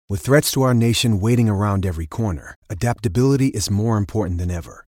With threats to our nation waiting around every corner, adaptability is more important than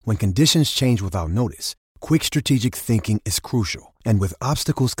ever. When conditions change without notice, quick strategic thinking is crucial. And with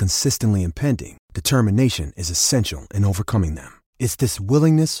obstacles consistently impending, determination is essential in overcoming them. It's this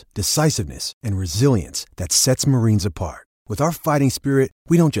willingness, decisiveness, and resilience that sets Marines apart. With our fighting spirit,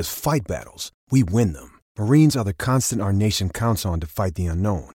 we don't just fight battles, we win them. Marines are the constant our nation counts on to fight the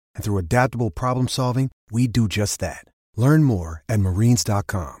unknown. And through adaptable problem solving, we do just that. Learn more at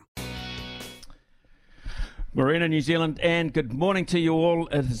marines.com. Marina, New Zealand, and good morning to you all.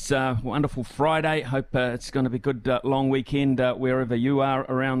 It's a wonderful Friday. Hope it's going to be a good long weekend wherever you are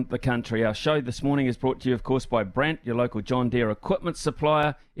around the country. Our show this morning is brought to you, of course, by Brandt, your local John Deere equipment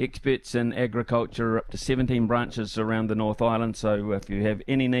supplier, experts in agriculture, up to 17 branches around the North Island. So if you have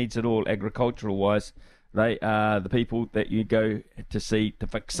any needs at all agricultural-wise, they are the people that you go to see to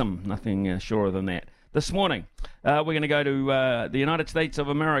fix them. Nothing surer than that. This morning, we're going to go to the United States of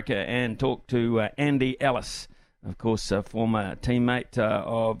America and talk to Andy Ellis, of course, a former teammate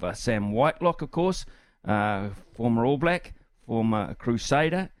of Sam Whitelock, of course, former All Black, former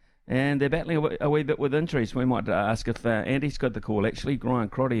Crusader, and they're battling a wee bit with injuries. We might ask if Andy's got the call, actually. Ryan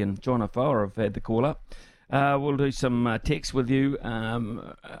Crotty and John Afoa have had the call up. We'll do some text with you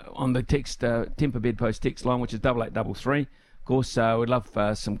on the text Temper Bedpost text line, which is 8833. Of course, we'd love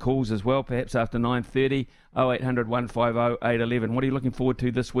some calls as well, perhaps after 9:30, 0800 150 811. What are you looking forward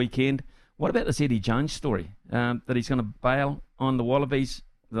to this weekend? What about this Eddie Jones story, that he's going to bail on the Wallabies,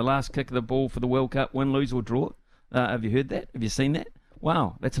 the last kick of the ball for the World Cup, win, lose or draw? Have you heard that? Have you seen that?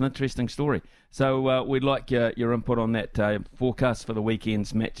 Wow, that's an interesting story. So we'd like your input on that forecast for the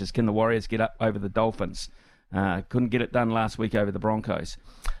weekend's matches. Can the Warriors get up over the Dolphins? Couldn't get it done last week over the Broncos.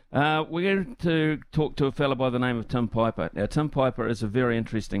 We're going to talk to a fellow by the name of Tim Piper. Now, Tim Piper is a very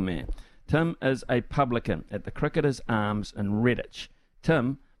interesting man. Tim is a publican at the Cricketers Arms in Redditch.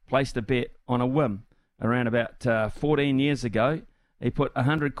 Tim placed a bet on a whim around about 14 years ago. He put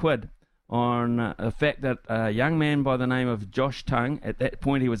 100 quid on the fact that a young man by the name of Josh Tongue, at that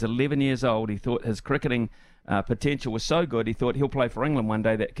point he was 11 years old, he thought his cricketing potential was so good, he thought he'll play for England one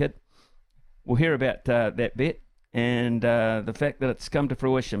day, that kid. We'll hear about that bet and the fact that it's come to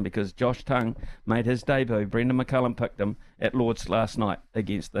fruition because Josh Tongue made his debut. Brendan McCullum picked him at Lord's last night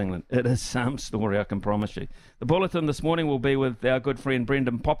against England. It is some story, I can promise you. The bulletin this morning will be with our good friend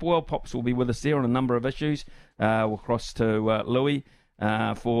Brendan Popwell. Pops will be with us there on a number of issues. We'll cross to Louis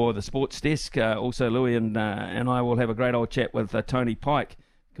for the sports desk. Also, Louis and I will have a great old chat with Tony Pike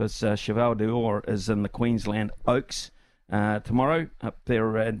because Cheval d'Or is in the Queensland Oaks tomorrow up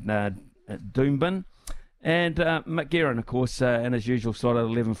there at Doomben. And Mick Guerin, of course, and as usual, slot at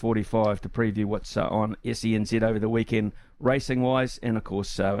 11:45 to preview what's on SENZ over the weekend, racing-wise, and of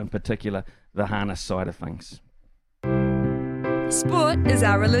course, in particular, the harness side of things. Sport is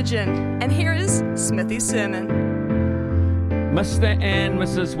our religion, and here is Smithy's sermon. Mr. and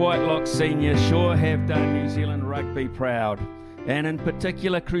Mrs. Whitelock Senior sure have done New Zealand rugby proud, and in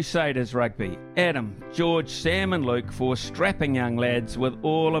particular Crusaders rugby. Adam, George, Sam and Luke, four strapping young lads with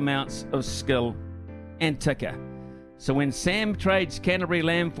all amounts of skill and ticker. So when Sam trades Canterbury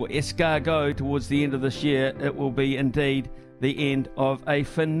Lamb for Escargot towards the end of this year, it will be indeed the end of a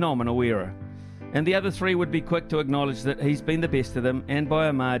phenomenal era. And the other three would be quick to acknowledge that he's been the best of them, and by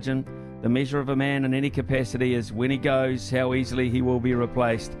a margin. The measure of a man in any capacity is when he goes, how easily he will be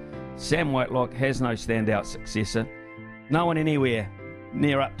replaced. Sam Whitelock has no standout successor. No one anywhere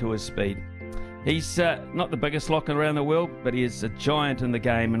near up to his speed. He's not the biggest lock around the world, but he is a giant in the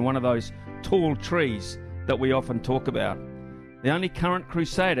game and one of those tall trees that we often talk about. The only current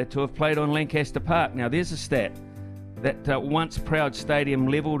Crusader to have played on Lancaster Park. Now there's a stat. That once proud stadium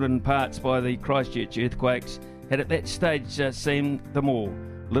levelled in parts by the Christchurch earthquakes had at that stage seen them all.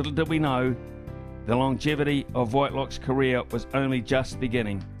 Little did we know, the longevity of Whitelock's career was only just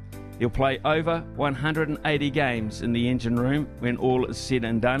beginning. He'll play over 180 games in the engine room when all is said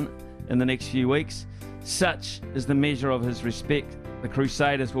and done in the next few weeks. Such is the measure of his respect, the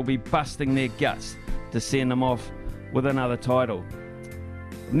Crusaders will be busting their guts to send him off with another title.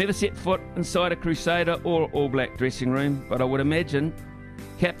 Never set foot inside a Crusader or All Black dressing room, but I would imagine,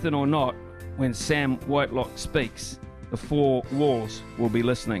 captain or not, when Sam Whitelock speaks, the four walls will be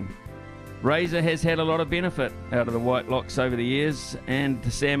listening. Razor has had a lot of benefit out of the Whitelocks over the years, and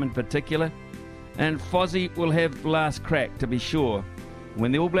Sam in particular, and Fozzie will have last crack to be sure.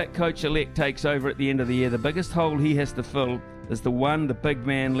 When the All Black coach-elect takes over at the end of the year, the biggest hole he has to fill is the one the big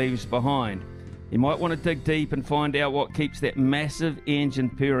man leaves behind. You might want to dig deep and find out what keeps that massive engine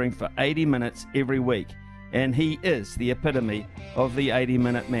purring for 80 minutes every week. And he is the epitome of the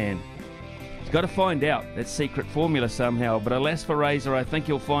 80-minute man. He's got to find out that secret formula somehow. But alas for Razor, I think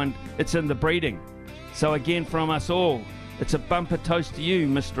he'll find it's in the breeding. So again, from us all, it's a bumper toast to you,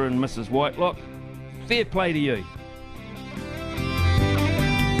 Mr. and Mrs. Whitelock. Fair play to you.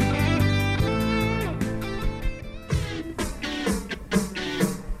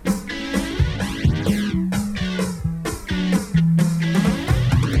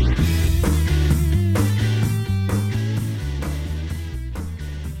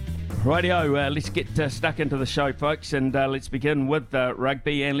 Rightio, let's get stuck into the show, folks, and let's begin with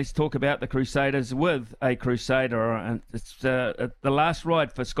rugby, and let's talk about the Crusaders with a Crusader. And it's the last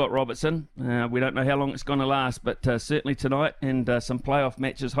ride for Scott Robertson. We don't know how long it's going to last, but certainly tonight, and some playoff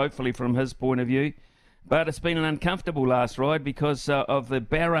matches, hopefully, from his point of view. But it's been an uncomfortable last ride because of the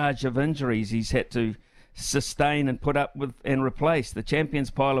barrage of injuries he's had to sustain and put up with and replace. The champions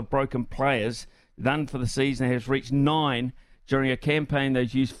pile of broken players done for the season has reached 9 during a campaign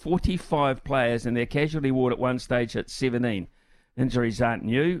that's used 45 players, and their casualty ward at one stage hit 17. Injuries aren't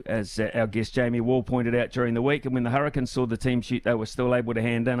new, as our guest Jamie Wall pointed out during the week, and when the Hurricanes saw the team shoot, they were still able to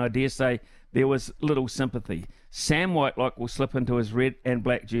hand in. I dare say there was little sympathy. Sam Whitelock will slip into his red and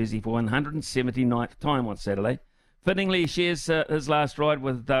black jersey for 179th time on Saturday. Fittingly, he shares his last ride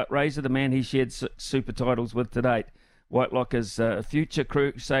with Razor, the man he shared super titles with to date. Whitelock is a future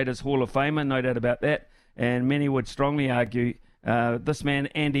Crusaders Hall of Famer, no doubt about that. And many would strongly argue this man,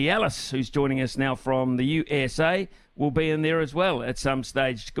 Andy Ellis, who's joining us now from the USA, will be in there as well at some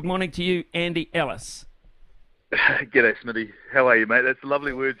stage. Good morning to you, Andy Ellis. G'day, Smitty. How are you, mate? That's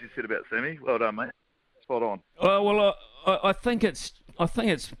lovely words you said about Sammy. Well done, mate. Spot on. Well, I think it's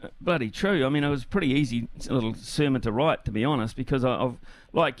bloody true. I mean, it was a pretty easy little sermon to write, to be honest, because I've,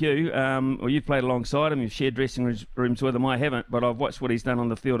 like you, well, you've played alongside him, you've shared dressing rooms with him. I haven't, but I've watched what he's done on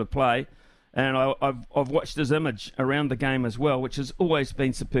the field of play. And I've watched his image around the game as well, which has always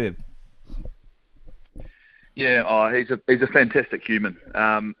been superb. Yeah, he's a fantastic human,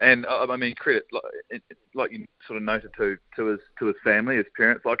 and I mean credit, like you sort of noted to his family, his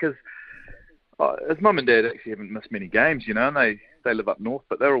parents, like his mum and dad actually haven't missed many games, you know, and they live up north,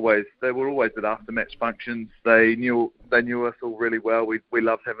 but they were always at after match functions. They knew us all really well. We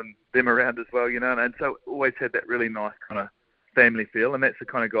loved having them around as well, you know, and so always had that really nice kind of family feel, and that's the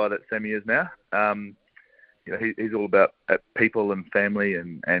kind of guy that Sammy is now. You know, he's all about people and family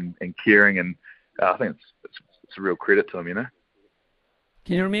and caring, and I think it's a real credit to him, you know.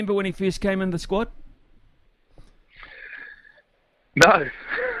 Can you remember when he first came in the squad? No.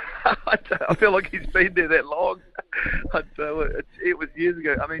 I feel like he's been there that long. It was years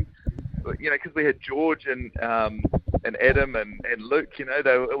ago. I mean, you know, because we had George and Adam and Luke, you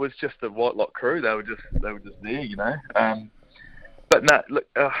know, it was just the Whitelock crew. They were just there, you know. But no, look,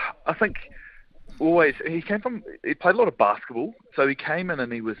 I think always he played a lot of basketball, so he came in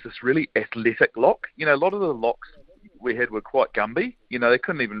and he was this really athletic lock. You know, a lot of the locks we had were quite Gumby. You know, they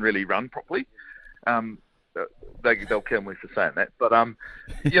couldn't even really run properly. They'll kill me for saying that, but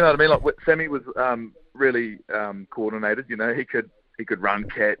you know what I mean. Like Sammy was really coordinated. You know, he could run,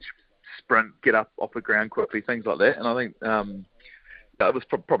 catch, sprint, get up off the ground quickly, things like that. And I think that was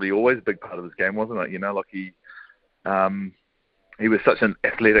probably always a big part of his game, wasn't it? You know, like he was such an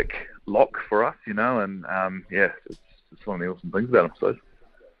athletic lock for us, you know, and yeah, it's one of the awesome things about him, I suppose.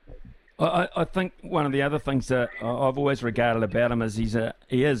 I think one of the other things that I've always regarded about him is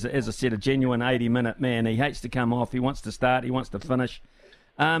he is, as I said, a genuine 80-minute man. He hates to come off. He wants to start. He wants to finish.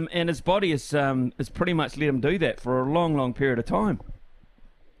 And his body has pretty much let him do that for a long, long period of time.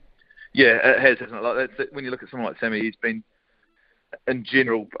 Yeah, it has, hasn't it? Like that's, when you look at someone like Sammy, he's been, in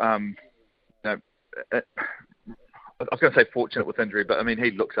general, you know, I was going to say fortunate with injury, but I mean, he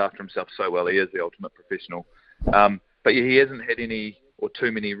looks after himself so well. He is the ultimate professional. But yeah, he hasn't had any or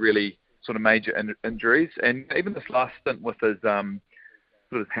too many really sort of major injuries. And even this last stint with his sort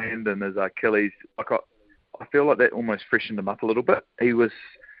of his hand and his Achilles, I feel like that almost freshened him up a little bit. He was,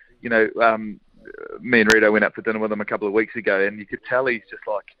 you know, me and Rito went out for dinner with him a couple of weeks ago, and you could tell he's just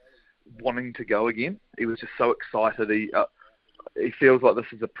like wanting to go again. He was just so excited. He feels like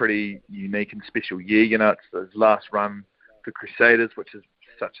this is a pretty unique and special year. You know, it's his last run for Crusaders, which is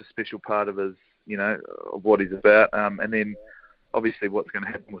such a special part of his, you know, of what he's about. And then obviously what's going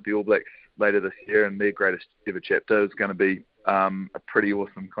to happen with the All Blacks later this year and their greatest ever chapter is going to be a pretty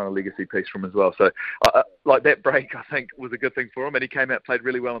awesome kind of legacy piece from him as well. So like that break, I think, was a good thing for him. And he came out, played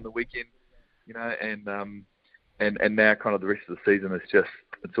really well on the weekend, you know, and now kind of the rest of the season is just,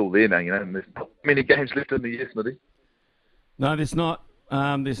 it's all there now, you know, and there's not many games left in the year, Smithy. No, there's not.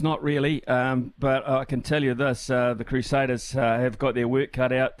 There's not really. But I can tell you this: the Crusaders have got their work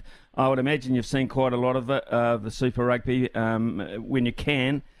cut out. I would imagine you've seen quite a lot of it, the Super Rugby, when you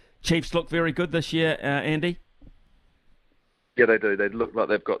can. Chiefs look very good this year, Andy. Yeah, they do. They look like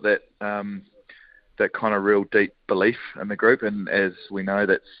they've got that that kind of real deep belief in the group, and as we know,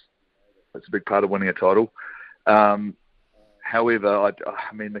 that's a big part of winning a title. However,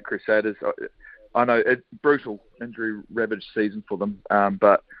 I mean, the Crusaders, I know it's brutal, injury-ravaged season for them,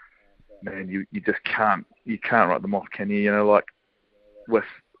 but man, you just can't write them off, can you? You know, like with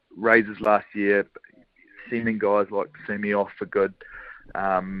Razors last year, sending guys like Semi off for good.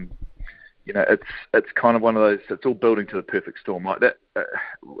 You know, it's kind of one of those. It's all building to the perfect storm like that.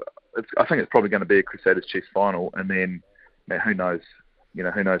 I think it's probably going to be a Crusaders Chiefs final, and then man, who knows? You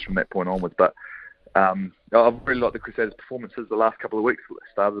know, who knows from that point onwards. But I've really liked the Crusaders' performances the last couple of weeks. They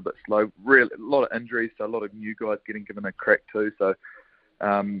started a bit slow, really a lot of injuries, so a lot of new guys getting given a crack too. So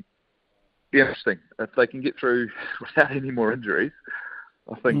be interesting if they can get through without any more injuries.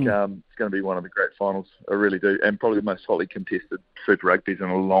 I think it's going to be one of the great finals. I really do, and probably the most hotly contested Super Rugby's in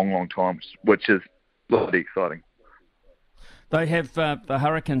a long, long time, which is bloody exciting. They have the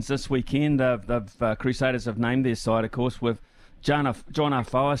Hurricanes this weekend. Crusaders have named their side, of course, with John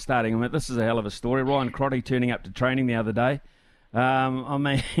Afoa starting. I mean, this is a hell of a story. Ryan Crotty turning up to training the other day. I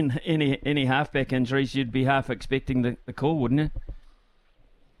mean, any halfback injuries, you'd be half expecting the call, wouldn't you?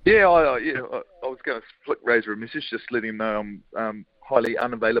 Yeah, I was going to flick Razor a message, just letting him know I'm highly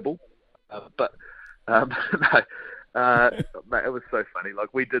unavailable. But no, mate, it was so funny.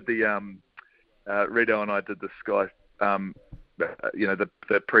 Like we did the Rito and I did the Sky,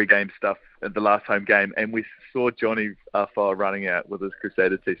 the pre-game stuff at the last home game, and we saw Johnny Afoa running out with his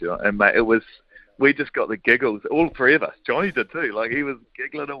Crusader t-shirt on, and mate, we just got the giggles, all three of us. Johnny did too. Like he was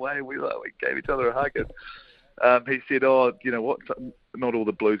giggling away. We gave each other a hug. And he said, "Oh, you know what? Not all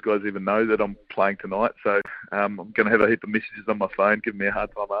the Blues guys even know that I'm playing tonight, so I'm going to have a heap of messages on my phone, giving me a hard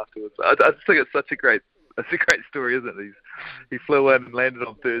time afterwards." I just think it's a great story, isn't it? He flew in and landed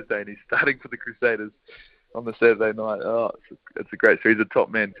on Thursday, and he's starting for the Crusaders on the Saturday night. Oh, it's a great story. He's a top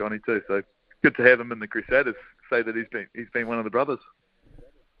man, Johnny too. So good to have him in the Crusaders. Say that he's been one of the brothers.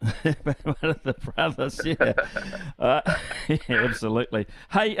 One of the brothers, yeah. Yeah, absolutely.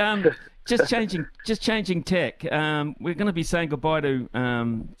 Hey, just changing tack. We're going to be saying goodbye to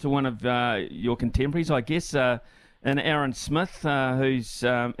one of your contemporaries, I guess, and Aaron Smith, who's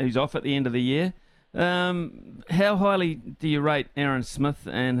off at the end of the year. How highly do you rate Aaron Smith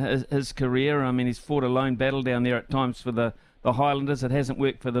and his career? I mean, he's fought a lone battle down there at times for the Highlanders. It hasn't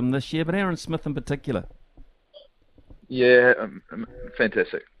worked for them this year, but Aaron Smith in particular. Yeah,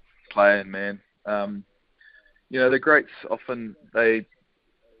 fantastic player, man. The greats often they're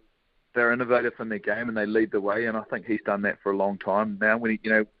innovative in their game and they lead the way, and I think he's done that for a long time now. When he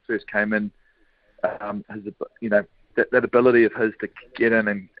first came in, that ability of his to get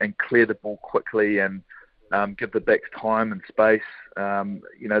in and clear the ball quickly and give the backs time and space, that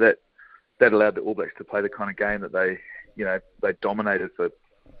allowed the All Blacks to play the kind of game that they dominated for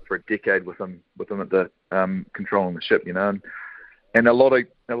a decade with him at the controlling the ship, and a lot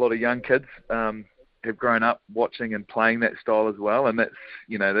of young kids have grown up watching and playing that style as well, and that's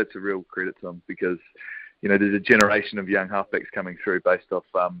a real credit to him because there's a generation of young halfbacks coming through based off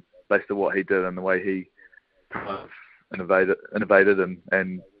what he did and the way he kind of innovated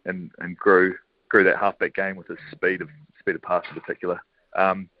and grew that halfback game with his speed of pass in particular.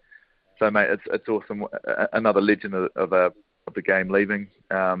 So mate, it's awesome. Another legend of the game leaving,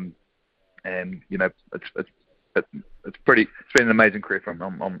 and it's been an amazing career for him.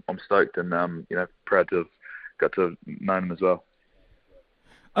 I'm stoked and proud to have got to have known him as well.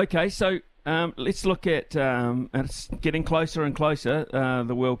 Okay, so let's look at it's getting closer and closer,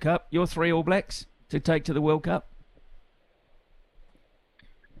 the World Cup. Your three All Blacks to take to the World Cup?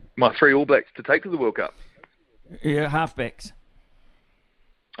 My three All Blacks to take to the World Cup? Yeah, halfbacks.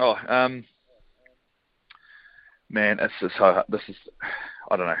 Oh, man, it's just so hard.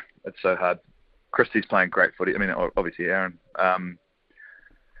 I don't know. It's so hard. Christie's playing great footy. I mean, obviously Aaron. Mate,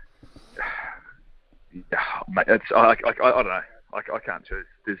 I don't know. I can't choose.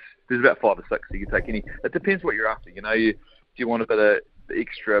 There's about 5 or 6 you can take any. It depends what you're after. Do you want a bit of the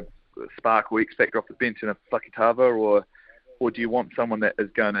extra spark or X factor off the bench in a Fakatava, or do you want someone that is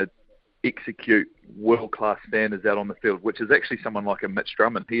going to execute world-class standards out on the field, which is actually someone like a Mitch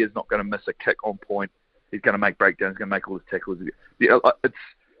Drummond. He is not going to miss a kick on point. He's going to make breakdowns. He's going to make all his tackles. Yeah,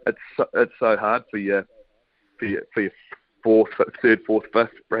 it's so hard for your third, fourth, fifth.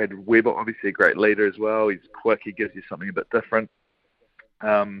 Brad Weber, obviously a great leader as well. He's quick. He gives you something a bit different.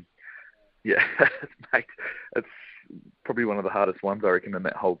 Yeah, mate, it's probably one of the hardest ones, I reckon, in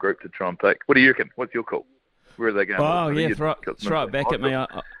that whole group to try and pick. What do you reckon? What's your call? Where are they going? Oh, yeah, it's right back at me.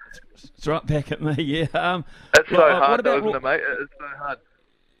 It's right back at me, yeah. It's so hard, though, isn't it, mate? It's so hard.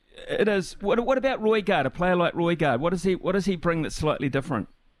 it is. What about Roigard, a player like Roigard? What does he bring that's slightly different?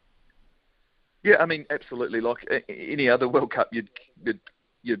 Yeah, I mean, absolutely. Like any other World Cup, you'd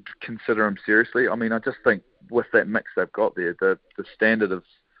consider him seriously. I mean, I just think with that mix they've got there, the standard of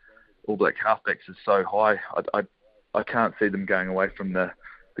All Black halfbacks is so high. I can't see them going away from the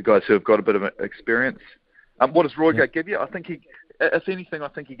guys who have got a bit of experience. What does Roigard give you? I think if anything, I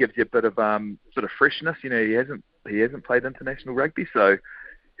think he gives you a bit of freshness. You know, he hasn't played international rugby, so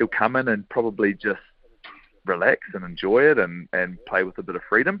he'll come in and probably just relax and enjoy it and play with a bit of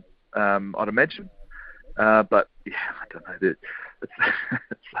freedom. I'd imagine. But yeah, I don't know. It's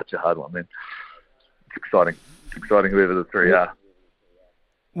such a hard one, man. It's exciting. It's exciting whoever the three are.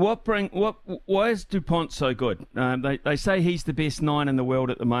 Why is Dupont so good? They say he's the best 9 in the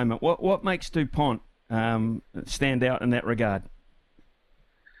world at the moment. What makes Dupont stand out in that regard?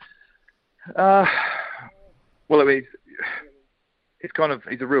 Well, I mean, he's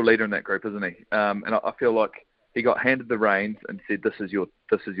a real leader in that group, isn't he? And I feel like he got handed the reins and said, "This is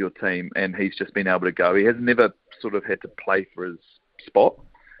your team," and he's just been able to go. He has never sort of had to play for his spot.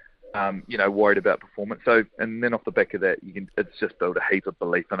 Worried about performance. So, and then off the back of that, it's just built a heap of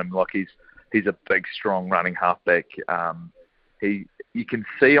belief in him. Like he's a big, strong running halfback. You can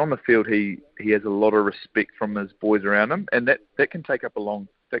see on the field he has a lot of respect from his boys around him, and that can take up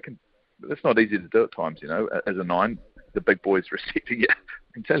that's not easy to do at times. You know, as a 9, the big boys respecting you. I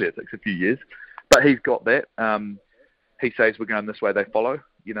can tell you it takes a few years, but he's got that. He says we're going this way, they follow.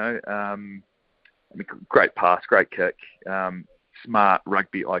 You know, I mean, great pass, great kick. Smart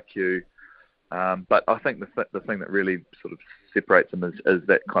rugby IQ, but I think the thing that really sort of separates him is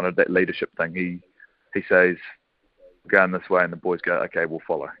that leadership thing. He says, "We're going this way," and the boys go, "Okay, we'll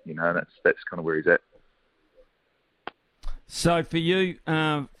follow." You know, and that's kind of where he's at. So for you,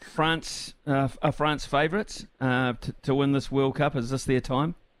 France are France favourites to win this World Cup? Is this their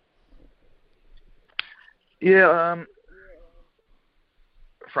time? Yeah,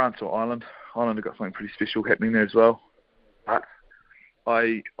 France or Ireland. Ireland have got something pretty special happening there as well. But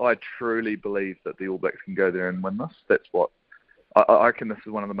I truly believe that the All Blacks can go there and win this. That's what I reckon. This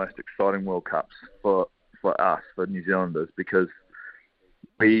is one of the most exciting World Cups for us, for New Zealanders, because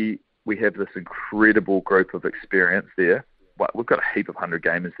we have this incredible group of experience there. We've got a heap of 100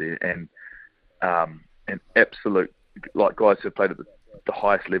 gamers there, and absolute guys who have played at the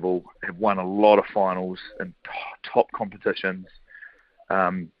highest level, have won a lot of finals and top competitions.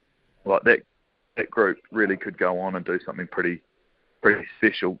 That group really could go on and do something pretty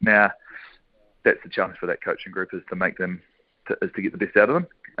special. Now, that's the challenge for that coaching group, is to make them, is to get the best out of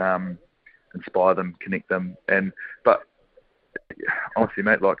them, inspire them, connect them. But honestly,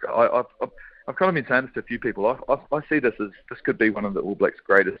 mate, like I've kind of been saying this to a few people. I see this could be one of the All Blacks'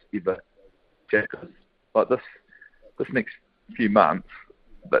 greatest ever chapters. Like this next few months,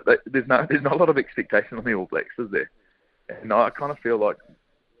 but there's not a lot of expectation on the All Blacks, is there? And I kind of feel like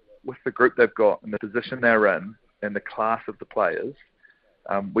with the group they've got and the position they're in and the class of the players,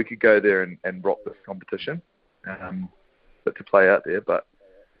 we could go there and rock this competition, but to play out there. But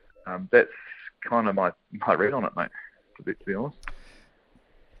that's kind of my read on it, mate, to be honest.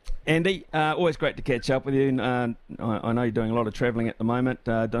 Andy, always great to catch up with you. I know you're doing a lot of travelling at the moment,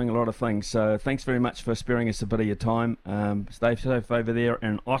 doing a lot of things. So thanks very much for sparing us a bit of your time. Stay safe over there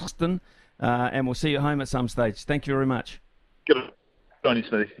in Austin, and we'll see you at home at some stage. Thank you very much. Good on you,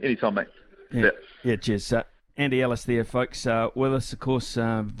 Smithy. Anytime, mate. Yeah, cheers. Andy Ellis there, folks. With us, of course,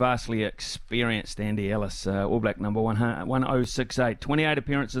 vastly experienced Andy Ellis, All Black number 1068. 28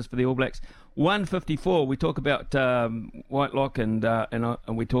 appearances for the All Blacks. 154. We talk about Whitelock and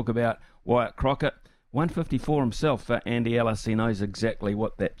we talk about Wyatt Crockett. 154 himself for Andy Ellis. He knows exactly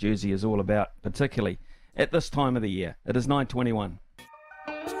what that jersey is all about, particularly at this time of the year. It is 9:21.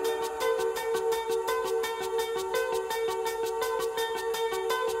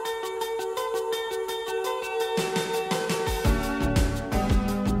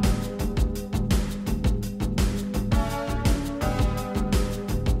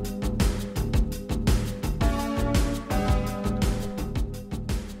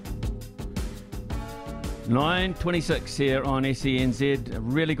 .26 here on SENZ.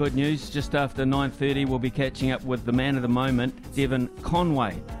 Really good news. Just after 9:30, we'll be catching up with the man of the moment, Devon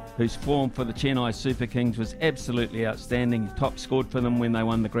Conway, whose form for the Chennai Super Kings was absolutely outstanding. Top scored for them when they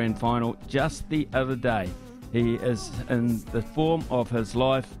won the grand final just the other day. He is in the form of his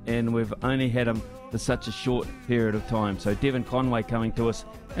life, and we've only had him for such a short period of time. So Devon Conway coming to us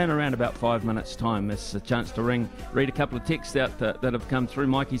in around about 5 minutes' time. It's a chance to read a couple of texts out that have come through.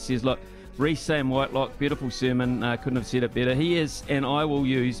 Mikey says, look, Sam Whitelock, beautiful sermon, couldn't have said it better. He is, and I will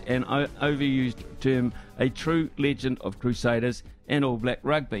use an overused term, a true legend of Crusaders and All Black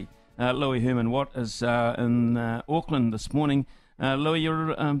rugby. Louis Herman Watt is in Auckland this morning. Louis,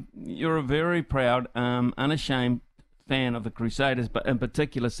 you're a very proud, unashamed fan of the Crusaders, but in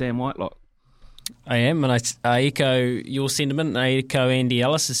particular Sam Whitelock. I am, and I echo your sentiment, and I echo Andy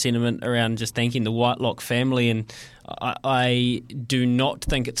Ellis's sentiment around just thanking the Whitelock family. And I do not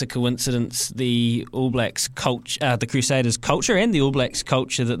think it's a coincidence the All Blacks culture, the Crusaders culture, and the All Blacks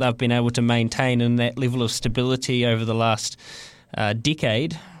culture that they've been able to maintain in that level of stability over the last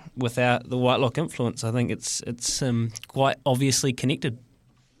decade without the Whitelock influence. I think it's quite obviously connected.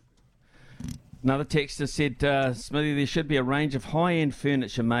 Another texter said, Smithy, there should be a range of high-end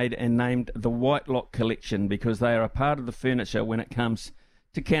furniture made and named the Whitelock Collection because they are a part of the furniture when it comes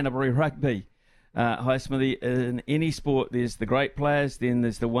to Canterbury rugby. Hi, Smithy. In any sport, there's the great players, then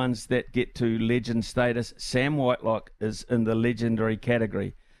there's the ones that get to legend status. Sam Whitelock is in the legendary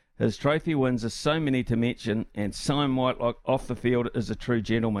category. His trophy wins are so many to mention, and Sam Whitelock off the field is a true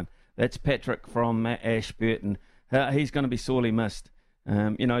gentleman. That's Patrick from Ashburton. He's going to be sorely missed.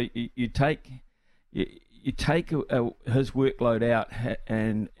 You take his workload out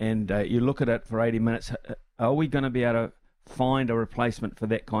and you look at it for 80 minutes. Are we going to be able to find a replacement for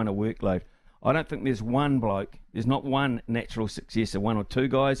that kind of workload? I don't think there's one bloke. There's not one natural successor. One or two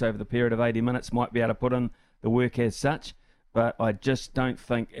guys over the period of 80 minutes might be able to put in the work as such, but I just don't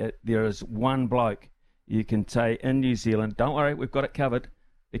think there is one bloke you can say in New Zealand, don't worry, we've got it covered,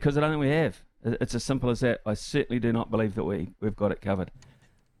 because I don't think we have. It's as simple as that. I certainly do not believe that we've got it covered.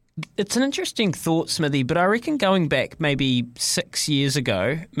 It's an interesting thought, Smithy, but I reckon going back maybe 6 years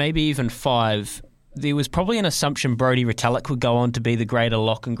ago, maybe even 5, there was probably an assumption Brodie Retallick would go on to be the greater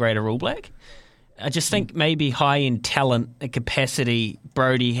lock and greater All Black. I just think maybe high in talent and capacity,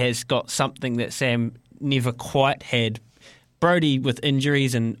 Brodie has got something that Sam never quite had. Brodie, with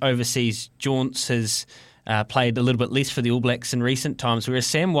injuries and overseas jaunts, has played a little bit less for the All Blacks in recent times, whereas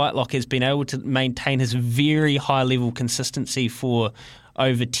Sam Whitelock has been able to maintain his very high-level consistency for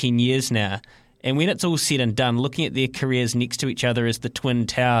over 10 years now. And when it's all said and done, looking at their careers next to each other as the twin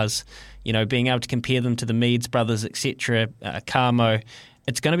towers, being able to compare them to the Meads brothers, etc., Carmo,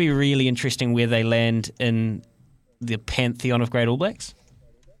 it's going to be really interesting where they land in the pantheon of great All Blacks.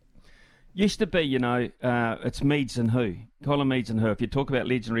 Used to be, it's Meads and who? Colin Meads and who. If you talk about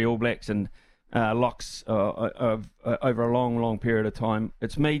legendary All Blacks and locks over a long, long period of time,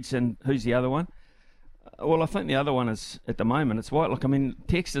 it's Meads and who's the other one? Well, I think the other one is, at the moment, it's Whitelock. I mean,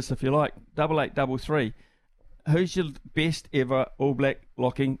 text us if you like, 8833. Who's your best ever All Black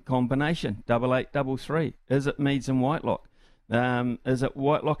locking combination? 8833. Is it Meads and Whitelock? Is it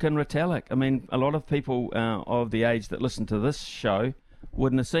Whitelock and Retallick? I mean, a lot of people of the age that listen to this show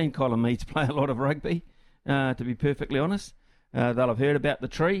wouldn't have seen Colin Meads play a lot of rugby, to be perfectly honest. They'll have heard about the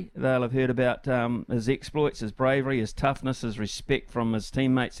tree. They'll have heard about his exploits, his bravery, his toughness, his respect from his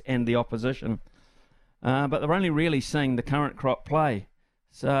teammates and the opposition. But they're only really seeing the current crop play.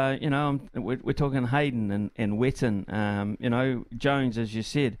 So, we're talking Hayden and Wetton, Jones, as you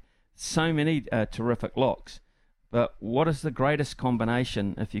said. So many terrific locks. But what is the greatest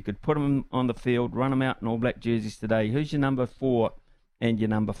combination? If you could put them on the field, run them out in All Black jerseys today, who's your number 4 and your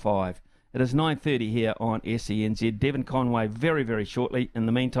number 5? It is 9:30 here on SENZ. Devon Conway very, very shortly. In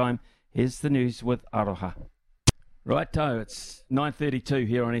the meantime, here's the news with Aroha. Righto, it's 9:32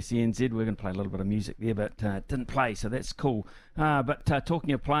 here on SENZ. We're going to play a little bit of music there, but it didn't play, so that's cool. But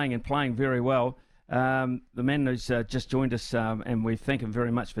talking of playing and playing very well, the man who's just joined us, and we thank him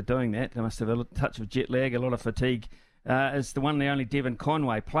very much for doing that. They must have a touch of jet lag, a lot of fatigue, is the one and the only Devon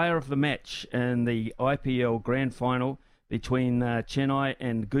Conway, player of the match in the IPL Grand Final between Chennai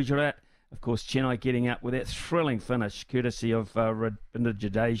and Gujarat. Of course, Chennai getting up with that thrilling finish, courtesy of Ravindra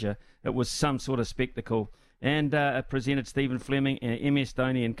Jadeja. It was some sort of spectacle. And it presented Stephen Fleming and MS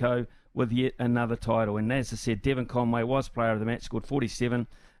Dhoni and co. with yet another title. And as I said, Devon Conway was player of the match, scored 47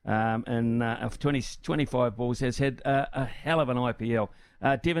 and of 25 balls, has had a hell of an IPL.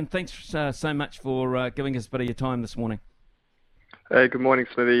 Devon, thanks so much for giving us a bit of your time this morning. Hey, good morning,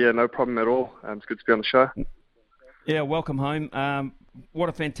 Smithy. Yeah, no problem at all. It's good to be on the show. Yeah, welcome home. What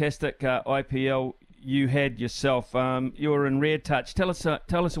a fantastic IPL you had yourself. You were in rare touch. Tell us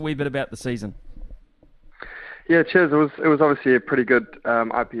a wee bit about the season. Yeah, cheers. It was obviously a pretty good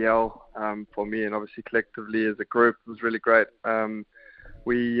IPL for me, and obviously collectively as a group, it was really great.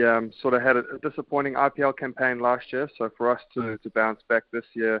 We sort of had a disappointing IPL campaign last year, so for us to bounce back this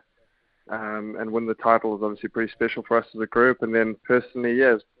year and win the title was obviously pretty special for us as a group. And then personally,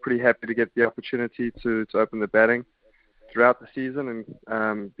 I was pretty happy to get the opportunity to open the batting throughout the season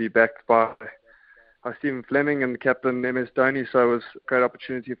and be backed by Stephen Fleming and Captain MS Dhoni. So it was a great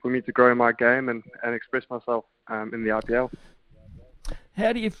opportunity for me to grow my game and express myself in the IPL.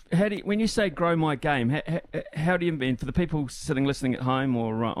 How do you when you say grow my game? How do you mean, for the people sitting listening at home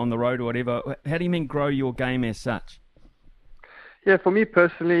or on the road or whatever? How do you mean grow your game as such? Yeah, for me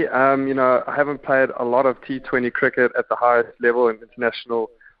personally, I haven't played a lot of T20 cricket at the highest level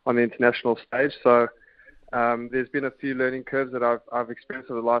on the international stage. So there's been a few learning curves that I've experienced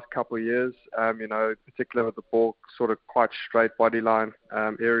over the last couple of years. Particularly with the ball sort of quite straight body line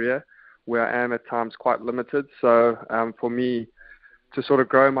area, where I am at times quite limited. So for me, to sort of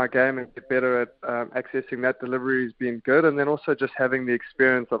grow my game and get better at accessing that delivery has been good. And then also just having the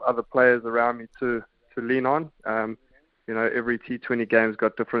experience of other players around me to lean on. Every T20 game's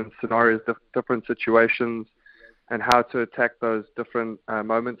got different scenarios, different situations, and how to attack those different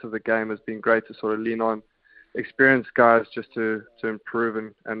moments of the game has been great to sort of lean on experienced guys just to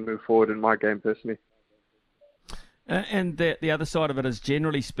improve and move forward in my game personally. And the other side of it is,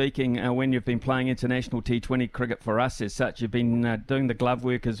 generally speaking, when you've been playing international T20 cricket for us as such, you've been doing the glove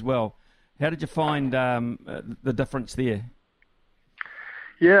work as well. How did you find the difference there?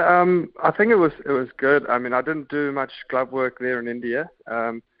 Yeah, I think it was good. I mean, I didn't do much glove work there in India.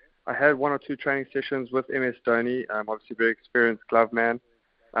 I had 1 or 2 training sessions with MS Dhoni, obviously very experienced glove man.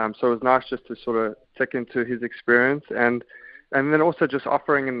 So it was nice just to sort of tick into his experience and then also just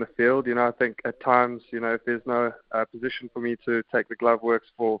offering in the field. I think at times, if there's no position for me to take the glove works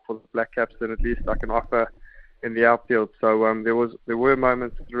for the Black Caps, then at least I can offer in the outfield. So there were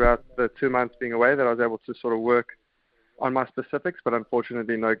moments throughout the 2 months being away that I was able to sort of work on my specifics, but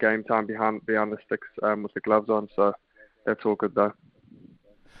unfortunately no game time behind the sticks with the gloves on. So that's all good though.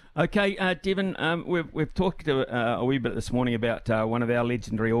 Okay, Devon, we've talked a wee bit this morning about one of our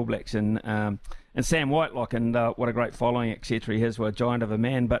legendary All Blacks and Sam Whitelock and what a great following, etc. He has, a giant of a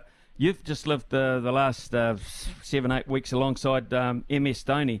man. But you've just lived the last 7-8 weeks alongside MS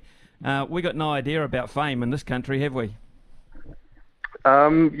Dhoni. We got no idea about fame in this country, have we?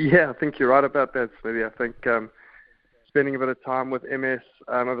 Yeah, I think you're right about that, Smithy. I think spending a bit of time with MS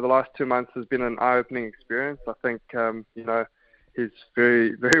over the last 2 months has been an eye-opening experience. I think, he's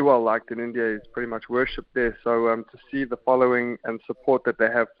very, very well liked in India. He's pretty much worshipped there. So to see the following and support that they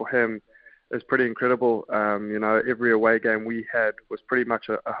have for him is pretty incredible. Every away game we had was pretty much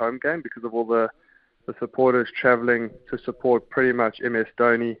a home game because of all the supporters travelling to support pretty much MS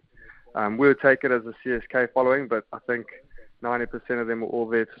Dhoni. We would take it as a CSK following, but I think 90% of them were all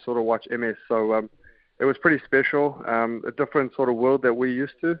there to sort of watch MS. So it was pretty special, a different sort of world that we're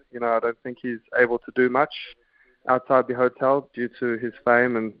used to. I don't think he's able to do much outside the hotel due to his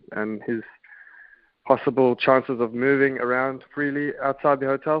fame and his possible chances of moving around freely outside the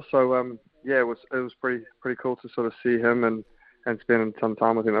hotel. So it was pretty cool to sort of see him and spend some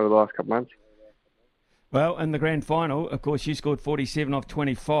time with him over the last couple of months. Well, in the grand final, of course, you scored 47 off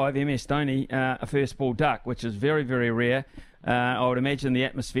 25. MS Dhoni, a first ball duck, which is very, very rare. I would imagine the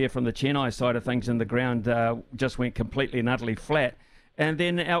atmosphere from the Chennai side of things in the ground just went completely and utterly flat. And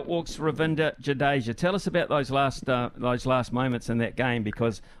then out walks Ravindra Jadeja. Tell us about those last moments in that game,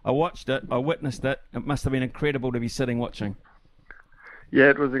 because I watched it, I witnessed it. It must have been incredible to be sitting watching. Yeah,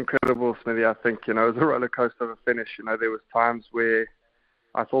 it was incredible, Smithy. I think, it was a roller coaster of a finish. There was times where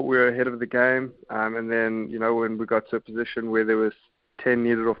I thought we were ahead of the game. And then, when we got to a position where there was 10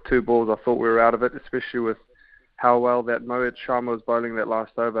 needed off 2 balls, I thought we were out of it, especially with how well that Mohit Sharma was bowling that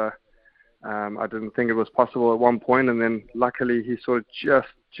last over. I didn't think it was possible at one point, and then luckily he sort of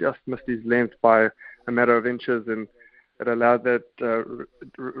just missed his length by a matter of inches, and it allowed that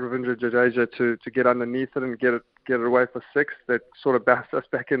Ravindra Jadeja to get underneath it and get it away for 6. That sort of bounced us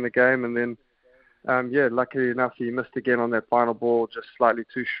back in the game, and then luckily enough he missed again on that final ball, just slightly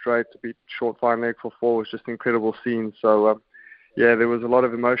too straight to beat short fine leg for 4. It was just an incredible scene. So there was a lot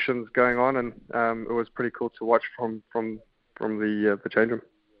of emotions going on, and it was pretty cool to watch from the change room.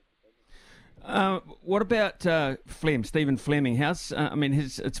 What about Stephen Fleming?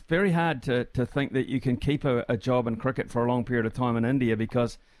 It's very hard to think that you can keep a job in cricket for a long period of time in India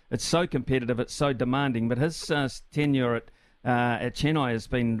because it's so competitive, it's so demanding. But his tenure at Chennai has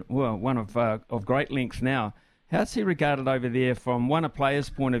been one of great length now. How's he regarded over there from a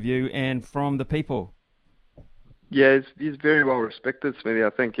player's point of view and from the people? Yeah, he's very well respected, Smithy. I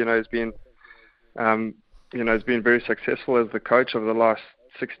think he's been very successful as the coach over the last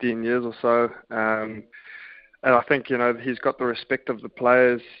 16 years or so. And I think, he's got the respect of the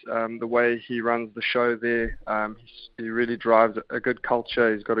players, the way he runs the show there. He really drives a good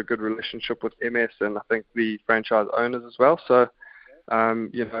culture. He's got a good relationship with MS and I think the franchise owners as well. So,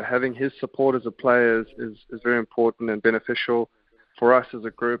 having his support as a player is very important and beneficial for us as a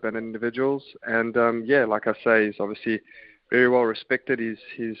group and individuals. And, like I say, he's obviously very well respected.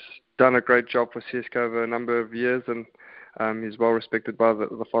 He's done a great job for CSK over a number of years and he's well respected by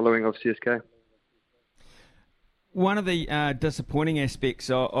the following of CSK. One of the disappointing aspects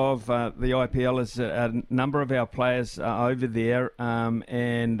of the IPL is a number of our players are over there,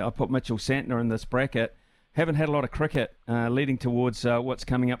 and I put Mitchell Santner in this bracket, haven't had a lot of cricket leading towards what's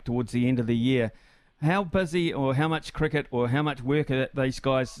coming up towards the end of the year. How busy or how much cricket or how much work are these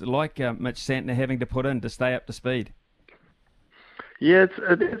guys like Mitch Santner having to put in to stay up to speed? Yeah,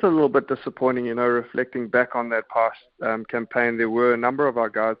 it is a little bit disappointing, reflecting back on that past campaign. There were a number of our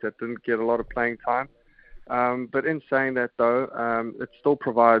guys that didn't get a lot of playing time. But in saying that, though, it still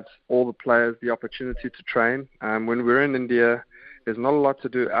provides all the players the opportunity to train. When we're in India, there's not a lot to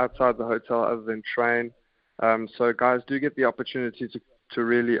do outside the hotel other than train. So guys do get the opportunity to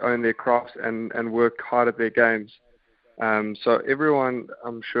really own their crafts and work hard at their games. So everyone,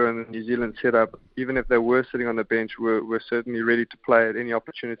 I'm sure, in the New Zealand setup, even if they were sitting on the bench, were certainly ready to play at any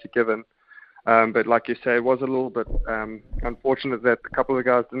opportunity given. But like you say, it was a little bit unfortunate that a couple of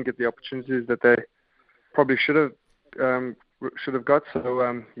guys didn't get the opportunities that they probably should have got. So,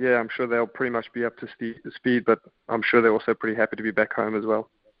 I'm sure they'll pretty much be up to speed, but I'm sure they're also pretty happy to be back home as well.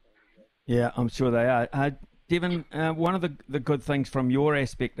 Yeah, I'm sure they are. Devin, one of the good things from your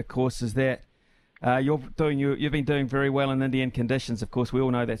aspect, of course, is that you've been doing very well in Indian conditions. Of course, we all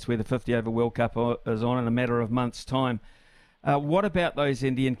know that's where the 50 over World Cup is on in a matter of months' time. What about those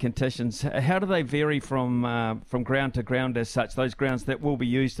Indian conditions? How do they vary from ground to ground as such, those grounds that will be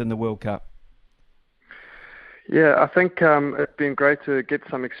used in the World Cup? Yeah, I think it's been great to get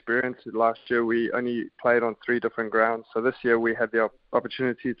some experience. Last year we only played on 3 different grounds. So this year we had the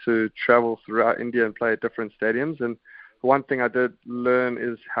opportunity to travel throughout India and play at different stadiums. And one thing I did learn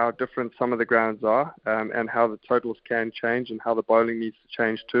is how different some of the grounds are and how the totals can change and how the bowling needs to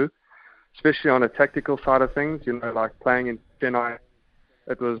change too. Especially on a tactical side of things, like playing in Chennai,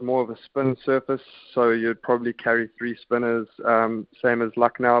 it was more of a spin surface. So you'd probably carry 3 spinners, same as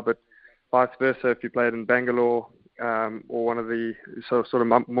Lucknow, but vice versa, if you played in Bangalore or one of the sort of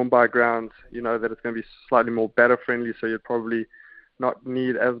Mumbai grounds, that it's going to be slightly more batter friendly, so you'd probably not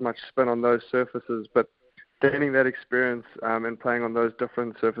need as much spin on those surfaces. But gaining that experience and playing on those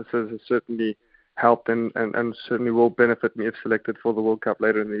different surfaces has certainly helped and certainly will benefit me if selected for the World Cup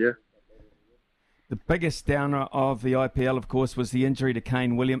later in the year. The biggest downer of the IPL, of course, was the injury to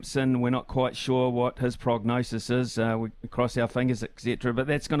Kane Williamson. We're not quite sure what his prognosis is. We cross our fingers, etc. But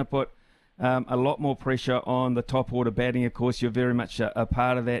that's going to put a lot more pressure on the top order batting. Of course, you're very much a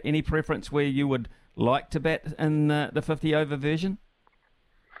part of that. Any preference where you would like to bat in the 50 over version?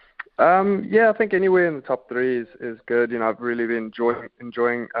 I think anywhere in the top 3 is good. I've really been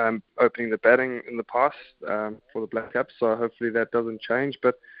enjoying opening the batting in the past for the Black Caps, so hopefully that doesn't change.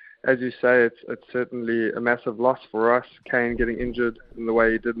 But as you say, it's certainly a massive loss for us, Kane getting injured in the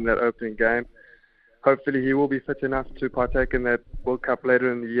way he did in that opening game. Hopefully he will be fit enough to partake in that World Cup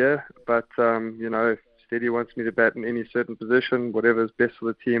later in the year. But, if Steady wants me to bat in any certain position, whatever is best for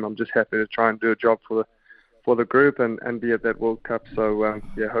the team, I'm just happy to try and do a job for the group and be at that World Cup. So,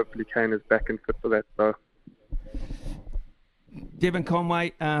 hopefully Kane is back and fit for that. So. Devin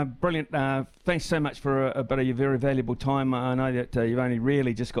Conway, brilliant. Thanks so much for a bit of your very valuable time. I know that you've only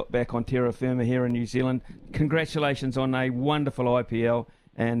really just got back on terra firma here in New Zealand. Congratulations on a wonderful IPL.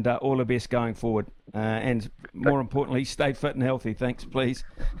 And all the best going forward. And more importantly, stay fit and healthy. Thanks, please.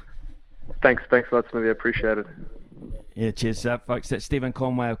 Thanks a lot, Smithy. I appreciate it. Yeah, cheers, folks. That's Devin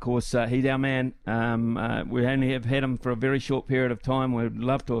Conway, of course. He's our man. We only have had him for a very short period of time. We'd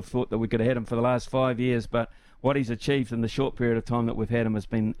love to have thought that we could have had him for the last 5 years, but what he's achieved in the short period of time that we've had him has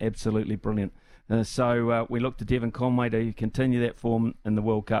been absolutely brilliant. So we look to Devin Conway to continue that form in the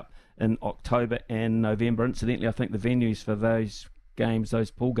World Cup in October and November. Incidentally, I think the venues for those games, those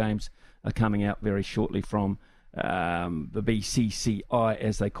pool games, are coming out very shortly from the BCCI,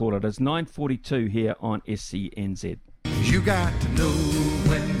 as they call it. It's 9:42 here on SCNZ. You got to know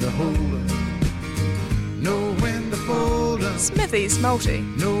when to hold up, know when to fold up, Smithy's Multi.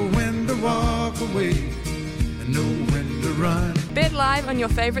 know when to walk away, and know when to run. Bet live on your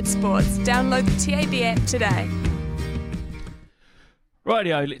favourite sports. Download the TAB app today.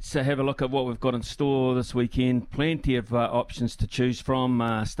 Rightio, let's have a look at what we've got in store this weekend. Plenty of options to choose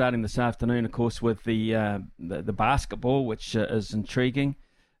from, starting this afternoon, of course, with the basketball, which is intriguing.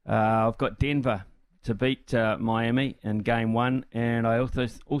 I've got Denver to beat Miami in Game 1, and I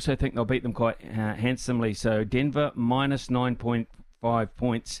also think they'll beat them quite handsomely. So Denver minus 9.5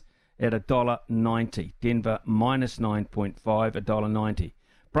 points at $1.90. Denver minus 9.5, $1.90.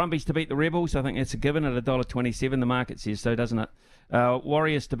 Brumbies to beat the Rebels, I think that's a given at $1.27. The market says so, doesn't it?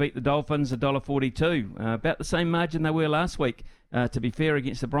 Warriors to beat the Dolphins, $1.42. About the same margin they were last week. To be fair,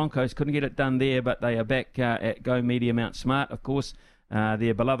 against the Broncos, couldn't get it done there, but they are back at Go Media Mount Smart, of course,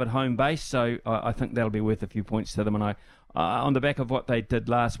 their beloved home base. So I think that'll be worth a few points to them. And on the back of what they did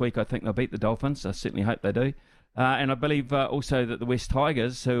last week, I think they'll beat the Dolphins. I certainly hope they do. And I believe also that the West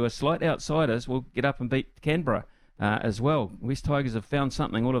Tigers, who are slight outsiders, will get up and beat Canberra as well. West Tigers have found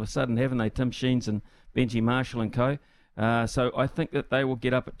something all of a sudden, haven't they? Tim Sheens and Benji Marshall and co. So I think that they will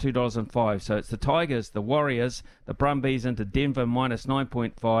get up at $2.05. So it's the Tigers, the Warriors, the Brumbies into Denver minus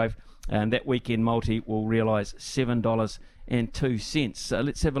 9.5, and that weekend multi will realise $7.02. So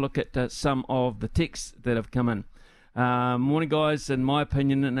let's have a look at some of the texts that have come in. Morning, guys. In my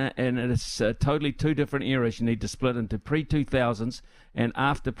opinion, and it's totally two different eras. You need to split into pre-2000s and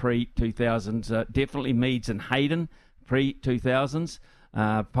after pre-2000s. Definitely Meads and Hayden, pre-2000s.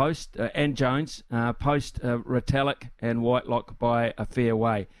 Post and Jones, post Retallick and Whitelock by a fair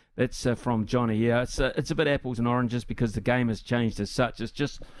way. That's from Johnny. Yeah, it's a bit apples and oranges because the game has changed as such. It's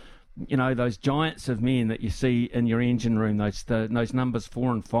just, you know, those giants of men that you see in your engine room, those numbers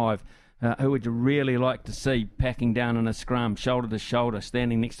 4 and 5. Who would you really like to see packing down in a scrum, shoulder to shoulder,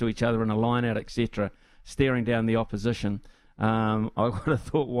 standing next to each other in a line-out, etc., staring down the opposition? I would have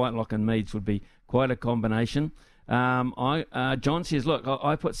thought Whitelock and Meads would be quite a combination. John says, look,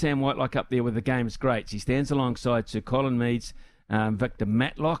 I put Sam Whitelock up there with the game's greats. He stands alongside Sir Colin Meads, Victor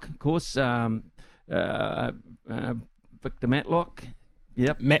Matlock, of course, Victor Matlock,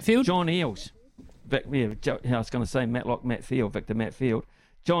 yep, Matfield? John Eales. I was going to say Matlock, Matfield, Victor Matfield.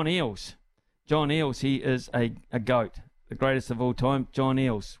 John Eales, he is a goat, the greatest of all time. John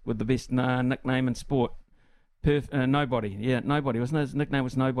Eales with the best nickname in sport. Nobody, wasn't it? His nickname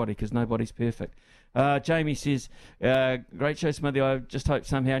was Nobody because nobody's perfect. Jamie says, great show, Smithy. I just hope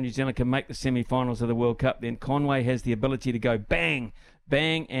somehow New Zealand can make the semi-finals of the World Cup. Then Conway has the ability to go bang,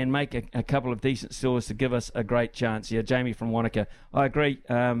 bang, and make a couple of decent scores to give us a great chance. Yeah, Jamie from Wanaka. I agree.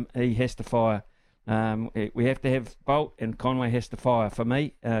 He has to fire. We have to have Bolt, and Conway has to fire for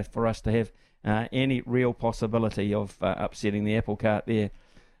me, for us to have any real possibility of upsetting the apple cart there.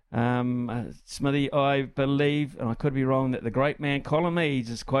 Smithy, I believe, and I could be wrong, that the great man Colin Meads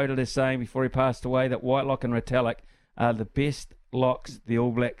is quoted as saying before he passed away that Whitelock and Retallick are the best locks the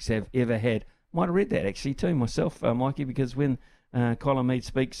All Blacks have ever had. Might have read that actually too myself, Mikey, because when Colin Meads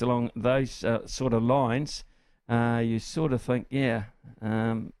speaks along those sort of lines, you sort of think, you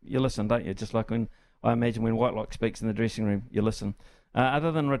listen, don't you? Just like when I imagine when Whitelock speaks in the dressing room, you listen.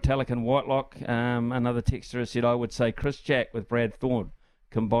 Other than Retallick and Whitelock, another texter said, I would say Chris Jack with Brad Thorne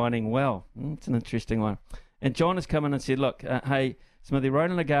combining well. It's an interesting one. And John has come in and said, look, hey, Smithy,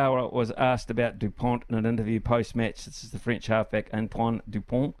 Roland Nagara was asked about Dupont in an interview post-match. This is the French halfback, Antoine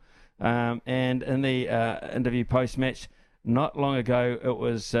Dupont. And in the interview post-match, not long ago, it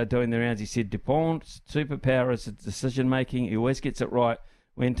was doing the rounds. He said, Dupont's superpower is decision-making. He always gets it right.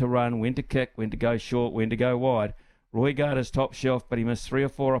 When to run, when to kick, when to go short, when to go wide. Roy Gard is top shelf, but he missed 3 or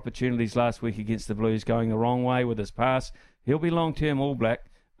 4 opportunities last week against the Blues, going the wrong way with his pass. He'll be long-term All Black,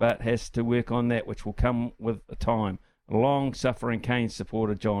 but has to work on that, which will come with time. Long-suffering Canes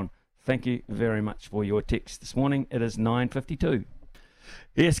supporter, John. Thank you very much for your text this morning. It is 9:52.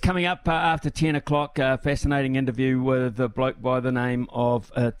 Yes, coming up after 10 o'clock, a fascinating interview with a bloke by the name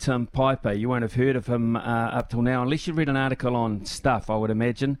of Tim Piper. You won't have heard of him up till now, unless you read an article on Stuff, I would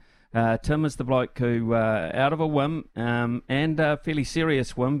imagine. Tim is the bloke who, out of a whim, and a fairly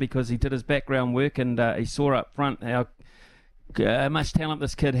serious whim, because he did his background work and he saw up front how much talent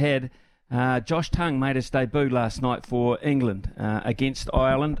this kid had. Josh Tongue made his debut last night for England against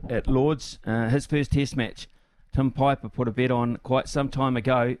Ireland at Lord's, his first test match. Tim Piper put a bet on quite some time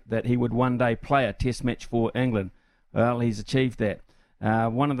ago that he would one day play a test match for England. Well, he's achieved that.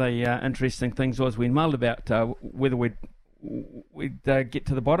 One of the interesting things was we mulled about whether we'd get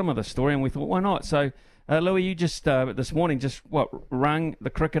to the bottom of the story, and we thought, why not? So, Louis, you just this morning just wrung the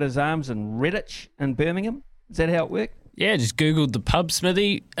cricketer's arms in Redditch in Birmingham? Is that how it worked? Yeah, just Googled the pub,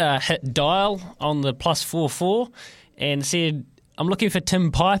 Smithy, hit dial on the +44 and said, I'm looking for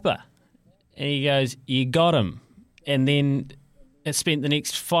Tim Piper. And he goes, you got him. And then it spent the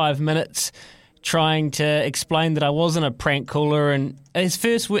next 5 minutes trying to explain that I wasn't a prank caller. And his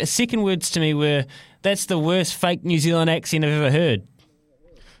second words to me were, that's the worst fake New Zealand accent I've ever heard.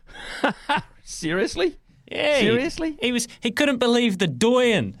 Seriously? Yeah, Seriously? He couldn't believe the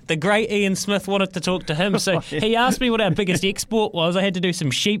doyen, the great Ian Smith, wanted to talk to him. So he asked me what our biggest export was. I had to do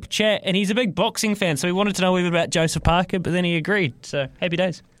some sheep chat, and he's a big boxing fan, so he wanted to know even about Joseph Parker, but then he agreed. So happy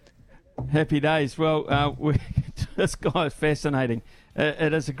days. Happy days. Well, this guy is fascinating.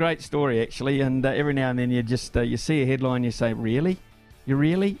 It is a great story, actually, and every now and then you just you see a headline, you say, really? You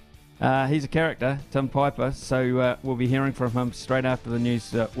really? He's a character, Tim Piper, so we'll be hearing from him straight after the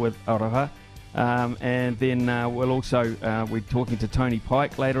news with Aroha. And then we'll also we're talking to Tony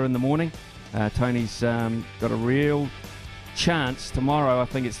Pike later in the morning. Tony's got a real chance tomorrow, I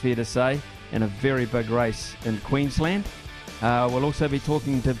think it's fair to say, in a very big race in Queensland. We'll also be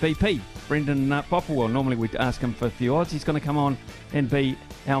talking to BP, Brendan Popplewell. Normally we'd ask him for a few odds. He's going to come on and be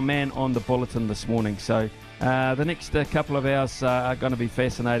our man on the bulletin this morning. So the next couple of hours are going to be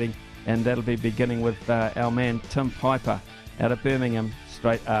fascinating, and that'll be beginning with our man Tim Piper out of Birmingham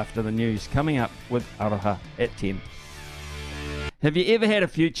straight after the news. Coming up with Aroha at 10. Have you ever had a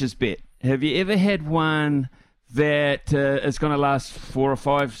futures bet? Have you ever had one that is going to last 4 or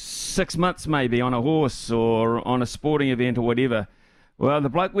 5, 6 months maybe on a horse or on a sporting event or whatever? Well, the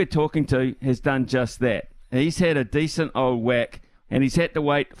bloke we're talking to has done just that. He's had a decent old whack, and he's had to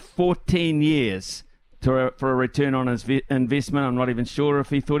wait 14 years for a return on his investment. I'm not even sure if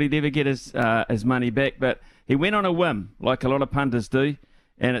he thought he'd ever get his money back, but he went on a whim, like a lot of punters do,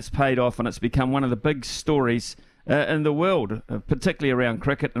 and it's paid off, and it's become one of the big stories in the world, particularly around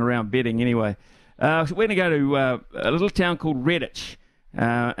cricket and around betting anyway. So we're going to go to a little town called Redditch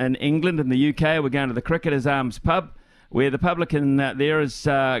in England, in the UK. We're going to the Cricketers' Arms pub, where the publican there goes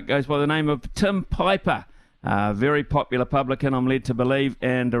by the name of Tim Piper. Very popular publican, I'm led to believe,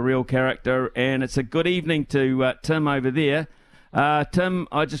 and a real character. And it's a good evening to Tim over there. Tim,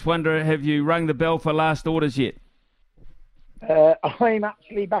 I just wonder, have you rung the bell for last orders yet? I'm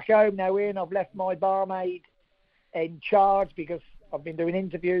actually back home now, Ian. I've left my barmaid in charge because I've been doing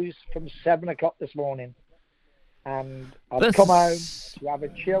interviews from 7 o'clock this morning. And I've come home to have a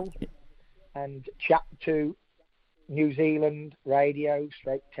chill and chat to New Zealand radio,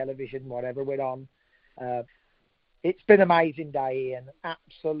 straight television, whatever we're on. It's been an amazing day, Ian.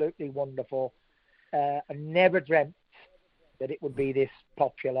 Absolutely wonderful. I never dreamt that it would be this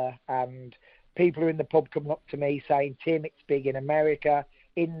popular, and people are in the pub coming up to me saying, Tim, it's big in America,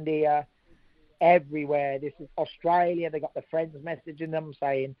 India, everywhere. This is Australia. They got their friends messaging them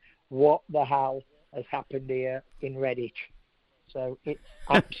saying, what the hell has happened here in Redditch? So it's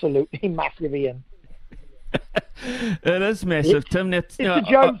absolutely massive, Ian. It is massive, Tim. It's a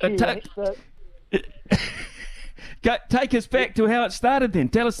joke, Ian. Take us back to how it started then.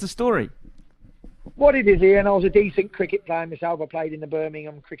 Tell us the story. What it is, Ian, I was a decent cricket player myself. I played in the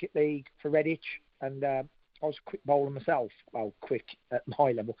Birmingham Cricket League for Redditch, and I was a quick bowler myself. Well, quick at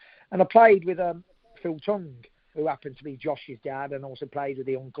my level. And I played with Phil Tung, who happened to be Josh's dad, and also played with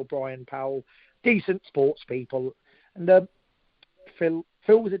the uncle Brian Powell. Decent sports people. And Phil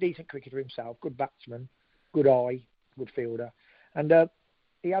was a decent cricketer himself, good batsman, good eye, good fielder. And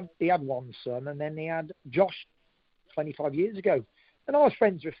he had one son, and then he had Josh 25 years ago. And I was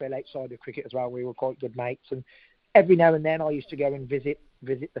friends with Phil outside of cricket as well. We were quite good mates. And every now and then I used to go and visit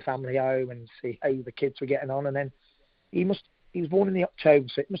the family home and see how the kids were getting on. And then he was born in the October,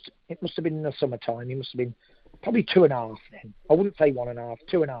 so it must have been in the summertime. He must have been probably 2.5 then. I wouldn't say 1.5,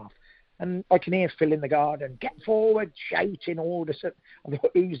 2.5. And I can hear Phil in the garden, get forward, shouting orders. I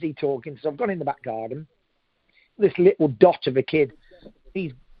thought, who's he talking to? So I've gone in the back garden. This little dot of a kid,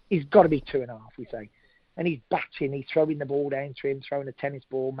 he's got to be 2.5, we say. And he's batting, he's throwing the ball down to him, throwing a tennis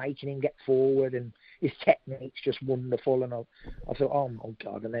ball, making him get forward, and his technique's just wonderful. And I thought, oh my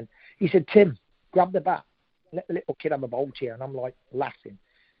God. And then he said, Tim, grab the bat, let the little kid have a bowl to you. And I'm like laughing.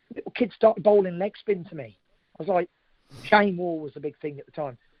 The little kid started bowling leg spin to me. I was like, Shane Wall was the big thing at the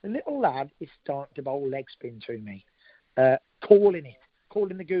time. The little lad is starting to bowl leg spin to me, calling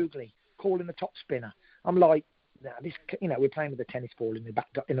the googly, calling the top spinner. I'm like, nah, this, we're playing with a tennis ball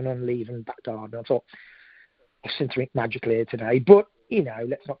in an uneven back garden. I thought, I've seen something magical here today, but,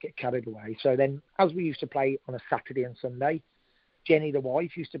 let's not get carried away. So then, as we used to play on a Saturday and Sunday, Jenny, the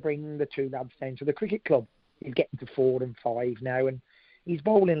wife, used to bring the two lads down to the cricket club. He's getting to 4 and 5 now, and he's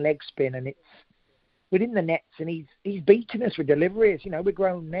bowling leg spin, and it's within the nets, and he's beating us with deliveries. We're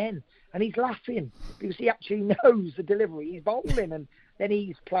grown men, and he's laughing because he actually knows the delivery he's bowling, and then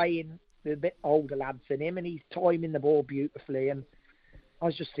he's playing with a bit older lads than him, and he's timing the ball beautifully. And I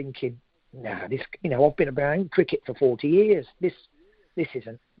was just thinking, nah, this, I've been around cricket for 40 years. This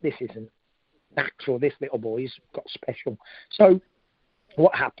isn't natural. This little boy's got special. So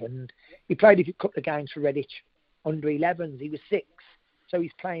what happened? He played a couple of games for Redditch under 11s. He was 6, so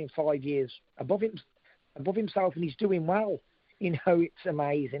he's playing 5 years above him. above himself, and he's doing well. You know, it's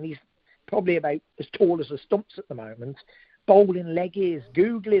amazing. He's probably about as tall as the stumps at the moment. Bowling leggies,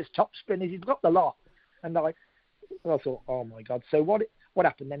 googlies, top spinners, he's got the lot. And I thought, oh my God. So what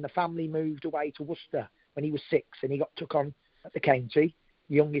happened then? The family moved away to Worcester when he was 6, and he got took on at the county,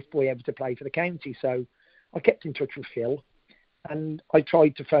 the youngest boy ever to play for the county. So I kept in touch with Phil, and I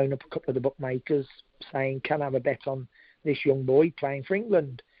tried to phone up a couple of the bookmakers saying, can I have a bet on this young boy playing for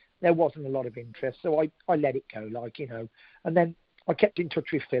England? There wasn't a lot of interest, so I let it go, like, you know. And then I kept in touch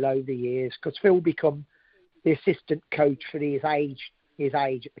with Phil over the years, because Phil become the assistant coach for his age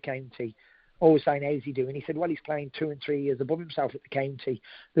at the county. Always saying, how's he doing? He said, well, he's playing 2 and 3 years above himself at the county.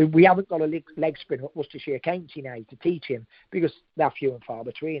 We haven't got a leg spinner at Worcestershire County now to teach him, because they're few and far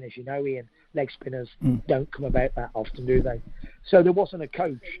between, as you know, Ian. Leg spinners don't come about that often, do they? So there wasn't a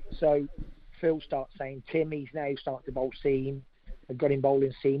coach. So Phil starts saying, Tim, he's now starting to bowl seam. I've got him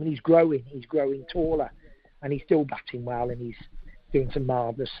bowling seam, and he's growing taller, and he's still batting well, and he's doing some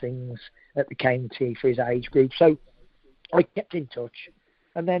marvellous things at the county for his age group. So I kept in touch.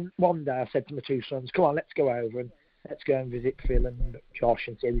 And then one day I said to my 2 sons, come on, let's go over and let's go and visit Phil and Josh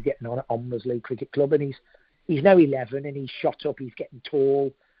and see how he's getting on at Ombersley Cricket Club. And he's now 11, and he's shot up, he's getting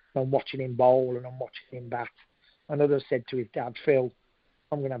tall. I'm watching him bowl and I'm watching him bat. And others said to his dad, Phil,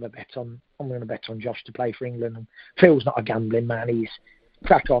 I'm going to bet on Josh to play for England. And Phil's not a gambling man. He's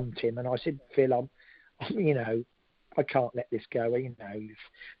crack on, Tim. And I said, Phil, I can't let this go, you know.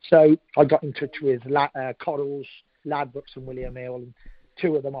 So I got in touch with Corals, Ladbrokes and William Hill, and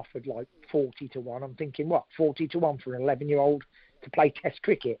 2 of them offered like 40 to 1. I'm thinking, what, 40 to 1 for an 11-year-old to play Test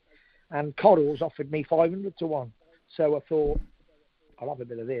cricket? And Corals offered me 500 to 1. So I thought, I'll have a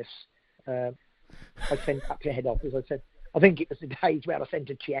bit of this. I sent back to head office. I said, I think it was the days where I sent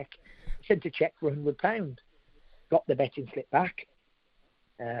a cheque. I sent a cheque for £100. Got the betting slip back,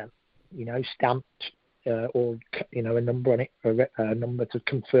 stamped, or, a number on it, a number to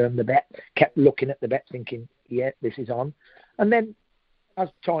confirm the bet. Kept looking at the bet thinking, yeah, this is on. And then as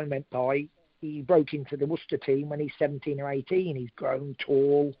time went by, he broke into the Worcester team when he's 17 or 18. He's grown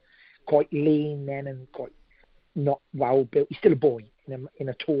tall, quite lean then, and quite not well built. He's still a boy in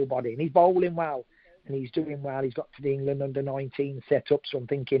a tall body, and he's bowling well, and he's doing well. He's got to the England under-19 set-up, so I'm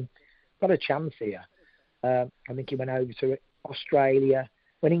thinking, got a chance here. I think he went over to Australia.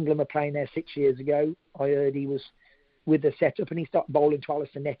 When England were playing there 6 years ago, I heard he was with the set-up, and he started bowling to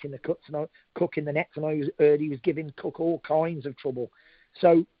Alistair Nett in the cuts, and Cook in the nets, and I heard he was giving Cook all kinds of trouble.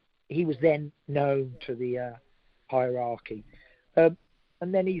 So he was then known to the hierarchy. And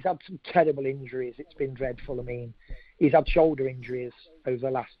then he's had some terrible injuries. It's been dreadful. I mean, he's had shoulder injuries over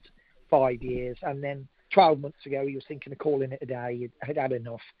the last 5 years. And then 12 months ago, he was thinking of calling it a day. He had had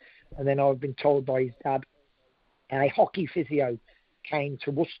enough. And then I've been told by his dad, a hockey physio came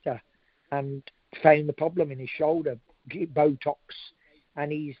to Worcester and found the problem in his shoulder, Botox.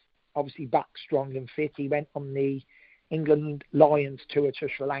 And he's obviously back strong and fit. He went on the England Lions tour to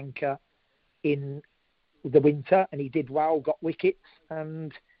Sri Lanka in the winter, and he did well, got wickets,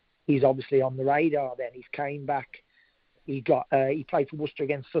 and he's obviously on the radar then. He's came back. He played for Worcester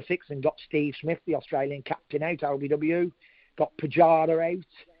against Sussex and got Steve Smith, the Australian captain, out, LBW, got Pujara out.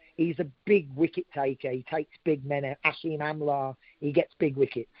 He's a big wicket taker. He takes big men out. Asim Amla, he gets big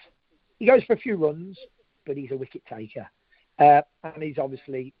wickets. He goes for a few runs, but he's a wicket taker. And he's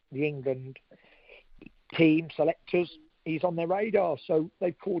obviously the England team selectors. He's on their radar, so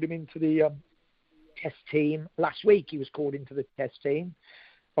they've called him into the Test team. Last week he was called into the Test team.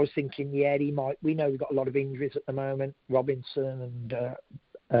 I was thinking, yeah, he might. We know we've got a lot of injuries at the moment. Robinson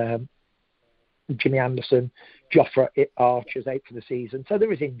and Jimmy Anderson, Jofra Archer's out for the season. So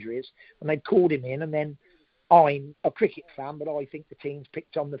there is injuries, and they've called him in. And then I'm a cricket fan, but I think the team's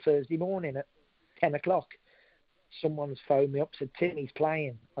picked on the Thursday morning at 10 o'clock. Someone's phoned me up, said, Tim, he's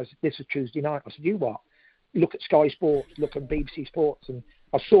playing. I said, this is Tuesday night. I said, you what? Look at Sky Sports, look at BBC Sports. And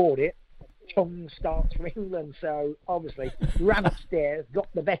I saw it. Chung starts for England. So obviously ran upstairs, got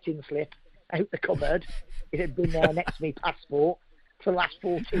the betting slip out the cupboard. It had been there next to me passport for the last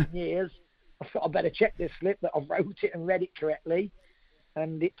 14 years. I thought I'd better check this slip that I've wrote it and read it correctly.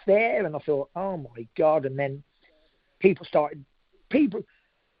 And it's there. And I thought, oh my God. And then he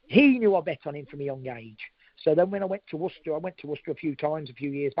knew I bet on him from a young age. So then when I went to Worcester a few times, a few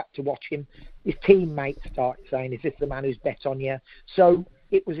years back to watch him. His teammates started saying, is this the man who's bet on you? So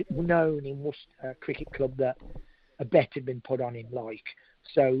it was known in Worcester Cricket Club that a bet had been put on him, like.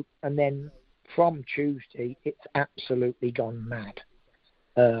 So, and then from Tuesday, it's absolutely gone mad.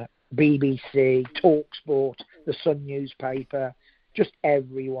 BBC, TalkSport, the Sun newspaper, just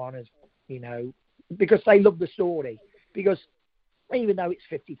everyone is, because they love the story. Because even though it's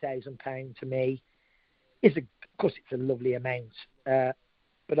 £50,000 to me, Of course, it's a lovely amount,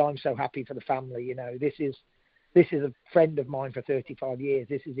 but I'm so happy for the family. You know, this is a friend of mine for 35 years.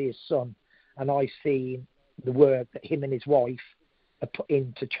 This is his son, and I've seen the work that him and his wife have put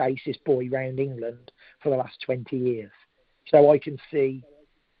in to chase this boy round England for the last 20 years. So I can see,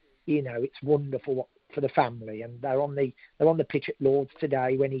 you know, it's wonderful for the family, and they're on the pitch at Lord's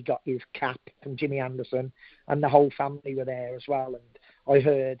today when he got his cap from Jimmy Anderson, and the whole family were there as well. And I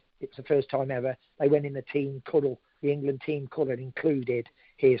heard it's the first time ever they went in the team cuddle, the England team cuddle, and included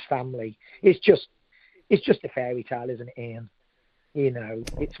his family. It's just a fairy tale, isn't it, Ian? You know,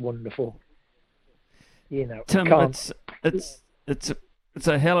 it's wonderful. You know, Tim, it's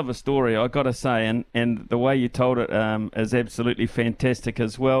a hell of a story, I got to say, and the way you told it is absolutely fantastic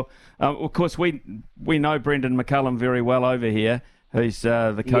as well. Of course, we know Brendan McCullum very well over here, who's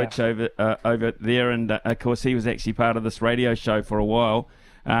the coach over there, and of course he was actually part of this radio show for a while.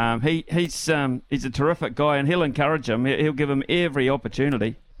 He's a terrific guy, and he'll encourage him. He'll give him every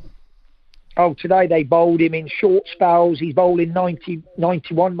opportunity. Oh, today they bowled him in short spells. He's bowling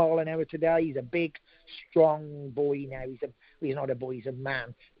 91 mile an hour today. He's a big, strong boy now. He's not a boy, he's a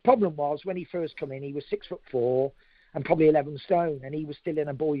man. The problem was when he first come in, he was 6'4" and probably 11 stone, and he was still in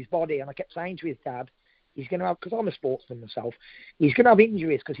a boy's body. And I kept saying to his dad, he's going to have, because I'm a sportsman myself, he's going to have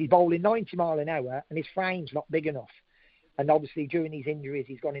injuries because he's bowling 90 mile an hour and his frame's not big enough. And obviously during these injuries,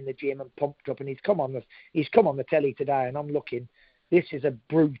 he's gone in the gym and pumped up, and he's come on the telly today, and I'm looking. This is a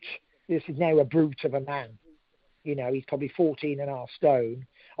brute. This is now a brute of a man. You know, he's probably 14.5 stone.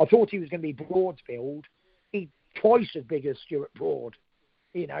 I thought he was going to be Broad's build. He's twice as big as Stuart Broad.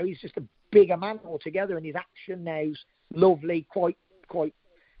 You know, he's just a bigger man altogether, and his action now's lovely, quite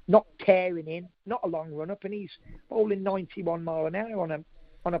not tearing in, not a long run up, and he's bowling 91 mile an hour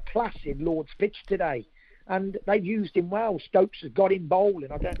on a placid Lord's pitch today. And they've used him well. Stokes has got him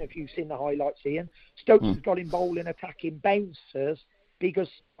bowling. I don't know if you've seen the highlights, Ian. Stokes has got him bowling, attacking bouncers, because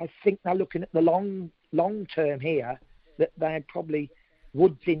I think they're looking at the long term here, that they're probably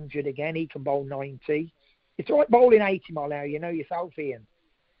Wood's injured again. He can bowl 90. It's all right bowling 80 mile an hour, you know yourself, Ian.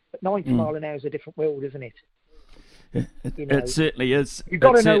 But 90 mile an hour is a different world, isn't it? It certainly is. You've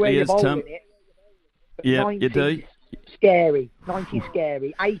got to know where you're bowling it. Yeah, you do. Scary. 90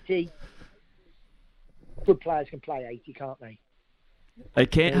 scary. 80. Good players can play 80, can't they? They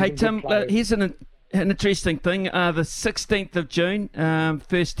can. Hey, Tim, here's an interesting thing. The 16th of June,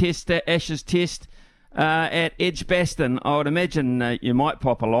 first test, Ashes test at Edgbaston. I would imagine you might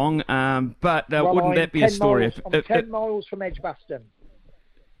pop along, but wouldn't that be a story? I'm 10 miles from Edgbaston.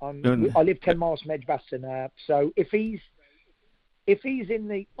 I live 10 miles from Edgbaston. So if he's in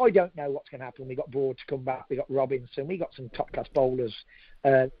the... I don't know what's going to happen. We've got Broad to come back. We've got Robinson. We've got some top-class bowlers.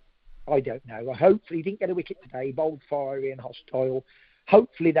 I don't know. Hopefully he didn't get a wicket today. He bowled fiery and hostile.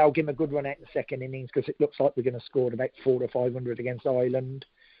 Hopefully they'll give him a good run out in the second innings, because it looks like we're going to score about 400 or 500 against Ireland.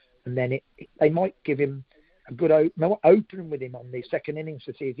 And then they might give him a good opening with him on the second innings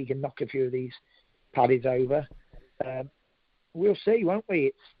to see if he can knock a few of these paddies over. We'll see, won't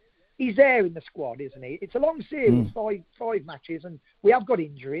we? He's there in the squad, isn't he? It's a long series, five matches, and we have got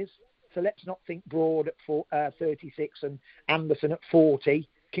injuries. So let's not think Broad at 36 and Anderson at 40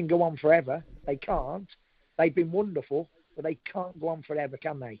 can go on forever. They can't. They've been wonderful, but they can't go on forever,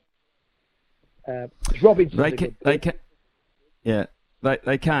 can they? Robinson's they can. Yeah.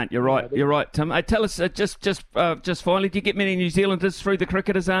 They can't. You're right. You're right, Tim. Tell us just finally, do you get many New Zealanders through the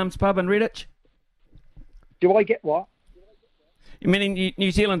Cricketers' Arms pub in Redditch? Do I get what? Many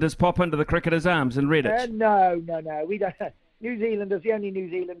New Zealanders pop into the Cricketers' Arms in Redditch? No. We don't. New Zealanders. The only New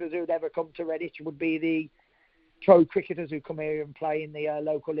Zealanders who would ever come to Redditch would be the pro cricketers who come here and play in the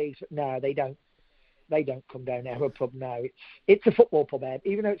local leagues. No, they don't. They don't come down our pub. No, it's a football pub, Ed.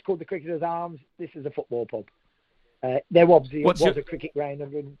 Even though it's called the Cricketers' Arms, this is a football pub. There obviously was a cricket ground.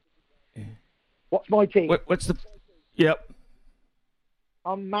 What's my team? What's the... Yep.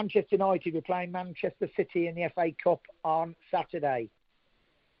 I'm Manchester United. We're playing Manchester City in the FA Cup on Saturday.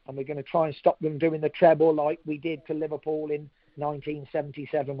 And we're going to try and stop them doing the treble like we did to Liverpool in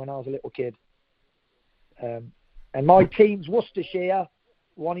 1977 when I was a little kid. And my team's Worcestershire.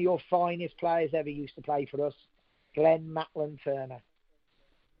 One of your finest players ever used to play for us, Glenn Maitland Turner.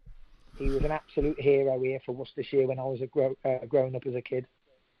 He was an absolute hero here for Worcestershire when I was growing up as a kid.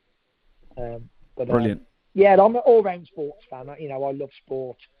 Brilliant. Yeah, I'm an all-round sports fan. You know, I love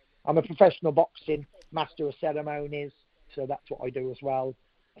sport. I'm a professional boxing master of ceremonies, so that's what I do as well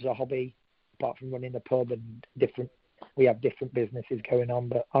as a hobby, apart from running the pub and we have different businesses going on,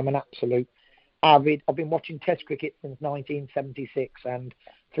 but I'm an absolute avid. I've been watching Test cricket since 1976, and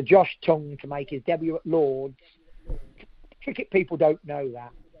for Josh Tongue to make his debut at Lord's, cricket people don't know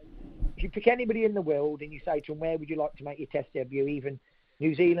that. if you pick anybody in the world and you say to them, where would you like to make your Test debut, even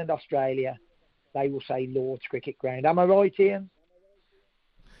New Zealand, Australia, they will say Lord's Cricket Ground. Am I right, Ian?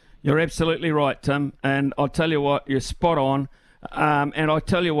 You're absolutely right, Tim. And I'll tell you what, you're spot on. And I'll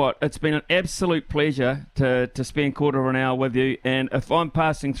tell you what, it's been an absolute pleasure to spend a quarter of an hour with you. And if I'm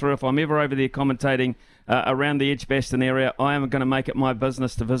passing through, if I'm ever over there commentating around the Edgbaston area, I am going to make it my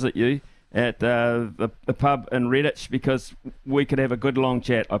business to visit you at the pub in Redditch, because we could have a good long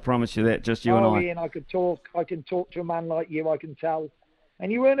chat. I promise you that, just you and I. Ian, I can talk to a man like you, I can tell. And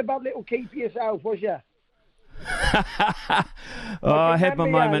you weren't a bad little keeper yourself, was you? I had my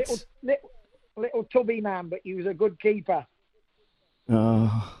moments. Little tubby man, but you was a good keeper.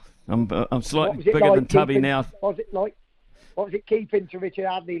 I'm slightly bigger than Tubby now. What was it keeping to Richard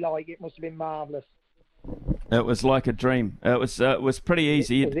Hadley like? It must have been marvellous. It was like a dream. It was pretty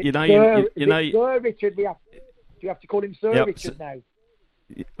easy. Sir Richard. Do you have to call him Sir Richard now?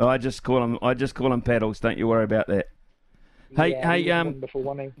 I just call him Paddles. Don't you worry about that. Hey, wonderful,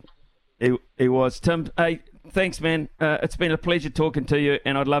 wasn't he? He was. Tim, hey, thanks, man. It's been a pleasure talking to you,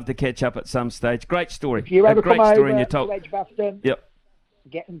 and I'd love to catch up at some stage. Great story. If you ever great come story over to Edgbaston,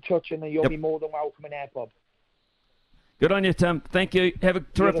 get in touch, and you'll be more than welcome in our pub. Good on you, Tim. Thank you. Have a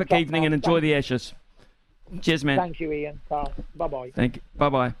terrific evening and enjoy the Ashes. Cheers, man. Thank you, Ian. Bye-bye. Thank you.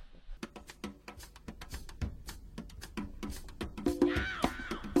 Bye-bye.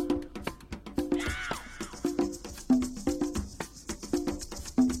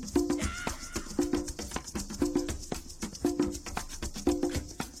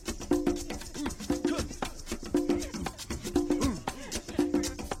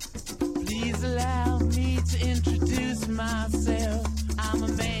 Please allow me to introduce myself. I'm a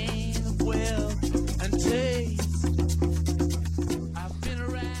man of wealth and taste. I've been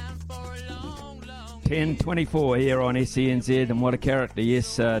around for a long, long 10:24 here on SENZ, and what a character.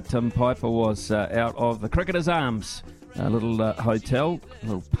 Yes, Tim Piper was out of the Cricketer's Arms, a little hotel, a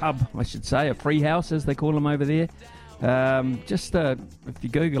little pub, I should say, a free house as they call them over there. If you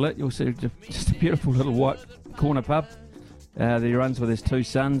Google it, you'll see just a beautiful little white corner pub that he runs with his two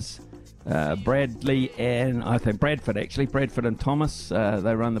sons, Bradley and I think Bradford and Thomas.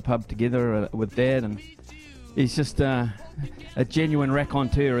 They run the pub together with Dad, and he's just a genuine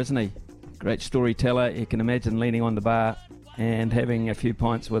raconteur, isn't he? Great storyteller. You can imagine leaning on the bar and having a few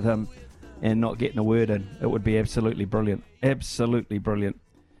pints with him and not getting a word in. It would be absolutely brilliant. Absolutely brilliant.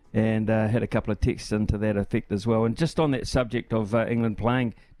 And had a couple of texts into that effect as well. And just on that subject of England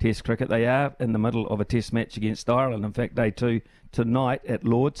playing Test cricket, they are in the middle of a Test match against Ireland. In fact, day 2 tonight at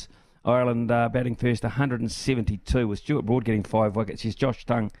Lord's. Ireland batting first, 172, with Stuart Broad getting 5 wickets. Yes, Josh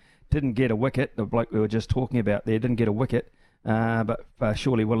Tongue didn't get a wicket. The bloke we were just talking about there didn't get a wicket, but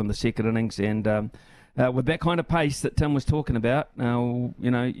surely will in the second innings. And with that kind of pace that Tim was talking about,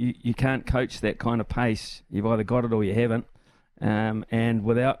 you can't coach that kind of pace. You've either got it or you haven't. And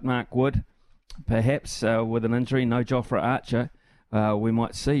without Mark Wood, perhaps with an injury, no Jofra Archer, we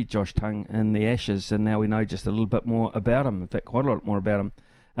might see Josh Tongue in the Ashes, and now we know just a little bit more about him. In fact, quite a lot more about him.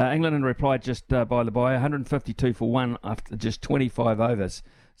 England in reply, just by the by, 152 for 1 after just 25 overs.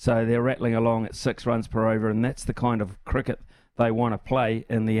 So they're rattling along at 6 runs per over, and that's the kind of cricket they want to play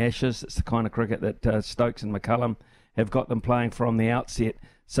in the Ashes. It's the kind of cricket that Stokes and McCullum have got them playing from the outset.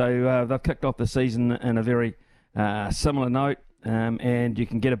 So they've kicked off the season in a very similar note, and you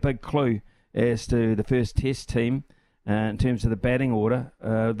can get a big clue as to the first Test team in terms of the batting order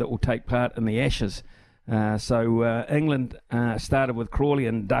that will take part in the Ashes. So England started with Crawley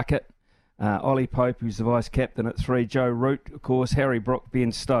and Duckett, Ollie Pope, who's the vice-captain at 3, Joe Root, of course, Harry Brook,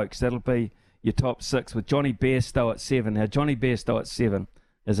 Ben Stokes. That'll be your top 6, with Johnny Bairstow at 7. Now, Johnny Bairstow at 7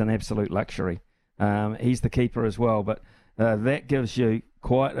 is an absolute luxury. He's the keeper as well, but that gives you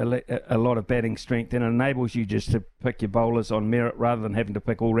quite a lot of batting strength, and enables you just to pick your bowlers on merit rather than having to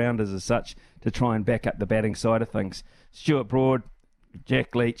pick all-rounders as such to try and back up the batting side of things. Stuart Broad,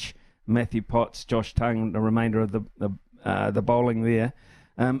 Jack Leach, Matthew Potts, Josh Tongue, the remainder of the bowling there.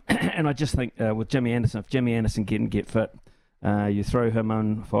 And I just think with Jimmy Anderson, if Jimmy Anderson can get fit, you throw him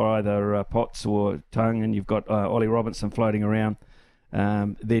in for either Potts or Tongue, and you've got Ollie Robinson floating around.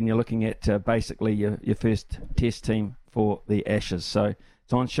 Then you're looking at basically your first Test team for the Ashes. So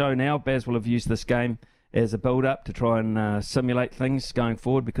it's on show now. Baz will have used this game as a build-up to try and simulate things going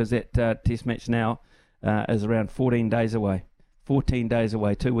forward, because that Test match now is around 14 days away. 14 days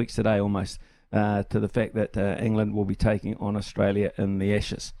away, 2 weeks today almost, to the fact that England will be taking on Australia in the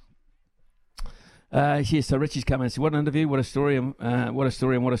Ashes. So Richie's come in and said, what an interview, what a story, and what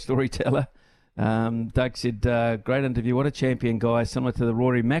a storyteller. Doug said, great interview, what a champion guy, similar to the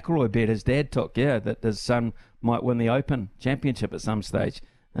Rory McIlroy bet his dad took, that his son might win the Open Championship at some stage.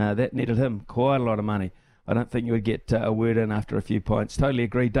 That netted him quite a lot of money. I don't think you would get a word in after a few pints. Totally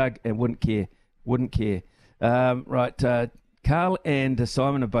agree, Doug, and wouldn't care. Right, Carl and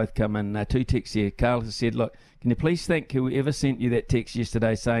Simon have both come in. 2 texts here. Carl has said, look, can you please thank whoever sent you that text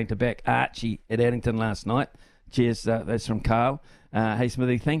yesterday saying to back Archie at Addington last night? Cheers, that's from Carl. Hey,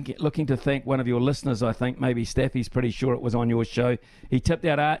 Smithy, looking to thank one of your listeners, I think, maybe Staffy's pretty sure it was on your show. He tipped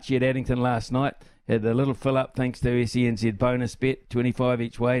out Archie at Addington last night. Had a little fill-up thanks to SENZ bonus bet, 25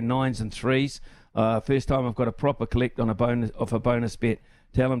 each way, 9s and 3s. First time I've got a proper collect on a bonus bet.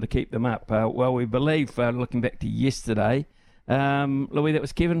 Tell him to keep them up. Well, we believe, looking back to yesterday, Louis, that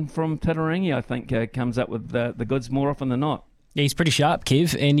was Kevin from Titirangi, I think, comes up with the goods more often than not. Yeah, he's pretty sharp,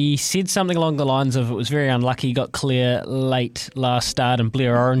 Kev, and he said something along the lines of it was very unlucky he got clear late last start and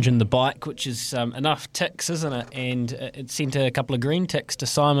Blair Orange in the bike, which is enough ticks, isn't it? And it sent a couple of green ticks to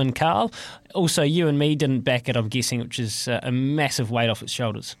Simon Carl. Also, you and me didn't back it, I'm guessing, which is a massive weight off its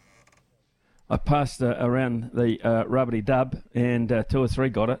shoulders. I passed around the rubbity dub, and 2 or 3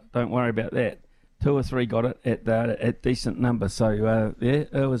 got it. Don't worry about that. 2 or 3 got it at decent numbers. So,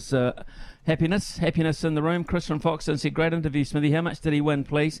 it was happiness in the room. Chris from Foxton said, great interview, Smithy. How much did he win,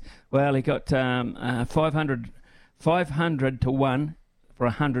 please? Well, he got 500 to 1 for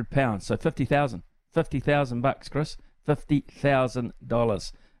 £100. So $50,000 Chris.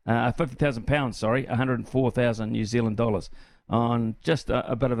 $50,000. £50,000, sorry. 104,000 New Zealand dollars. On just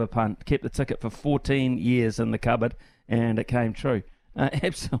a bit of a punt. Kept the ticket for 14 years in the cupboard, and it came true.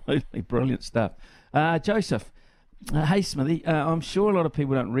 Absolutely brilliant stuff. Joseph, hey Smithy, I'm sure a lot of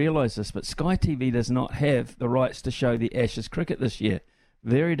people don't realise this, but Sky TV does not have the rights to show the Ashes cricket this year.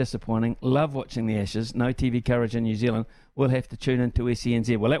 Very disappointing. Love watching the Ashes. No TV coverage in New Zealand. We'll have to tune into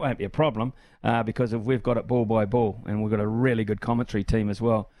SENZ. Well, that won't be a problem because we've got it ball by ball, and we've got a really good commentary team as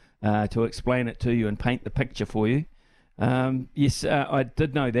well to explain it to you and paint the picture for you. Yes, I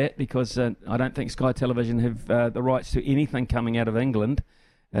did know that because I don't think Sky Television have the rights to anything coming out of England.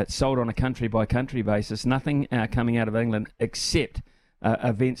 It's sold on a country-by-country basis. Nothing coming out of England except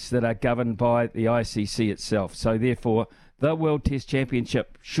events that are governed by the ICC itself. So, therefore, the World Test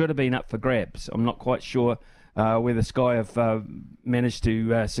Championship should have been up for grabs. I'm not quite sure whether Sky have managed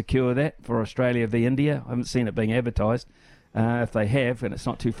to secure that for Australia v India. I haven't seen it being advertised. If they have, and it's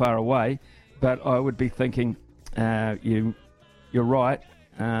not too far away, but I would be thinking... You're right,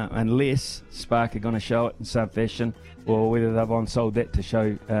 unless Spark are going to show it in some fashion, or whether they've on-sold that to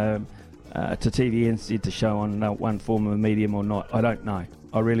show to TVNZ to show on one form of medium or not. I don't know.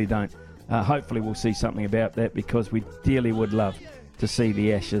 I really don't. Hopefully we'll see something about that because we dearly would love to see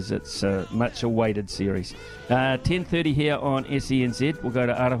the Ashes. It's a much-awaited series. 10:30 here on SENZ. We'll go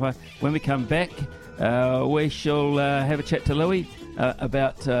to Aroha. When we come back, we shall have a chat to Louis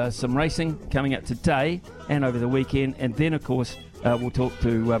about some racing coming up today and over the weekend, and then of course we'll talk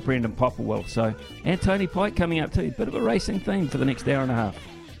to Brendan Popplewell. So, and Tony Pike coming up too. Bit of a racing theme for the next hour and a half.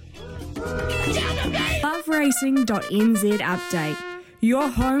 LoveRacing.nz update. Your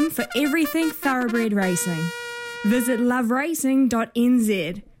home for everything thoroughbred racing. Visit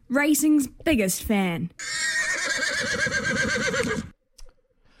loveracing.nz. Racing's biggest fan.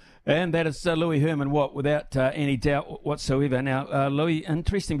 And that is Louis Herman Watt, without any doubt whatsoever. Now, Louis,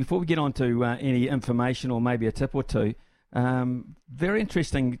 interesting, before we get on to any information or maybe a tip or two, very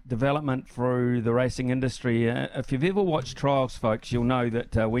interesting development through the racing industry. If you've ever watched trials, folks, you'll know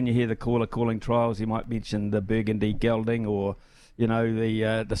that when you hear the caller calling trials, he might mention the Burgundy Gelding or, you know,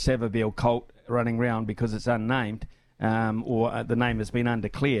 the Savabeel Colt running round because it's unnamed or the name has been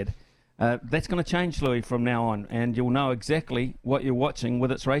undeclared. That's going to change, Louis, from now on, and you'll know exactly what you're watching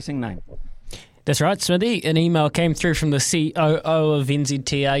with its racing name. That's right, Smithy. An email came through from the COO of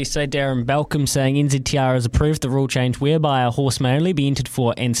NZTA, say Darren Balcombe, saying NZTR has approved the rule change whereby a horse may only be entered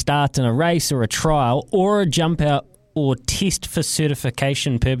for and start in a race or a trial or a jump out or test for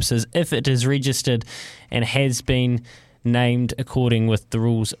certification purposes if it is registered and has been named according with the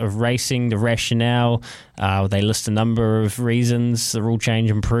rules of racing. The rationale, they list a number of reasons. The rule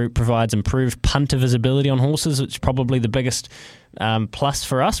change provides improved punter visibility on horses, which is probably the biggest plus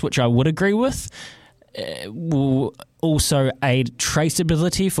for us, which I would agree with. Will also aid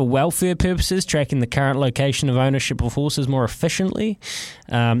traceability for welfare purposes, tracking the current location of ownership of horses more efficiently.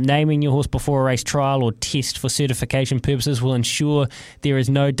 Naming your horse before a race trial or test for certification purposes will ensure there is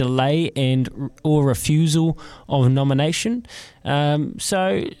no delay or refusal of nomination.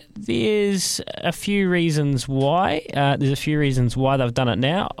 So there's a few reasons why. They've done it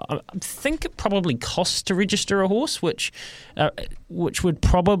now. I think it probably costs to register a horse, which would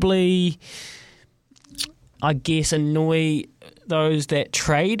probably, I guess, annoy those that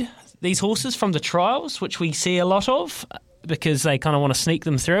trade these horses from the trials, which we see a lot of. because they kind of want to sneak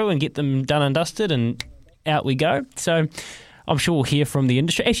them through and get them done and dusted, and out we go. So I'm sure we'll hear from the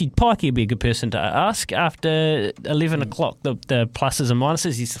industry. Actually, Pikey would be a good person to ask after 11 o'clock, the pluses and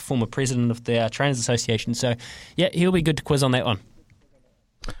minuses. He's the former president of the Trainers Association. So, yeah, he'll be good to quiz on that one.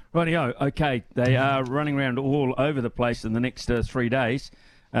 Rightio. Okay, they are running around all over the place in the next 3 days.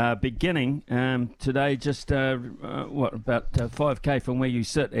 Beginning today, just about 5k from where you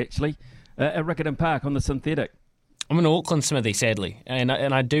sit, actually, at Riccarton Park on the synthetic. I'm in Auckland, Smithy, sadly, and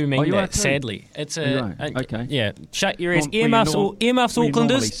I do mean that, sadly. It's okay. Yeah, shut your ears. Earmuffs,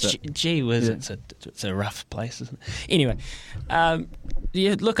 Aucklanders. Gee whiz, it's a rough place, isn't it? Anyway,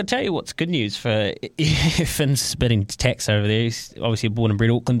 look, I tell you what's good news for Finn's spitting tax over there. He's obviously a born and bred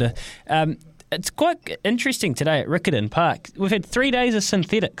Aucklander. It's quite interesting today at Riccarton Park. We've had 3 days of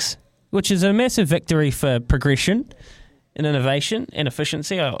synthetics, which is a massive victory for progression and innovation and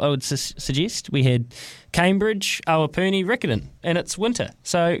efficiency, I would suggest. We had Cambridge, Awapuni, Riccarton, and it's winter,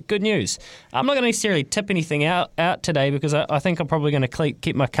 so good news. I'm not going to necessarily tip anything out today because I think I'm probably going to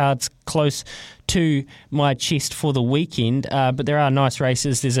keep my cards close to my chest for the weekend, but there are nice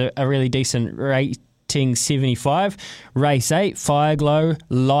races. There's a really decent rating 75. Race 8, Fireglow,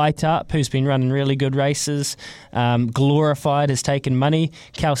 Light Up, who's been running really good races. Glorified has taken money.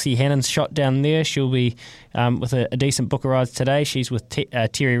 Kelsey Hannon's shot down there. She'll be with a decent book of rides today. She's with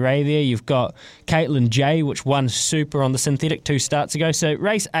Terry Ray there. You've got Caitlin J, which won super on the synthetic 2 starts ago. So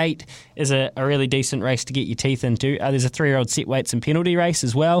race 8 is a really decent race to get your teeth into. There's a 3-year-old set weights and penalty race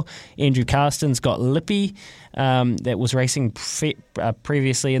as well. Andrew Carston's got Lippy. That was racing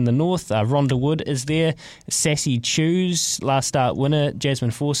previously in the north. Rhonda Wood is there. Sassy Chews, last start winner.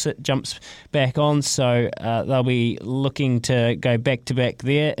 Jasmine Fawcett jumps back on, so they'll be looking to go back-to-back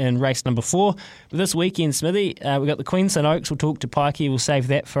there in race number 4. But this weekend, Smithy, we've got the Queensland Oaks. We'll talk to Pikey. We'll save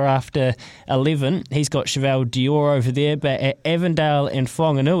that for after 11. He's got Chevelle Dior over there. But at Avondale and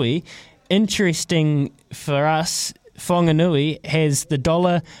Whanganui, interesting for us, Whanganui has the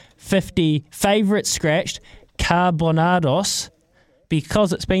 $1.50 favourite scratched, Carbonados,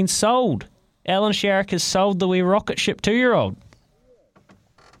 because it's been sold. Alan Sharrock has sold the wee rocket ship 2-year-old.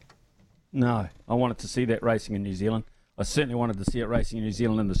 No, I wanted to see that racing in New Zealand. I certainly wanted to see it racing in New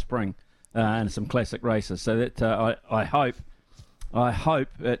Zealand in the spring and some classic races. So that I hope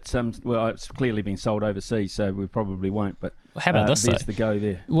it's it's clearly been sold overseas, so we probably won't. But how about this? There's the go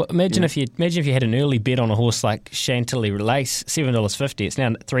there. Well, imagine if you had an early bet on a horse like Chantilly Lace, $7.50. It's now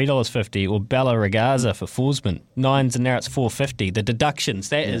 $3.50. Or Bella Ragazza for Forsman, 9s, and now it's $4.50. The deductions,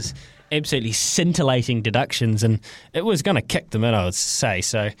 that is absolutely scintillating deductions, and it was going to kick them in, I would say.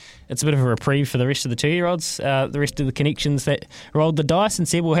 So it's a bit of a reprieve for the rest of the 2-year-olds. The rest of the connections that rolled the dice and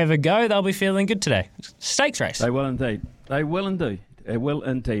said we'll have a go, they'll be feeling good today. Stakes race. They will indeed. They will indeed. It will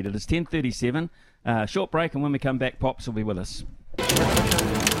indeed. It is 10:37. Short break, and when we come back, Pops will be with us.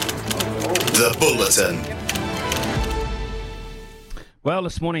 The Bulletin. Well,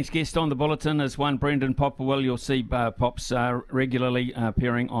 this morning's guest on the Bulletin is one Brendan Popwell. You'll see Pops regularly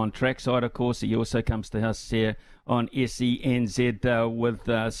appearing on Trackside, of course. He also comes to us here on SENZ with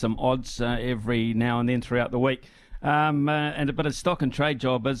some odds every now and then throughout the week. But his stock and trade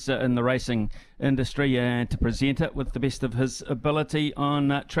job is in the racing industry and to present it with the best of his ability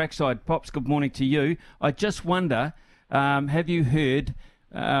on Trackside. Pops, good morning to you. I just wonder, have you heard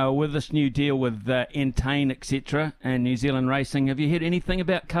with this new deal with Entain, etc., and New Zealand Racing, have you heard anything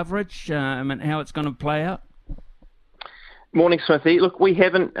about coverage and how it's going to play out? Morning, Smithy. Look, we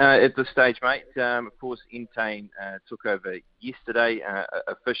haven't at this stage, mate. Of course, Entain took over yesterday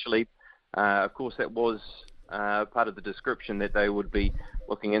officially. Of course, that was part of the description that they would be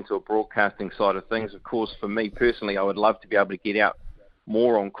looking into a broadcasting side of things. Of course, for me personally, I would love to be able to get out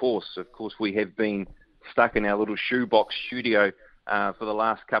more on course. Of course, we have been stuck in our little shoebox studio for the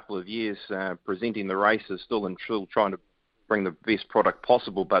last couple of years, presenting the races still trying to bring the best product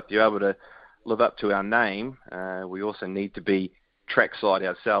possible, but to be able to live up to our name, we also need to be trackside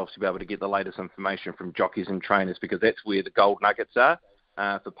ourselves to be able to get the latest information from jockeys and trainers, because that's where the gold nuggets are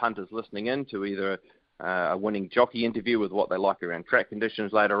for punters listening in to either a winning jockey interview with what they like around track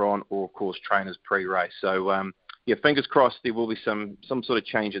conditions later on, or of course trainers pre-race. So fingers crossed there will be some sort of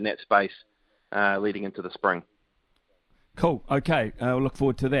change in that space leading into the spring. Cool. Okay. We'll look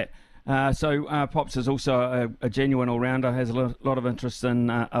forward to that. So Pops is also a genuine all-rounder, has a lot of interest in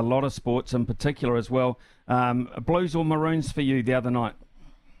a lot of sports in particular as well. Blues or Maroons for you the other night?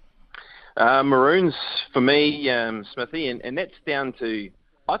 Maroons for me, Smithy, and that's down to,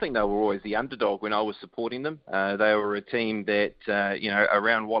 I think they were always the underdog when I was supporting them. They were a team that,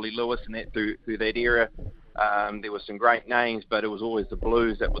 around Wally Lewis and that through that era, there were some great names, but it was always the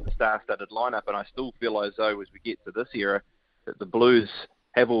Blues that were the star-studded lineup, and I still feel as though as we get to this era, that the Blues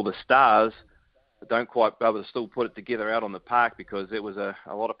have all the stars, but don't quite be able to still put it together out on the park, because there was a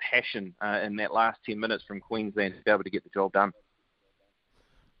lot of passion in that last 10 minutes from Queensland to be able to get the job done.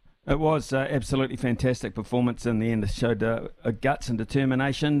 It was absolutely fantastic performance in the end. It showed a guts and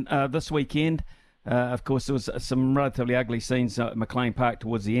determination. This weekend, of course, there was some relatively ugly scenes at McLean Park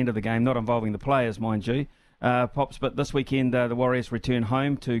towards the end of the game, not involving the players, mind you, Pops. But this weekend, the Warriors return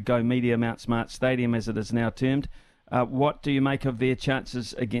home to Go Media Mount Smart Stadium, as it is now termed. What do you make of their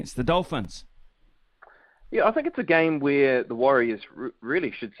chances against the Dolphins? Yeah, I think it's a game where the Warriors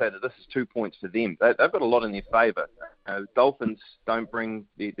really should say that this is 2 points for them. They've got a lot in their favour. Dolphins don't bring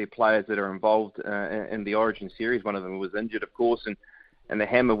their players that are involved in the Origin series. One of them was injured, of course, and the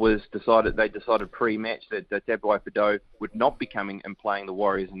hammer was decided. They decided pre-match that Tabuai Fidow would not be coming and playing the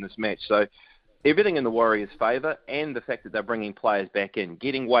Warriors in this match. So everything in the Warriors' favour, and the fact that they're bringing players back in,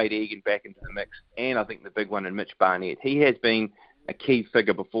 getting Wade Egan back into the mix, and I think the big one in Mitch Barnett. He has been a key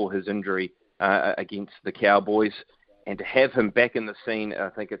figure before his injury against the Cowboys, and to have him back in the scene, I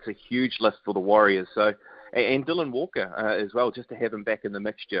think it's a huge lift for the Warriors. So, and Dylan Walker as well, just to have him back in the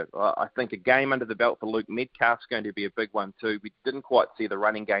mixture. I think a game under the belt for Luke Metcalf's going to be a big one too. We didn't quite see the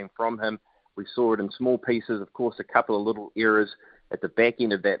running game from him. We saw it in small pieces. Of course, a couple of little errors at the back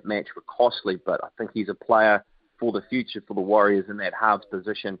end of that match were costly, but I think he's a player for the future for the Warriors in that halves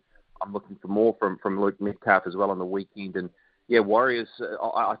position. I'm looking for more from Luke Metcalf as well on the weekend. And yeah, Warriors,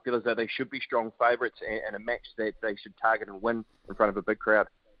 I feel as though they should be strong favourites, and a match that they should target and win in front of a big crowd.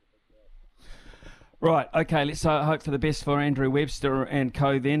 Right, okay, let's hope for the best for Andrew Webster and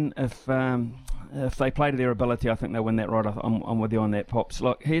co then. If they play to their ability, I think they'll win that right. I'm with you on that, Pops.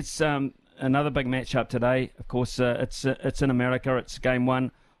 Look, here's another big match-up today. Of course, it's in America. It's game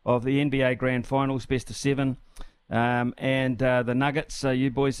one of the NBA Grand Finals, best of seven. And the Nuggets, you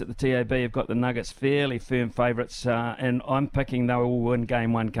boys at the TAB have got the Nuggets fairly firm favourites, and I'm picking they will win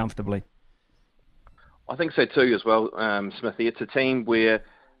game one comfortably. I think so too as well, Smithy. It's a team where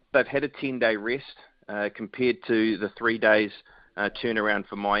they've had a 10-day rest compared to the 3 days turnaround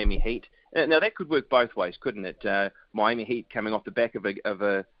for Miami Heat. Now, that could work both ways, couldn't it? Miami Heat coming off the back of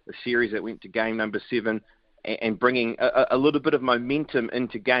a series that went to game number 7 and bringing a little bit of momentum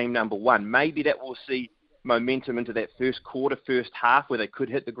into game number 1. Maybe that will see momentum into that first quarter, first half, where they could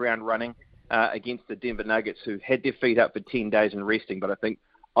hit the ground running against the Denver Nuggets, who had their feet up for 10 days and resting. But I think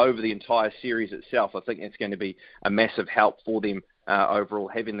over the entire series itself, I think it's going to be a massive help for them overall,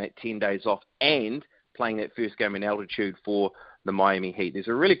 having that 10 days off and playing that first game in altitude for the Miami Heat. There's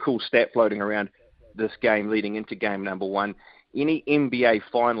a really cool stat floating around this game leading into game number 1. Any NBA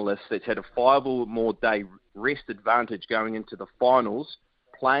finalist that's had a 5 or more day rest advantage going into the finals,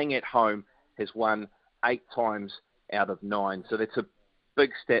 playing at home, has won 8 times out of 9. So that's a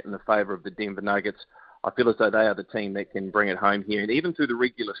big stat in the favour of the Denver Nuggets. I feel as though they are the team that can bring it home here. And even through the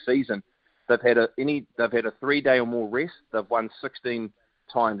regular season, they've had a 3-day or more rest. They've won 16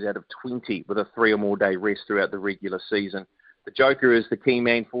 times out of 20 with a 3 or more day rest throughout the regular season. The Joker is the key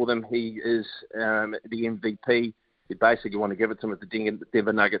man for them. He is the MVP. You basically want to give it to him if the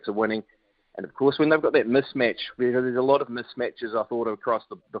Denver Nuggets are winning. And, of course, when they've got that mismatch, there's a lot of mismatches, I thought, across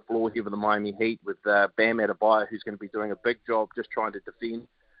the floor here with the Miami Heat, with Bam Adebayo, who's going to be doing a big job just trying to defend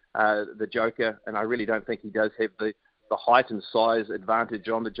the Joker. And I really don't think he does have the height and size advantage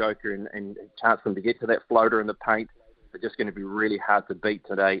on the Joker and chance for him to get to that floater in the paint. They're just going to be really hard to beat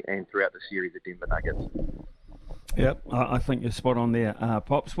today and throughout the series of Denver Nuggets. Yep, I think you're spot on there,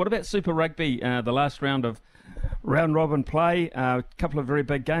 Pops. What about Super Rugby, the last round of round-robin play? A couple of very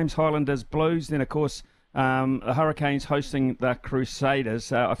big games, Highlanders, Blues. Then, of course, the Hurricanes hosting the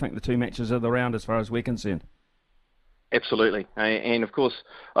Crusaders. I think the two matches of the round as far as we're concerned. Absolutely. And, of course,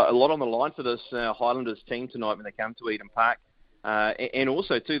 a lot on the line for this Highlanders team tonight when they come to Eden Park. And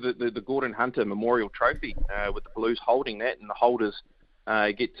also, too, the Gordon Hunter Memorial Trophy with the Blues holding that, and the holders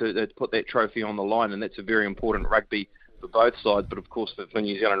get to put that trophy on the line, and that's a very important rugby for both sides, but of course for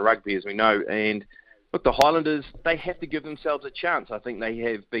New Zealand rugby, as we know. And look, the Highlanders, they have to give themselves a chance. I think they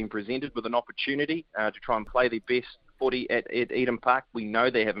have been presented with an opportunity to try and play their best footy at Eden Park. We know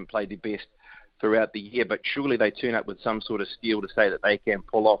they haven't played their best throughout the year, but surely they turn up with some sort of steel to say that they can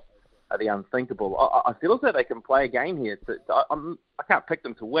pull off the unthinkable. I feel as though they can play a game here. I can't pick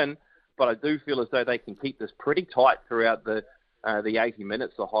them to win, but I do feel as though they can keep this pretty tight throughout the 80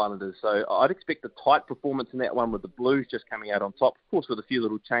 minutes, the Highlanders. So I'd expect a tight performance in that one with the Blues just coming out on top. Of course, with a few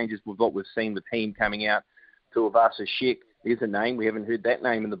little changes with what we've seen with Heem coming out to Avasa Sheck. There's a name. We haven't heard that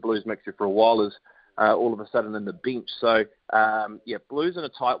name in the Blues mixture for a while, is all of a sudden in the bench. So, Blues in a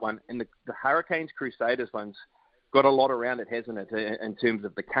tight one. And the Hurricanes Crusaders one's got a lot around it, hasn't it, in terms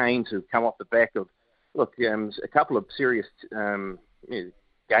of the Canes, who've come off the back of look, a couple of serious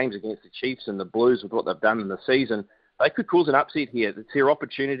games against the Chiefs and the Blues with what they've done in the season, they could cause an upset here. It's their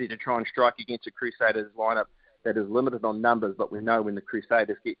opportunity to try and strike against a Crusaders lineup that is limited on numbers, but we know when the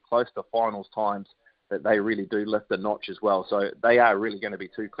Crusaders get close to finals times that they really do lift a notch as well. So they are really going to be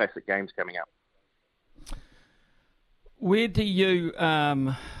two classic games coming up. Where do you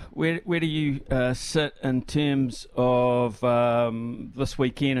sit in terms of this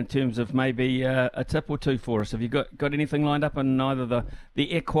weekend, in terms of maybe a tip or two for us? Have you got anything lined up on either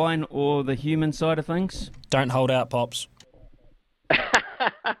the equine or the human side of things? Don't hold out, Pops.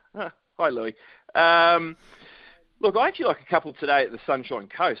 Hi, Louis. Look, I actually like a couple today at the Sunshine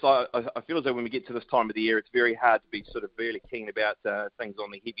Coast. I feel as though when we get to this time of the year, it's very hard to be sort of really keen about things on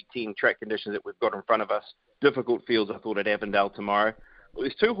the heavy 10 track conditions that we've got in front of us. Difficult fields, I thought, at Avondale tomorrow. Well,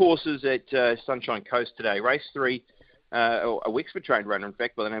 there's two horses at Sunshine Coast today. Race 3, a Wexford-trained runner, in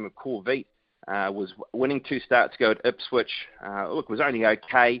fact, by the name of Corvette, was winning 2 starts ago at Ipswich. Look, it was only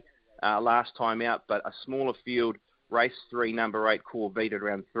okay last time out, but a smaller field. Race 3, number 8, Corvette at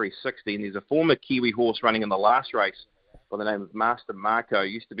around 360. And there's a former Kiwi horse running in the last race by the name of Master Marco.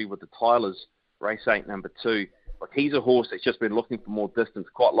 Used to be with the Tylers, race 8, number 2. Look, he's a horse that's just been looking for more distance.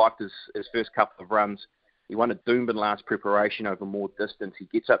 Quite liked his first couple of runs. He won at Doomben last preparation over more distance. He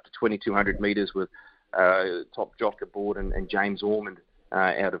gets up to 2,200 metres with top jock aboard and James Ormond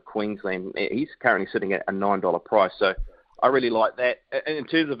out of Queensland. He's currently sitting at a $9 price. So I really like that. And in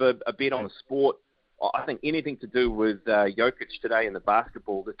terms of a bet on the sport, I think anything to do with Jokic today in the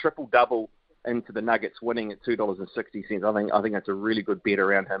basketball, the triple-double into the Nuggets winning at $2.60, I think that's a really good bet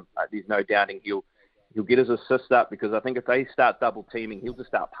around him. There's no doubting he'll get his assists up, because I think if they start double-teaming, he'll just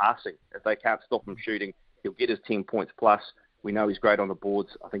start passing. If they can't stop him shooting, he'll get his 10 points plus. We know he's great on the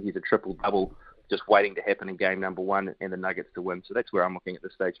boards. I think he's a triple-double just waiting to happen in game number 1 and the Nuggets to win. So that's where I'm looking at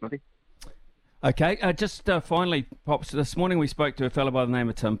this stage, Smithy. Okay, just finally, Pops, this morning we spoke to a fellow by the name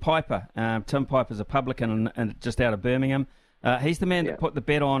of Tim Piper. Tim Piper's a publican and just out of Birmingham. He's the man that put the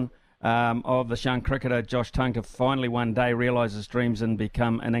bet on of the young cricketer Josh Tongue to finally one day realise his dreams and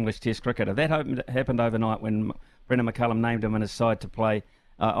become an English Test cricketer. That happened overnight when Brendan McCullum named him in his side to play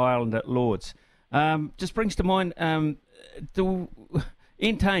Ireland at Lords. Just brings to mind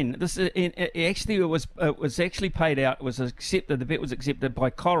Entain. This actually it was actually paid out. It was accepted. The bet was accepted by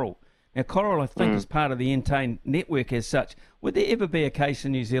Coral. Now, Coral, I think, is part of the Entain network as such. Would there ever be a case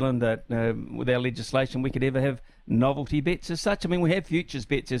in New Zealand that, with our legislation, we could ever have novelty bets as such? I mean, we have futures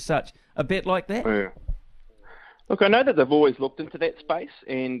bets as such. A bet like that? Yeah. Look, I know that they've always looked into that space,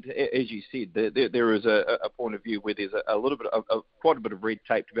 and as you said, there is a point of view where there's a little bit of quite a bit of red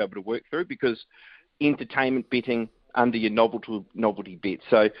tape to be able to work through, because entertainment betting under your novelty bets.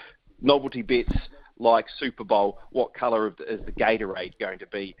 So novelty bets like Super Bowl, what colour is the Gatorade going to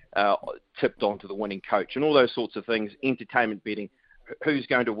be tipped onto the winning coach, and all those sorts of things. Entertainment betting, who's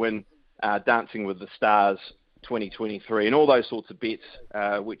going to win Dancing with the Stars 2023, and all those sorts of bets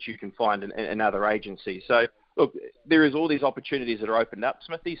which you can find in other agencies. So look, there is all these opportunities that are opened up,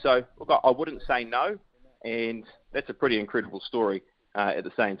 Smithy. So look, I wouldn't say no, and that's a pretty incredible story at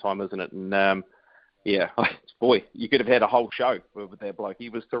the same time, isn't it? And yeah, boy, you could have had a whole show with that bloke. He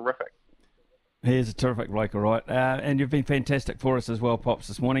was terrific. He is a terrific bloke, all right. And you've been fantastic for us as well, Pops,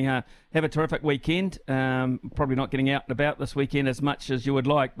 this morning. Have a terrific weekend. Probably not getting out and about this weekend as much as you would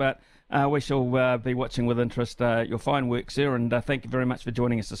like, but we shall be watching with interest your fine work, sir, and thank you very much for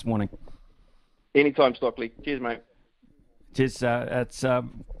joining us this morning. Anytime, Stockley. Cheers, mate. Cheers. It's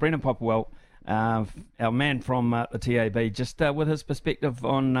Brendan Popwell, our man from the TAB, just with his perspective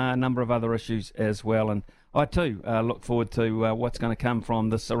on a number of other issues as well. And I too look forward to what's going to come from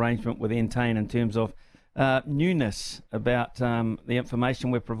this arrangement with Entain in terms of newness about the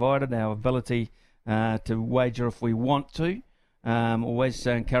information we've provided, our ability to wager if we want to. Always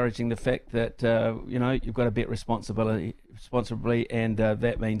encouraging the fact that you've got to bet responsibly, and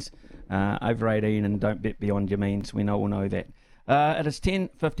that means over 18 and don't bet beyond your means. We all know that. It is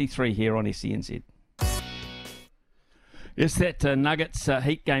 10:53 here on SENZ. Yes, that Nuggets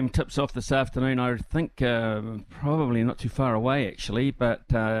Heat game tips off this afternoon. I think probably not too far away, actually,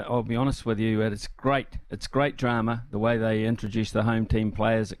 but I'll be honest with you, it's great. It's great drama, the way they introduce the home team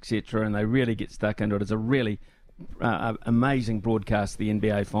players, etc., and they really get stuck into it. It's a really amazing broadcast, the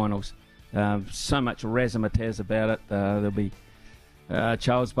NBA Finals. So much razzmatazz about it. There'll be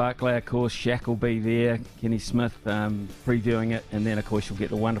Charles Barkley, of course, Shaq will be there, Kenny Smith previewing it, and then, of course, you'll get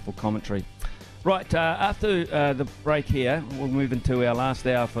the wonderful commentary. Right, after the break here, we'll move into our last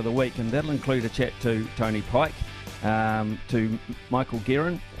hour for the week, and that'll include a chat to Tony Pike, to Michael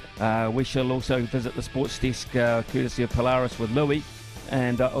Guerin. We shall also visit the sports desk courtesy of Polaris with Louis,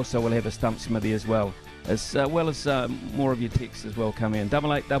 And also we'll have a Stump Smithy as well as more of your texts as well come in.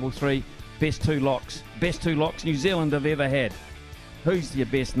 8833, best two locks New Zealand have ever had. Who's your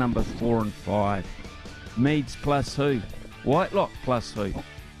best number 4 and 5? Meads plus who? Whitelock plus who?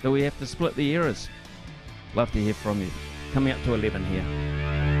 Do we have to split the errors? Love to hear from you. Coming up to 11 here.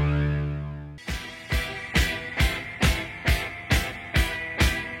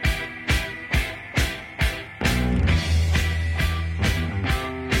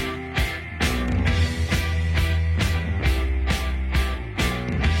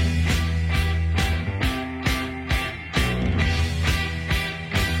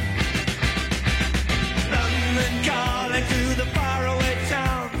 London calling to the faraway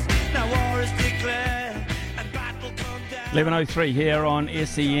towns. Now war is declared and battle come down. 11:03 here on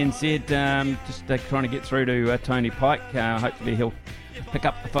SENZ. Just trying to get through to Tony Pike. Hopefully he'll pick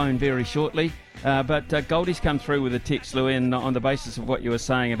up the phone very shortly. But Goldie's come through with a text, Lewin, on the basis of what you were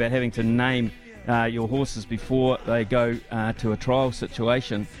saying about having to name your horses before they go to a trial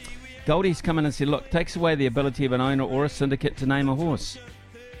situation. Goldie's come in and said, look, takes away the ability of an owner or a syndicate to name a horse.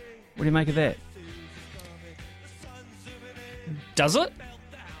 What do you make of that? Does it?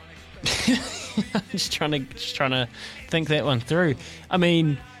 I'm just trying to think that one through. I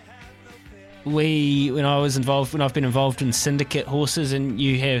mean, when I've been involved in syndicate horses, and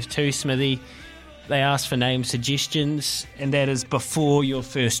you have too, Smithy, they ask for name suggestions, and that is before your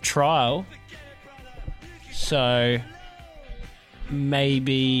first trial. So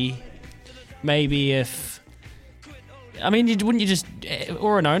maybe if, I mean, wouldn't you just,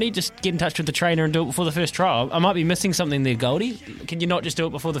 or an owner, just get in touch with the trainer and do it before the first trial? I might be missing something there, Goldie. Can you not just do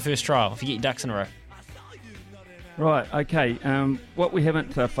it before the first trial if you get your ducks in a row? Right, okay. What we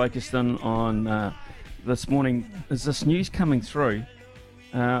haven't focused on this morning is this news coming through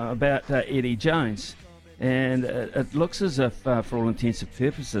about Eddie Jones. And it looks as if, for all intents and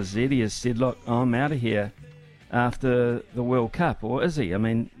purposes, Eddie has said, look, I'm out of here after the World Cup. Or is he? I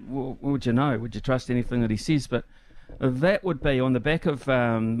mean, would you know? Would you trust anything that he says? But that would be on the back of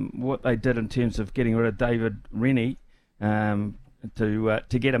what they did in terms of getting rid of David Rennie to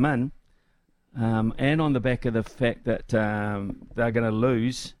get him in. And on the back of the fact that they're going to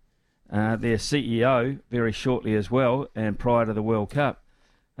lose their CEO very shortly as well, and prior to the World Cup.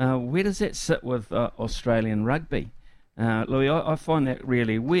 Where does that sit with Australian rugby? Louis, I find that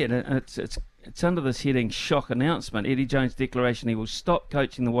really weird. It's under this heading, shock announcement. Eddie Jones' declaration he will stop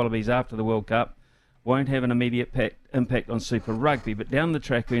coaching the Wallabies after the World Cup won't have an immediate impact on Super Rugby. But down the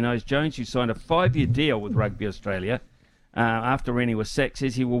track, who knows, Jones, who signed a 5-year deal with Rugby Australia, after Rennie was sacked,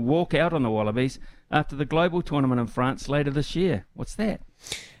 says he will walk out on the Wallabies after the global tournament in France later this year. What's that?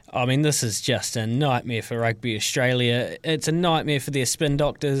 I mean, this is just a nightmare for Rugby Australia. It's a nightmare for their spin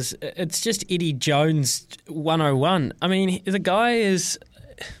doctors. It's just Eddie Jones 101. I mean, the guy is...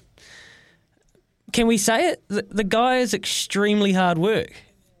 Can we say it? The guy is extremely hard work.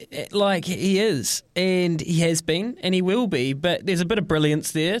 Like, he is, and he has been, and he will be, but there's a bit of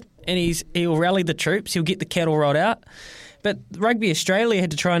brilliance there, and he'll rally the troops, he'll get the cattle rolled out. But Rugby Australia had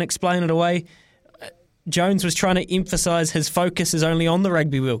to try and explain it away. Jones was trying to emphasise his focus is only on the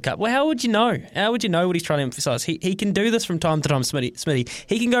Rugby World Cup. Well, how would you know? How would you know what he's trying to emphasise? He can do this from time to time, Smithy.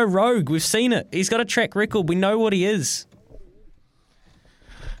 He can go rogue. We've seen it. He's got a track record. We know what he is.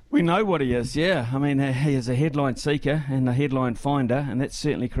 We know what he is, yeah. I mean, he is a headline seeker and a headline finder, and that's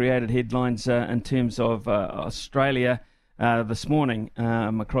certainly created headlines in terms of Australia this morning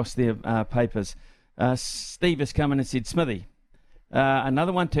across their papers. Steve has come in and said, Smithy,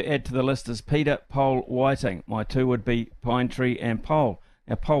 another one to add to the list is Peter Pole Whiting. My two would be Pine Tree and Pole.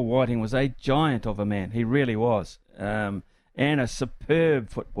 Now, Pole Whiting was a giant of a man. He really was. And a superb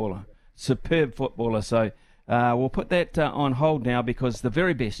footballer. So we'll put that on hold now, because the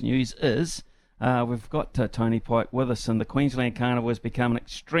very best news is we've got Tony Pike with us, and the Queensland Carnival has become an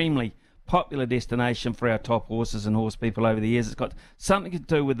extremely popular destination for our top horses and horse people over the years. It's got something to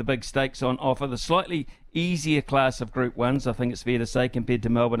do with the big stakes on offer, the slightly easier class of Group 1s, I think it's fair to say, compared to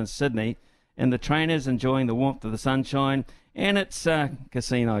Melbourne and Sydney, and the trainers enjoying the warmth of the sunshine, and it's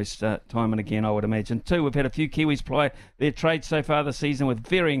casinos time and again, I would imagine, too. We've had a few Kiwis ply their trade so far this season with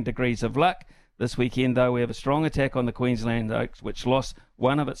varying degrees of luck. This weekend, though, we have a strong attack on the Queensland Oaks, which lost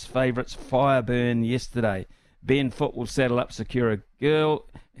one of its favourites, Fireburn, yesterday. Ben Foot will saddle up Sakura Girl,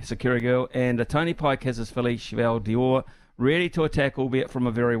 and Tony Pike has his filly, Cheval d'Or, ready to attack, albeit from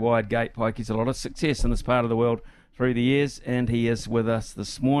a very wide gate. Pike has a lot of success in this part of the world through the years, and he is with us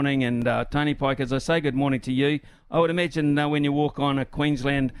this morning. And Tony Pike, as I say, good morning to you. I would imagine when you walk on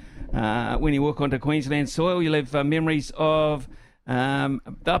Queensland soil, you'll have memories of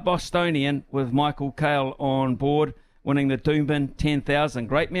the Bostonian with Michael Cale on board. winning the Doomben 10,000.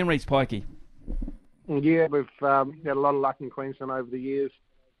 Great memories, Pikey. Yeah, we've had a lot of luck in Queensland over the years,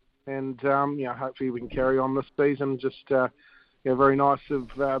 and hopefully we can carry on this season. Just very nice of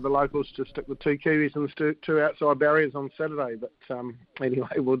the locals to stick the 2 Kiwis and the 2 outside barriers on Saturday. But anyway,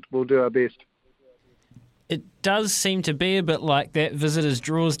 we'll do our best. It does seem to be a bit like that visitors'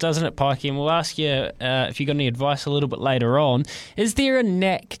 draws, doesn't it, Pikey? And we'll ask you if you got any advice a little bit later on. Is there a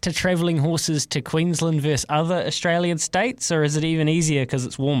knack to travelling horses to Queensland versus other Australian states, or is it even easier because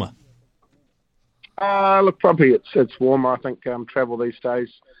it's warmer? Look, probably it's warmer. I think travel these days,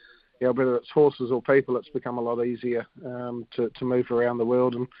 whether it's horses or people, it's become a lot easier to move around the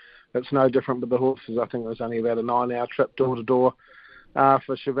world, and it's no different with the horses. I think there's only about a 9-hour trip door to door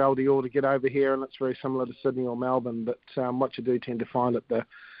for Cheval d'Or to get over here, and it's very similar to Sydney or Melbourne. But what you do tend to find at the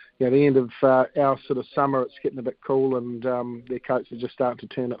end of our sort of summer, it's getting a bit cool, and their coats are just starting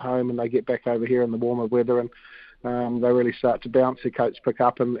to turn at home, and they get back over here in the warmer weather, and they really start to bounce. Their coats pick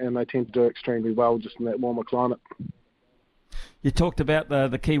up, and they tend to do extremely well just in that warmer climate. You talked about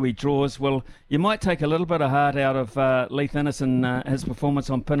the Kiwi draws. Well, you might take a little bit of heart out of Leith Innes and his performance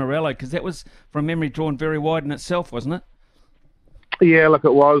on Pinarello, because that was, from memory, drawn very wide in itself, wasn't it? Yeah, look,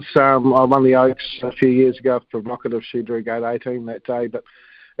 it was. I won the Oaks a few years ago. Provocative, she drew gate 18 that day, but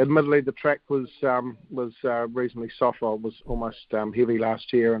admittedly the track was reasonably soft. Well, it was almost heavy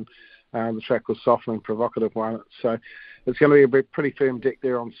last year, and the track was soft when Provocative won it. So it's going to be a pretty firm deck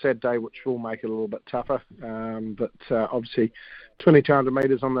there on Saturday, which will make it a little bit tougher. But obviously, 2,200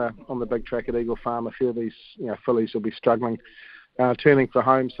 metres on the big track at Eagle Farm. A few of these fillies will be struggling turning for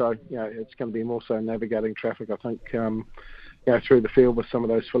home. So it's going to be more so navigating traffic, I think. Through the field with some of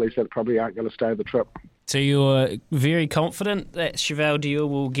those fillies that probably aren't going to stay the trip. So you're very confident that Cheval d'Or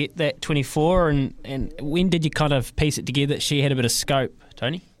will get that 24, and when did you kind of piece it together that she had a bit of scope,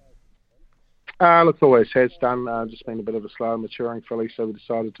 Tony? Look, always has done. Just been a bit of a slow maturing filly, so we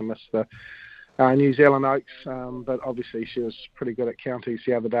decided to miss the New Zealand Oaks. But obviously she was pretty good at counties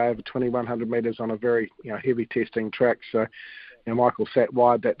the other day, over 2,100 metres on a very heavy testing track. So Michael sat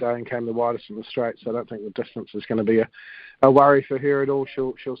wide that day and came the widest in the straight, so I don't think the distance is going to be a worry for her at all.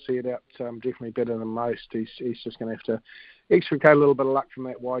 She'll see it out definitely better than most. He's just going to have to extricate a little bit of luck from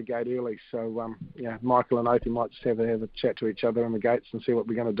that wide gate early. So, Michael and Opie might just have a chat to each other in the gates and see what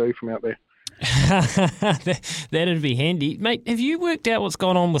we're going to do from out there. That'd be handy. Mate, have you worked out what's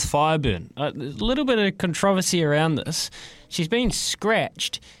gone on with Fireburn? A little bit of controversy around this. She's been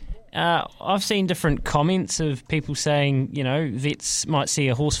scratched. I've seen different comments of people saying, vets might see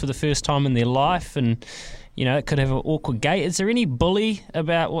a horse for the first time in their life and, it could have an awkward gait. Is there any bully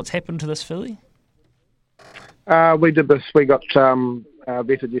about what's happened to this filly? We did this. We got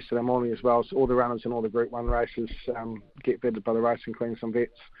vetted yesterday morning as well. So all the runners in all the Group 1 races get vetted by the Racing Queensland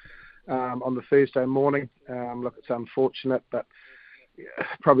vets on the Thursday morning. Look, it's unfortunate, but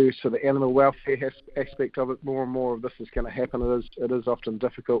probably to the animal welfare aspect of it, more and more of this is going to happen. It is often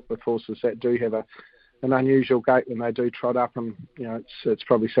difficult with horses that do have an unusual gait when they do trot up, and it's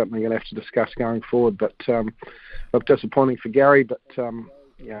probably something you're going to have to discuss going forward. But look, disappointing for Gary, but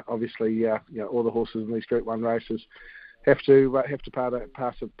obviously all the horses in these Group 1 races have to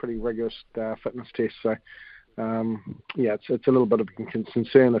pass a pretty rigorous fitness test. So it's a little bit of a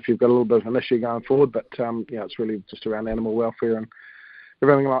concern if you've got a little bit of an issue going forward, but it's really just around animal welfare and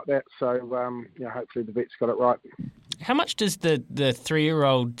everything like that. So hopefully the vet's got it right. How much does the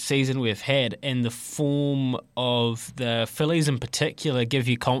 3-year-old season we've had and the form of the fillies in particular give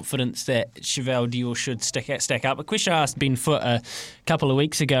you confidence that Cheval d'Or should stack up? A question I asked Ben Foote a couple of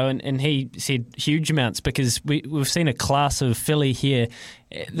weeks ago, and he said huge amounts, because we've seen a class of filly here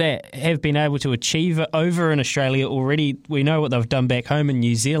that have been able to achieve it over in Australia already. We know what they've done back home in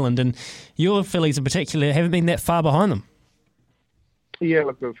New Zealand, and your fillies in particular haven't been that far behind them. Yeah,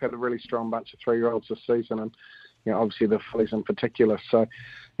 look, we've had a really strong bunch of 3-year-olds this season, and obviously the fillies in particular. So,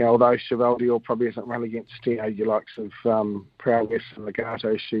 although Cheval d'Or probably hasn't run against your likes of Proud West and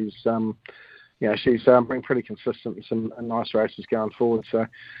Legato, she's been pretty consistent in some nice races going forward. So,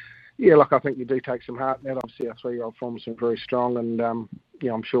 look, I think you do take some heart in that. Obviously, our 3-year-old form's been very strong, and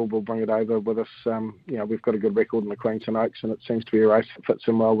I'm sure we'll bring it over with us. We've got a good record in the Queensland Oaks, and it seems to be a race that fits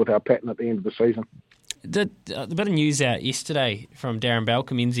in well with our pattern at the end of the season. The bit of news out yesterday from Darren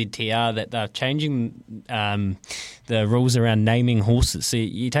Balcom, NZTR, that they're changing the rules around naming horses. So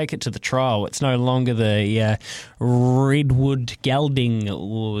you take it to the trial, it's no longer the Redwood Gelding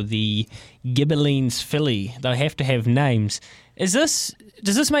or the Ghibellines filly. They'll have to have names. Does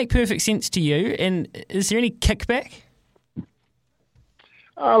this make perfect sense to you? And is there any kickback?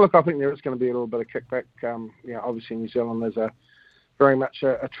 Look, I think there is going to be a little bit of kickback. Obviously New Zealand is a very much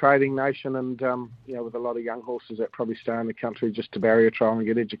a trading nation, and with a lot of young horses that probably stay in the country just to barrier trial and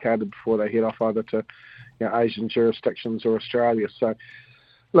get educated before they head off either to Asian jurisdictions or Australia. So,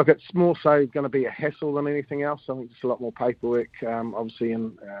 look, it's more so going to be a hassle than anything else. I think it's a lot more paperwork, obviously,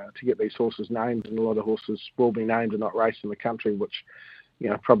 to get these horses named, and a lot of horses will be named and not race in the country, which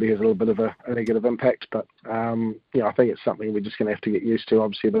probably has a little bit of a negative impact. But I think it's something we're just going to have to get used to.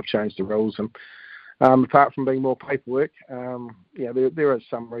 Obviously, they've changed the rules, and apart from being more paperwork, there is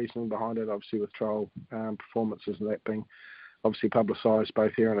some reasoning behind it, obviously, with trial performances and that being obviously publicised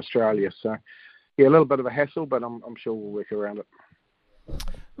both here in Australia. So, a little bit of a hassle, but I'm sure we'll work around it.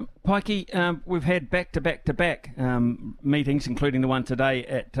 Pikey, we've had back-to-back meetings, including the one today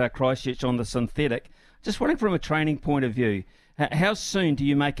at Christchurch on the synthetic. Just wondering from a training point of view, how soon do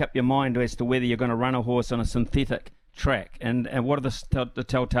you make up your mind as to whether you're going to run a horse on a synthetic track, and what are the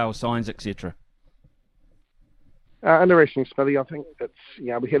telltale signs, etc.? Interesting, Smithy. I think it's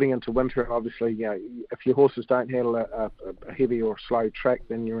we're heading into winter, and obviously, if your horses don't handle a heavy or slow track,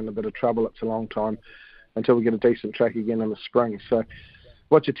 then you're in a bit of trouble. It's a long time until we get a decent track again in the spring. So,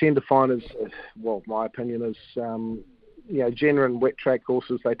 what you tend to find is, my opinion is, genuine wet track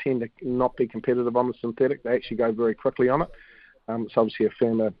horses, they tend to not be competitive on the synthetic. They actually go very quickly on it. It's obviously a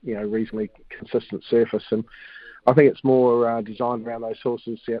firmer, reasonably consistent surface, and I think it's more designed around those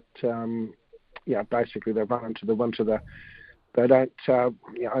horses that. Basically they run into the winter. They don't,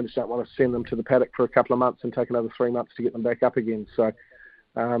 owners don't want to send them to the paddock for a couple of months and take another 3 months to get them back up again. So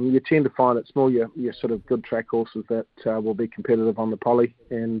you tend to find it's more your sort of good track horses that will be competitive on the poly,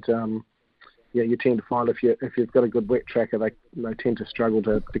 and you tend to find if you've got a good wet tracker, they tend to struggle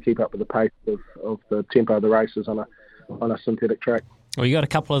to keep up with the pace of the tempo of the races on a synthetic track. Well, you got a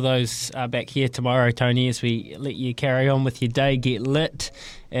couple of those back here tomorrow, Tony, as we let you carry on with your day. Get lit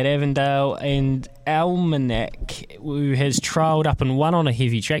at Avondale, and Almanac, who has trialled up and won on a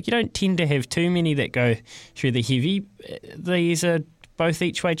heavy track. You don't tend to have too many that go through the heavy. These are both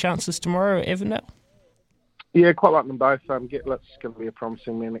each-way chances tomorrow at Avondale? Yeah, quite like them both. Get Lit's going to be a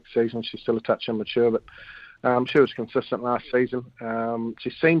promising mare next season. She's still a touch immature, but she was consistent last season.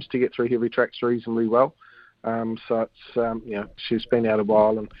 She seems to get through heavy tracks reasonably well. So it's she's been out a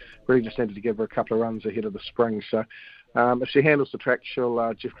while and really just needed to give her a couple of runs ahead of the spring. So if she handles the track, she'll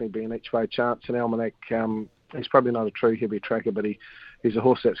definitely be an each-way chance. And Almanac, he's probably not a true heavy tracker, but he's a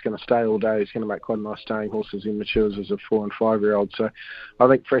horse that's going to stay all day. He's going to make quite a nice staying horse as he matures as a 4 and 5 year old. So I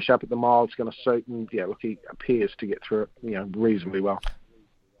think fresh up at the mile is going to suit, and he appears to get through it reasonably well.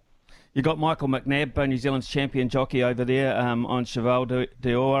 You got Michael McNabb, New Zealand's champion jockey over there on Cheval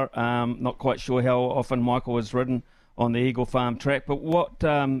d'Or. Not quite sure how often Michael has ridden on the Eagle Farm track, but what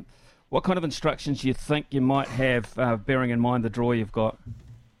kind of instructions do you think you might have, bearing in mind the draw you've got?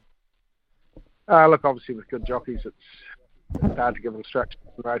 Look, obviously with good jockeys, it's hard to give instructions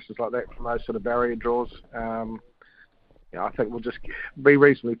in races like that from those sort of barrier draws. I think we'll just be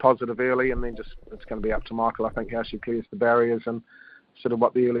reasonably positive early, and then it's going to be up to Michael, I think, how she clears the barriers and sort of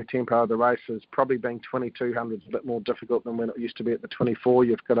what the early tempo of the race is. Probably being 2200 is a bit more difficult than when it used to be at the 24.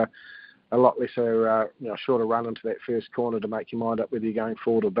 You've got a lot lesser, shorter run into that first corner to make your mind up whether you're going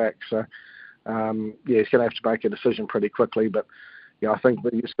forward or back. So, he's going to have to make a decision pretty quickly. But, I think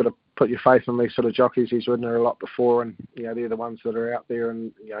that you've just got to put your faith in these sort of jockeys. He's ridden her a lot before, and, they're the ones that are out there,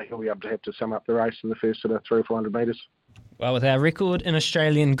 and, he'll be able to have to sum up the race in the first sort of 300 or 400 metres. Well, with our record in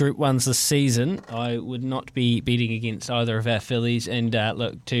Australian Group 1s this season, I would not be betting against either of our fillies. And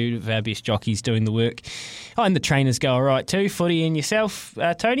look, two of our best jockeys doing the work. And the trainers go all right too, Footy and yourself,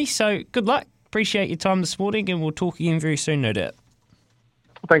 Tony. So good luck. Appreciate your time this morning, and we'll talk again very soon, no doubt.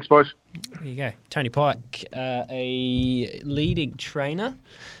 Thanks, boys. There you go. Tony Pike, a leading trainer.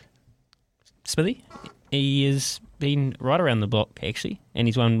 Smithy, he has been right around the block, actually, and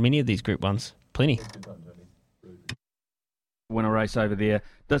he's won many of these Group 1s. Plenty. Win a race over there.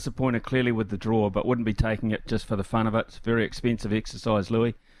 Disappointed clearly with the draw, but wouldn't be taking it just for the fun of it. It's a very expensive exercise,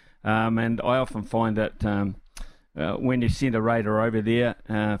 Louis. And I often find that when you send a raider over there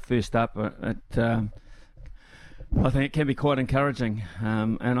first up, I think it can be quite encouraging.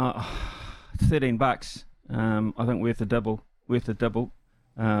 And $13, I think worth the double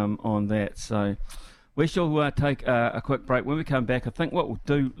on that. So we shall take a quick break. When we come back, I think what we'll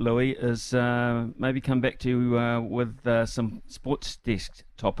do, Louis, is maybe come back to you with some sports desk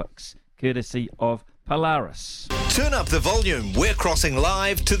topics, courtesy of Polaris. Turn up the volume. We're crossing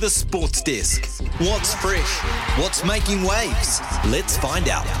live to the sports desk. What's fresh? What's making waves? Let's find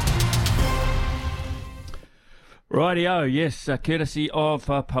out. Rightio, yes, courtesy of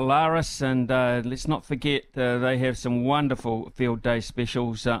Polaris, and let's not forget they have some wonderful field day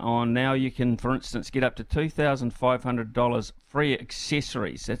specials on now. You can, for instance, get up to $2,500 free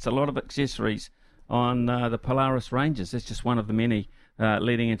accessories. That's a lot of accessories on the Polaris Rangers. That's just one of the many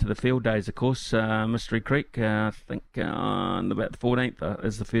leading into the field days, of course. Mystery Creek, I think on about the 14th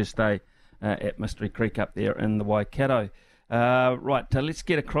is the first day at Mystery Creek up there in the Waikato. Right, let's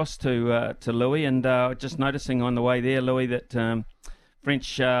get across to Louis, and just noticing on the way there, Louis, that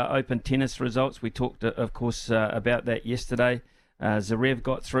French Open tennis results. We talked, of course, about that yesterday. Zverev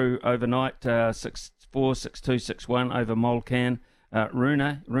got through overnight, 6-4, 6-2, 6-1 over Molcan.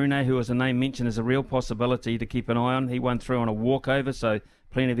 Rune, who was a name mentioned as a real possibility to keep an eye on, he won through on a walkover, so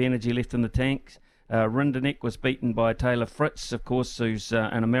plenty of energy left in the tanks. Rinderknech was beaten by Taylor Fritz, of course, who's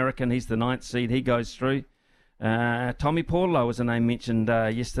an American. He's the 9th seed. He goes through. Tommy Paula was a name mentioned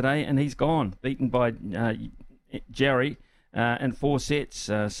yesterday, and he's gone, beaten by Jerry in 4 sets.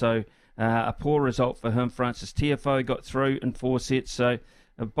 So a poor result for him. Francis Tiafoe got through in 4 sets. So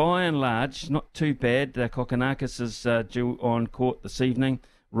by and large, not too bad. Kokkinakis is due on court this evening.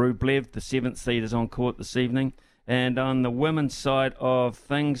 Rublev, the 7th seed, is on court this evening. And on the women's side of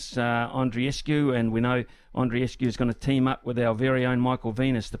things, Andreescu, and we know Andreescu is going to team up with our very own Michael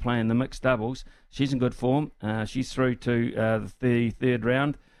Venus to play in the mixed doubles. She's in good form. She's through to the third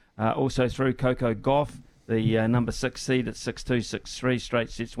round. Also through Coco Gauff, the number 6 seed at 6-2, 6-3, straight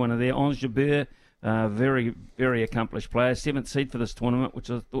sets winner there. Ons Jabeur, very, very accomplished player. 7th seed for this tournament, which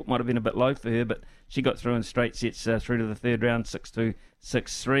I thought might have been a bit low for her, but she got through in straight sets through to the third round, 6-2,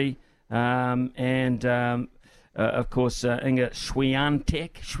 6-3. Of course, Inga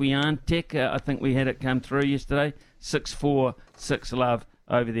Swiatek, I think we had it come through yesterday, 6-4, 6-love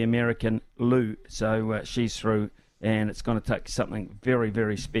over the American Lou. So she's through, and it's going to take something very,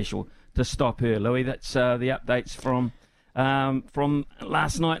 very special to stop her. Louis, that's the updates from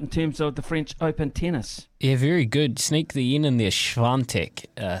last night in terms of the French Open tennis. Yeah, very good. Sneak the in there,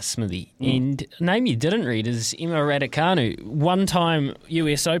 Swiatek, Smithy. And a name you didn't read is Emma Raducanu, one-time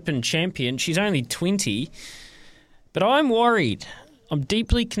US Open champion. She's only 20. But I'm worried. I'm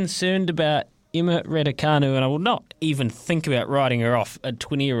deeply concerned about Emma Raducanu, and I will not even think about writing her off, a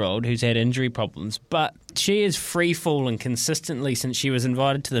 20-year-old who's had injury problems. But she has free-fallen consistently since she was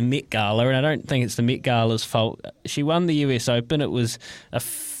invited to the Met Gala, and I don't think it's the Met Gala's fault. She won the US Open. It was a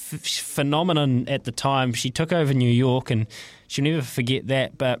phenomenon at the time. She took over New York, and she'll never forget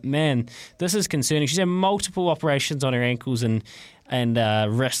that. But, man, this is concerning. She's had multiple operations on her ankles and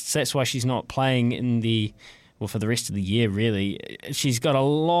wrists. That's why she's not playing in the... well, for the rest of the year, really. She's got a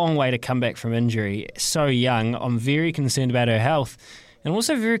long way to come back from injury. So young. I'm very concerned about her health. And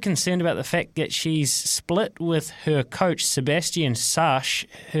also very concerned about the fact that she's split with her coach, Sebastian Sash,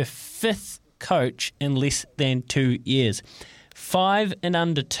 her 5th coach in less than 2 years. 5 and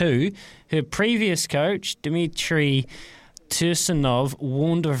under 2. Her previous coach, Dmitry Tursunov,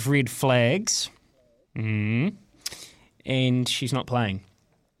 warned of red flags. And she's not playing.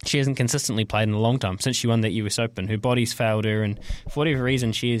 She hasn't consistently played in a long time since she won that US Open. Her body's failed her, and for whatever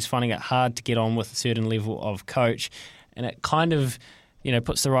reason, she is finding it hard to get on with a certain level of coach. And it kind of,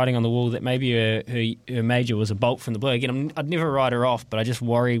 puts the writing on the wall that maybe her major was a bolt from the blue. Again, I'd never write her off, but I just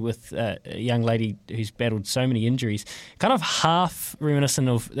worry with a young lady who's battled so many injuries. Kind of half reminiscent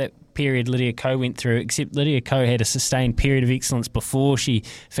of that period Lydia Ko went through, except Lydia Ko had a sustained period of excellence before she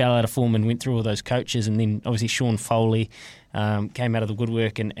fell out of form and went through all those coaches, and then obviously Sean Foley came out of the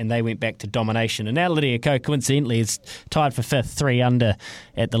woodwork and they went back to domination. And now Lydia Ko, coincidentally, is tied for 5th, 3 under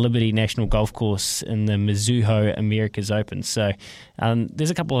at the Liberty National Golf Course in the Mizuho Americas Open. So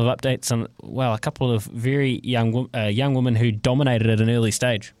there's a couple of updates on, a couple of very young women who dominated at an early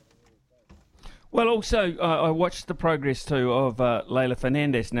stage. Well, also, I watched the progress, too, of Leylah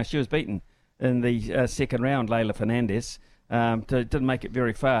Fernandez. Now, she was beaten in the second round, Leylah Fernandez. Didn't make it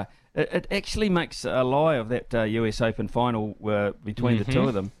very far. It actually makes a lie of that US Open final between the two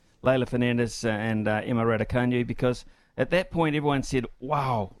of them, Leylah Fernandez and Emma Raducanu, because at that point everyone said,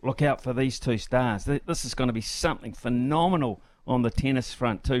 wow, look out for these two stars. This is going to be something phenomenal on the tennis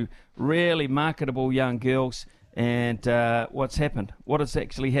front. Two really marketable young girls. And what's happened? What has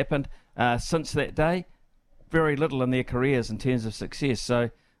actually happened since that day? Very little in their careers in terms of success. So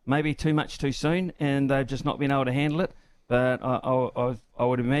maybe too much too soon, and they've just not been able to handle it. But I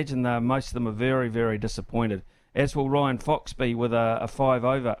would imagine most of them are very, very disappointed. As will Ryan Fox be with a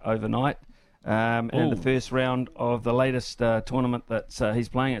 5-over overnight in the first round of the latest tournament that he's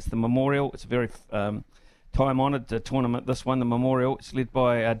playing. It's the Memorial. It's a very time-honoured tournament, this one, the Memorial. It's led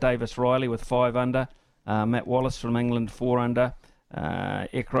by Davis Riley with 5 under. Matt Wallace from England, 4 under.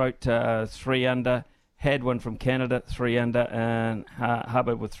 Eckroat, 3 under. Hadwin from Canada, 3 under, and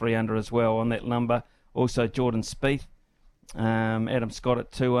Hubbard with 3 under as well on that number. Also Jordan Spieth, Adam Scott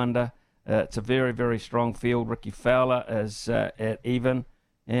at 2 under. It's a very, very strong field. Ricky Fowler is at even.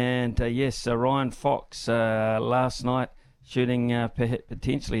 And yes, Ryan Fox last night shooting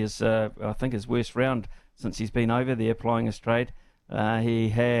potentially his, I think, his worst round since he's been over there plying his trade. He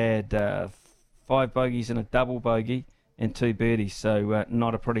had 5 bogeys and a double bogey and 2 birdies, so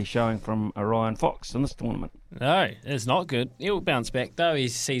not a pretty showing from Ryan Fox in this tournament. No, it's not good. He'll bounce back though.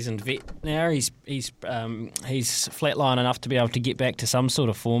 He's a seasoned vet now. He's flatline enough to be able to get back to some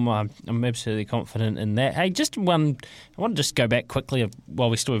sort of form. I'm absolutely confident in that. Hey, just one. I want to just go back quickly while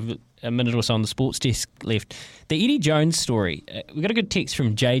we still have a minute or so on the sports desk left. The Eddie Jones story. We got a good text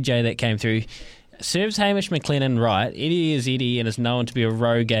from JJ that came through. Serves Hamish McLennan right. Eddie is Eddie and is known to be a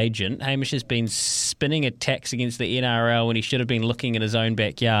rogue agent. Hamish has been spinning attacks against the NRL when he should have been looking in his own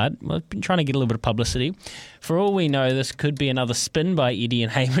backyard. I've been trying to get a little bit of publicity. For all we know, this could be another spin by Eddie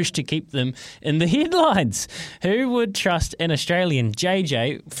and Hamish to keep them in the headlines. Who would trust an Australian?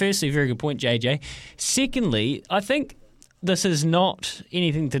 JJ, firstly, very good point, JJ. Secondly, I think this is not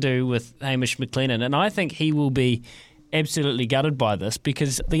anything to do with Hamish McLennan, and I think he will be absolutely gutted by this,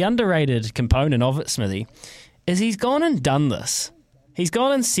 because the underrated component of it, Smithy, is he's gone and done this. He's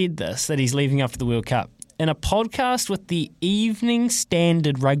gone and said this, that he's leaving after the World Cup, in a podcast with the Evening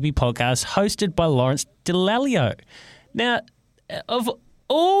Standard Rugby podcast hosted by Lawrence Delalio. Now, of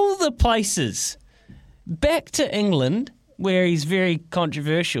all the places, back to England, where he's very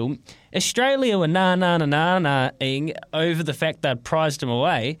controversial, Australia were na-ing over the fact they'd prized him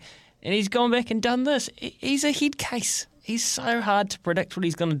away, and he's gone back and done this. He's a head case. He's so hard to predict what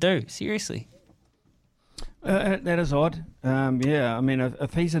he's going to do. Seriously. That is odd. Yeah, I mean,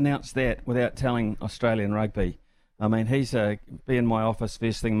 if he's announced that without telling Australian rugby, I mean, he's be in my office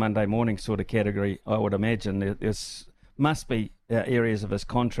first thing Monday morning sort of category, I would imagine. There must be areas of his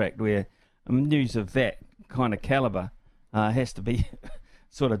contract where news of that kind of calibre has to be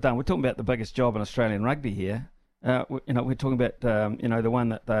sort of done. We're talking about the biggest job in Australian rugby here. We're talking about the one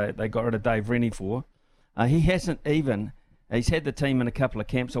that they got rid of Dave Rennie for. He hasn't even. He's had the team in a couple of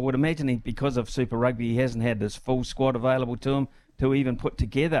camps. I would imagine because of Super Rugby, he hasn't had this full squad available to him to even put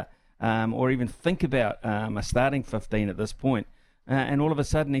together or even think about a starting 15 at this point. And all of a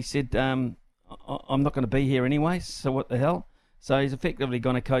sudden he said, I'm not going to be here anyway, so what the hell? So he's effectively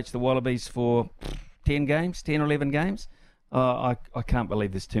going to coach the Wallabies for 10 or 11 games. I can't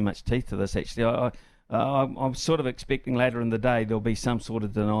believe there's too much teeth to this, actually. I'm sort of expecting later in the day there'll be some sort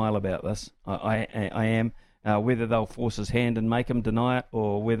of denial about this. I am. Whether they'll force his hand and make him deny it,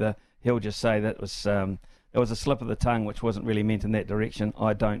 or whether he'll just say that was a slip of the tongue which wasn't really meant in that direction,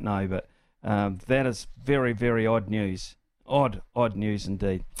 I don't know. But that is very, very odd news. Odd news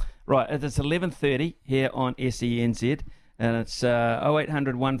indeed. Right, it's 11:30 here on SENZ. And it's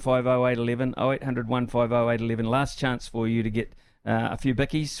 0800 150 811, 0800 150 811. Last chance for you to get a few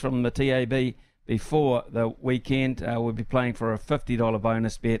bickies from the TAB before the weekend. We'll be playing for a $50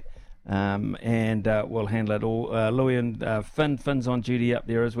 bonus bet, and we'll handle it all. Louis and Finn's on duty up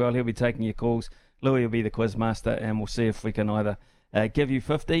there as well. He'll be taking your calls. Louis will be the quiz master, and we'll see if we can either give you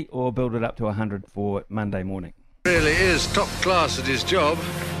 50 or build it up to 100 for Monday morning. Really is top class at his job.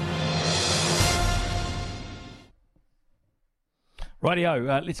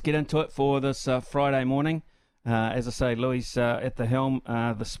 Rightio, let's get into it for this Friday morning. As I say, Louis at the helm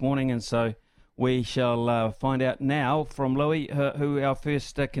this morning, and so we shall find out now from Louis who our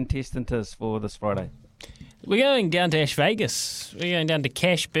first contestant is for this Friday. We're going down to Ash Vegas. We're going down to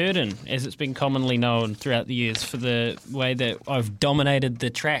Cash Burden, as it's been commonly known throughout the years, for the way that I've dominated the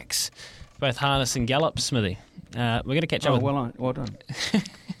tracks, both harness and gallop, Smithy. We're going to catch up with... Well done.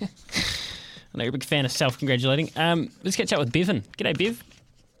 I know you're a big fan of self-congratulating. Let's catch up with Bevan. G'day, Bev.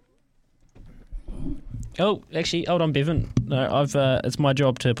 Oh, actually, hold on, Bevan. No, it's my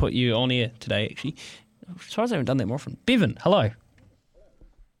job to put you on air today, actually. I'm surprised I haven't done that more often. Bevan, hello.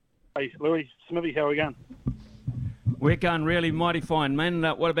 Hey, Louis, Smithy, how are we going? We're going really mighty fine, man.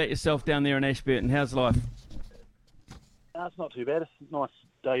 What about yourself down there in Ashburton? How's life? It's not too bad. It's a nice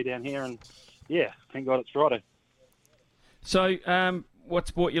day down here, and yeah, thank God it's Friday. So, what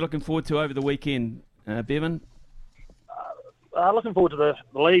sport are you looking forward to over the weekend, Bevan? Looking forward to the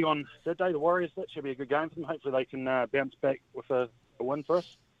league on Saturday, the Warriors. That should be a good game for them. Hopefully they can bounce back with a win for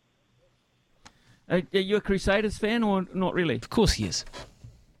us. Are you a Crusaders fan or not really? Of course he is.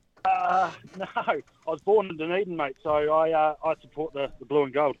 No, I was born in Dunedin, mate, so I support the blue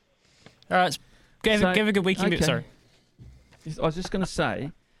and gold. All right, give a good weekend. Okay. Sorry. I was just going to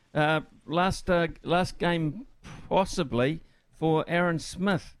say, last game possibly for Aaron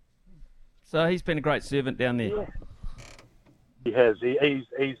Smith. So he's been a great servant down there. Yeah. He has.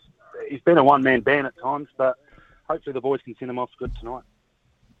 He's been a one-man band at times, but hopefully the boys can send him off good tonight.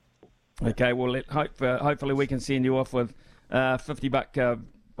 Okay, well, hopefully we can send you off with $50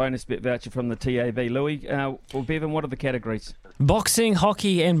 bonus bet voucher from the TAB. Louis, well, Bevan, what are the categories? Boxing,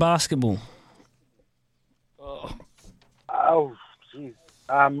 hockey and basketball. Oh, geez.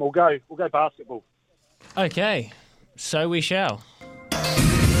 We'll go basketball. Okay, so we shall.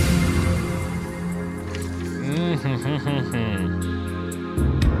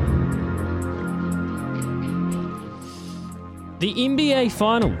 The NBA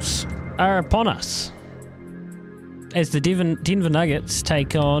Finals are upon us as the Denver Nuggets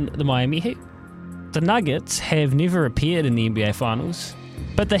take on the Miami Heat. The Nuggets have never appeared in the NBA Finals,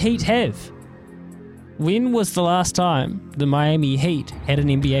 but the Heat have. When was the last time the Miami Heat had an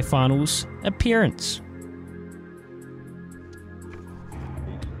NBA Finals appearance?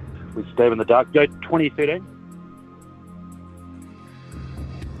 We stab in the dark. Go 2013.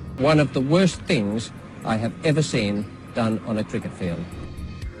 One of the worst things I have ever seen done on a cricket field.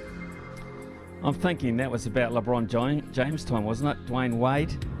 I'm thinking that was about LeBron James time, wasn't it? Dwayne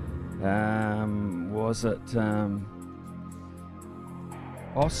Wade. Was it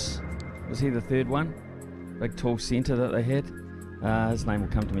Boss? Was he the third one? Big tall centre that they had. His name will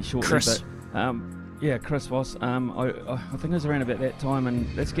come to me shortly. Chris. But, yeah, Chris Voss. I think it was around about that time, and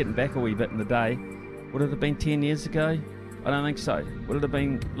that's getting back a wee bit in the day. Would it have been 10 years ago? I don't think so. Would it have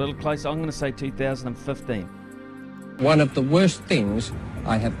been a little closer? I'm going to say 2015. One of the worst things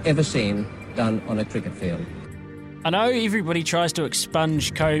I have ever seen done on a cricket field. I know everybody tries to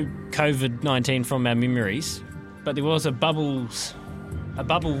expunge COVID-19 from our memories, but there was a bubble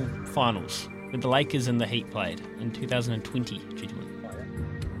finals with the Lakers and the Heat played in 2020, gentlemen.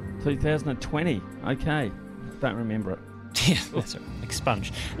 2020, okay. Don't remember it. Yeah, that's right.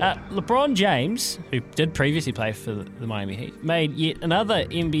 Expunged. LeBron James, who did previously play for the Miami Heat, made yet another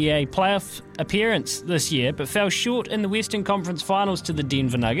NBA playoff appearance this year, but fell short in the Western Conference Finals to the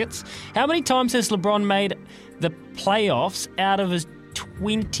Denver Nuggets. How many times has LeBron made the playoffs out of his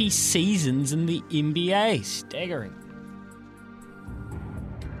 20 seasons in the NBA? Staggering.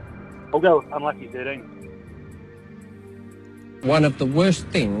 I'll go with unlucky 13. One of the worst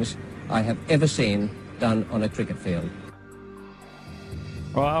things I have ever seen done on a cricket field.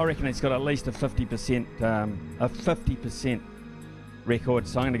 Well, I reckon it's got at least a 50% record,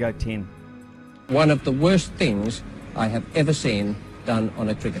 so I'm going to go 10. One of the worst things I have ever seen done on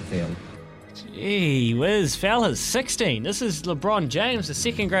a cricket field. Gee whiz, fellas, 16. This is LeBron James, the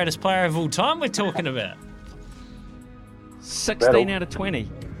second greatest player of all time we're talking about. 16 out of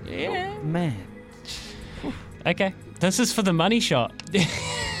 20. Yeah. Man. Okay, this is for the money shot.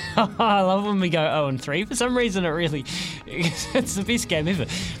 I love when we go 0-3. For some reason, it's the best game ever.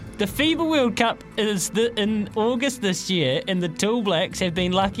 The FIBA World Cup is in August this year, and the Tall Blacks have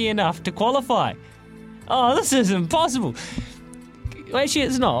been lucky enough to qualify. Oh, this is impossible. Actually,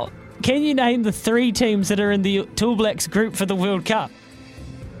 it's not. Can you name the 3 teams that are in the Tall Blacks group for the World Cup?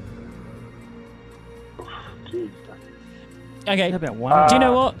 Okay. About one. Do you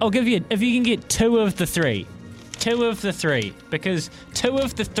know what? I'll give you, if you can get 2 of the 3. 2 of the 3, because 2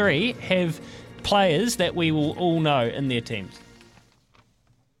 of the 3 have players that we will all know in their teams.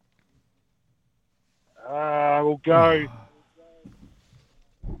 We'll go.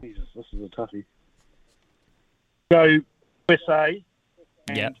 Jesus, this is a toughie. Go USA.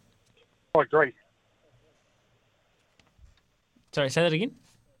 Yep. Greece. Sorry, say that again.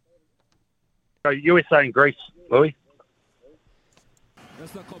 Go USA and Greece, Louis.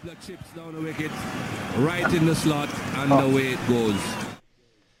 Just a couple of chips down the wicket, right in the slot, and away it goes.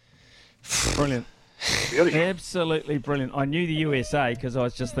 Brilliant. Absolutely brilliant. I knew the USA because I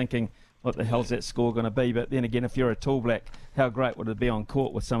was just thinking, what the hell's that score going to be? But then again, if you're a Tall Black, how great would it be on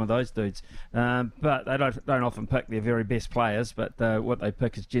court with some of those dudes? But they don't often pick their very best players, but what they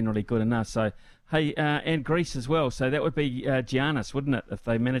pick is generally good enough. So, hey, and Greece as well. So that would be Giannis, wouldn't it? If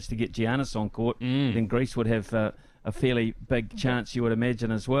they managed to get Giannis on court, then Greece would have a fairly big chance, you would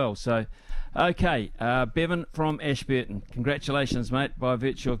imagine, as well. So, okay, Bevan from Ashburton. Congratulations, mate, by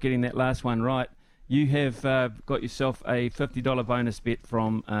virtue of getting that last one right. You have got yourself a $50 bonus bet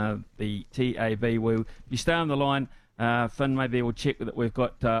from the TAB. You stay on the line. Finn, maybe we'll check that we've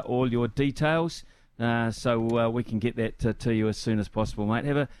got all your details so we can get that to you as soon as possible, mate.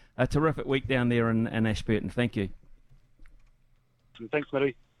 Have a terrific week down there in Ashburton. Thank you. Thanks,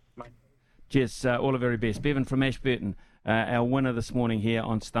 Matty. Cheers. All the very best. Bevan from Ashburton, our winner this morning here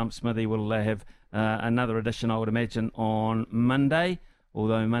on Stump Smithy. We'll have another edition, I would imagine, on Monday,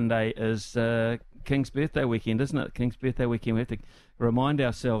 although Monday is King's birthday weekend, isn't it? King's birthday weekend. We have to remind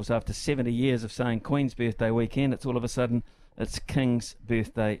ourselves after 70 years of saying Queen's birthday weekend, it's all of a sudden it's King's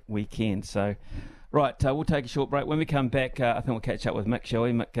birthday weekend. So, right, we'll take a short break. When we come back, I think we'll catch up with Mick, shall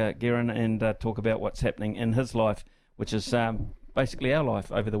we? Mick Guerin, and talk about what's happening in his life, which is basically our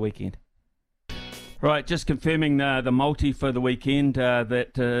life over the weekend. Right, just confirming the multi for the weekend.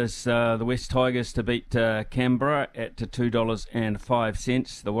 That is the West Tigers to beat Canberra at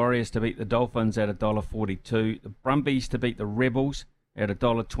 $2.05. The Warriors to beat the Dolphins at $1.42. The Brumbies to beat the Rebels at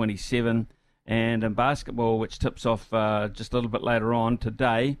 $1.27. And in basketball, which tips off just a little bit later on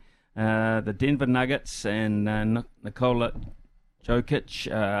today, the Denver Nuggets and Nikola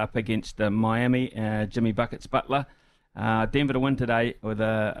Jokic up against Miami, Jimmy Buckets Butler. Denver to win today with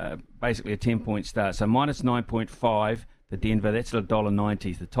basically a 10-point start. So minus 9.5 to Denver, that's at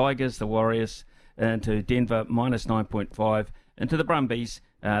 $1.90. The Tigers, the Warriors, to Denver, minus 9.5. And to the Brumbies,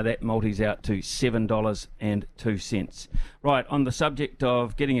 that multis out to $7.02. Right, on the subject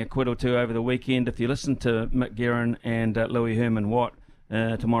of getting a quid or two over the weekend, if you listen to Mick Guerin and Louis Herman-Watt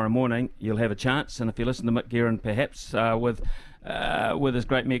tomorrow morning, you'll have a chance. And if you listen to Mick Guerin perhaps with his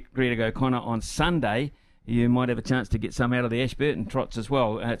great mate Greg O'Connor on Sunday, you might have a chance to get some out of the Ashburton trots as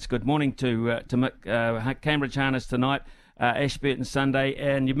well. It's good morning to Mick. Cambridge Harness tonight, Ashburton Sunday,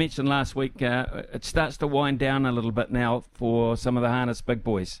 and you mentioned last week it starts to wind down a little bit now for some of the harness big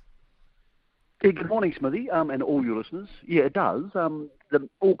boys. Yeah, good morning, Smithy, and all your listeners. Yeah, it does. The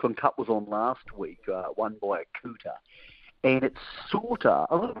Auckland Cup was on last week, won by a Cooter, and it's sort of,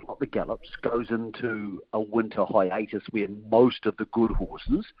 a little bit like the Gallops, goes into a winter hiatus where most of the good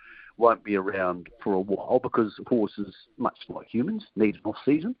horses won't be around for a while because horses, much like humans, need an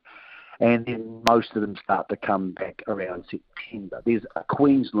off-season. And then most of them start to come back around September. There's a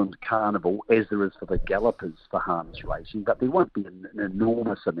Queensland Carnival, as there is for the Gallopers for harness racing, but there won't be an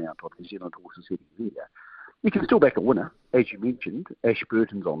enormous amount of New Zealand horses heading there. You can still back a winner, as you mentioned.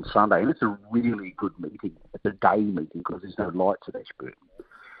 Ashburton's on Sunday, and it's a really good meeting. It's a day meeting because there's no lights at Ashburton.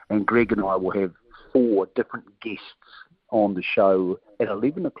 And Greg and I will have 4 different guests on the show at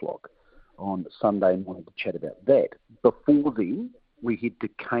 11 o'clock on Sunday morning to chat about that. Before then, we head to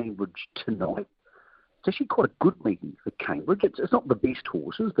Cambridge tonight. It's actually quite a good meeting for Cambridge. It's not the best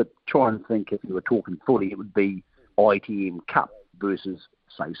horses, but try and think if you were talking footy, it would be ITM Cup versus,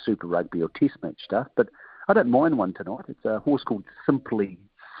 say, Super Rugby or Test match stuff. But I don't mind one tonight. It's a horse called Simply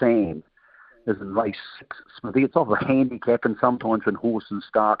Sam. Is in race 6, Smithy. It's off a handicap, and sometimes when horses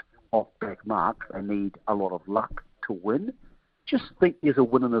start off back mark, they need a lot of luck to win. Just think there's a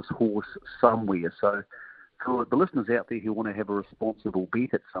win in this horse somewhere. So for the listeners out there who want to have a responsible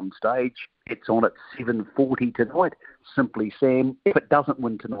bet at some stage, it's on at 7:40 tonight. Simply Sam. If it doesn't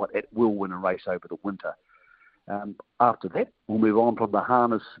win tonight, it will win a race over the winter. After that, we'll move on from the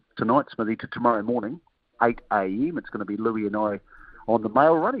harness tonight, Smithy, to tomorrow morning, 8 a.m. It's going to be Louis and I on the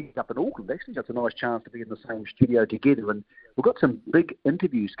mail running up in Auckland. Actually, it's a nice chance to be in the same studio together. And we've got some big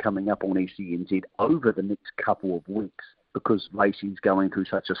interviews coming up on SENZ over the next couple of weeks because racing's going through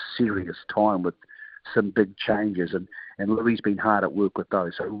such a serious time with some big changes. And Louis been hard at work with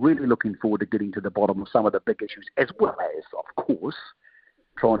those. So really looking forward to getting to the bottom of some of the big issues, as well as, of course,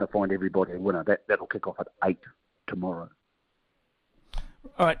 trying to find everybody a winner. That'll kick off at 8 tomorrow.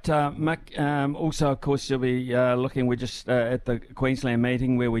 All right, Mick, also, of course, you'll be looking, we're just at the Queensland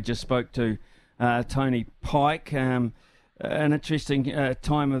meeting where we just spoke to Tony Pike. An interesting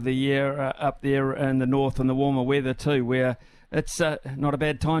time of the year up there in the north and the warmer weather too, where it's not a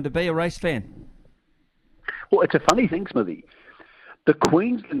bad time to be a race fan. Well, it's a funny thing, Smithy. The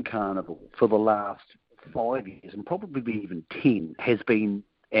Queensland Carnival for the last 5 years, and probably even 10, has been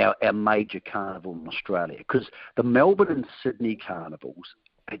our major carnival in Australia, because the Melbourne and Sydney carnivals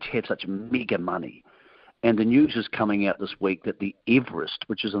have such mega money. And the news is coming out this week that the Everest,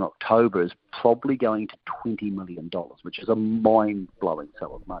 which is in October, is probably going to $20 million, which is a mind-blowing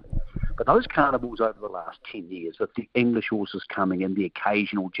sum of money. But those carnivals over the last 10 years, with the English horses coming in, the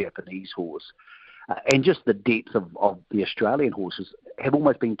occasional Japanese horse, and just the depth of the Australian horses, have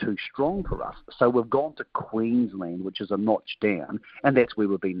almost been too strong for us. So we've gone to Queensland, which is a notch down, and that's where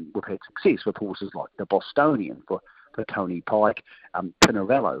we've had success with horses like the Bostonian for Tony Pike,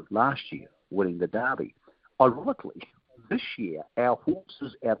 Pinarello last year winning the Derby. Ironically, this year our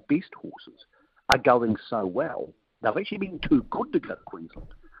best horses, are going so well, they've actually been too good to go to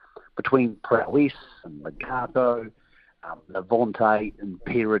Queensland. Between Prowess and Legato, Levante,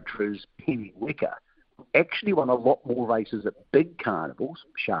 Imperatriz, Penny Wicker, actually won a lot more races at big carnivals,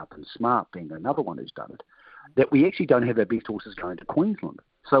 Sharp and Smart being another one who's done it, that we actually don't have our best horses going to Queensland.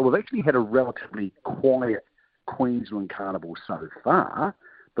 So we've actually had a relatively quiet Queensland carnival so far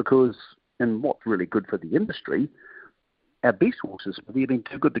because and what's really good for the industry, our best horses have been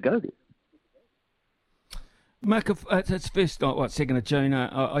too good to go there. Mark, it's first, second of June.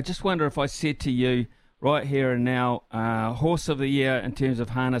 I just wonder if I said to you right here and now, horse of the year in terms of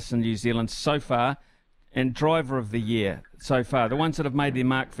harness in New Zealand so far, and driver of the year so far, the ones that have made their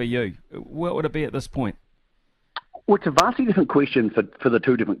mark for you, what would it be at this point? Well, it's a vastly different question for the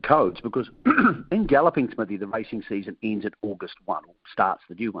two different codes, because in galloping, Smithy, the racing season ends at August 1,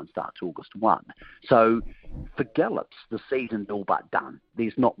 the new one starts August 1. So for gallops, the season's all but done.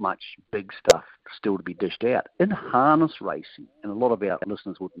 There's not much big stuff still to be dished out. In harness racing, and a lot of our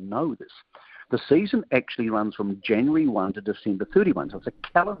listeners would know this, the season actually runs from January 1 to December 31, so it's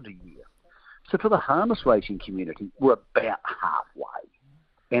a calendar year. So for the harness racing community, we're about halfway.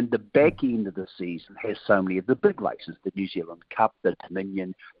 And the back end of the season has so many of the big races, the New Zealand Cup, the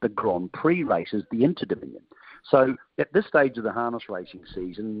Dominion, the Grand Prix races, the Inter-Dominion. So at this stage of the harness racing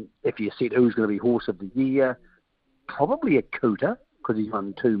season, if you said who's going to be horse of the year, probably a Cooter, because he's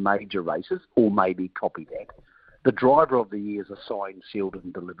won 2 major races, or maybe copy that. The driver of the year is a signed, sealed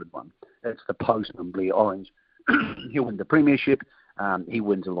and delivered one. That's the Postman Blair Orange. He'll win the premiership. He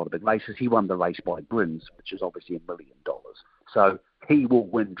wins a lot of big races. He won the race by Brins, which is obviously $1 million. So he will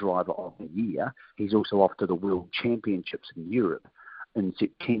win driver of the year. He's also off to the World Championships in Europe in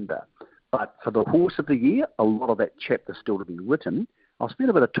September. But for the horse of the year, a lot of that chapter still to be written. I've spent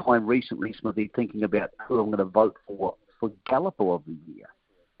a bit of time recently, Smithy, thinking about who I'm going to vote for Galloper of the year.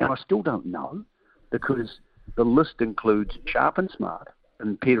 And I still don't know, because the list includes Sharp and Smart,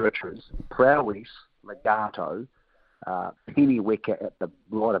 Imperatriz, Prowess, Legato, Pennywecker at the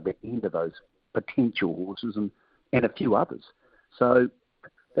right at the end of those potential horses, and a few others. So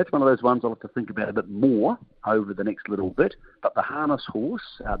that's one of those ones I'll have to think about a bit more over the next little bit. But the harness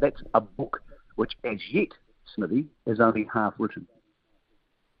horse, that's a book which, as yet, Smithy, is only half written.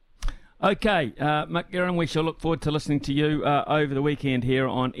 Okay, Mick Guerin, we shall look forward to listening to you over the weekend here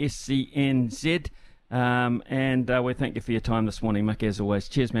on SCNZ. And we thank you for your time this morning, Mick, as always.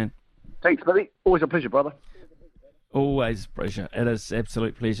 Cheers, man. Thanks, Smithy. Always a pleasure, brother. Always a pleasure. It is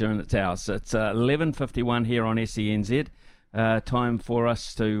absolute pleasure, and it's ours. It's 11:51 here on SCNZ. Time for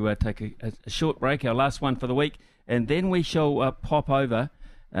us to take a short break, our last one for the week, and then we shall pop over,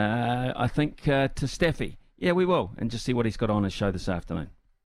 I think, to Staffy. Yeah, we will, and just see what he's got on his show this afternoon.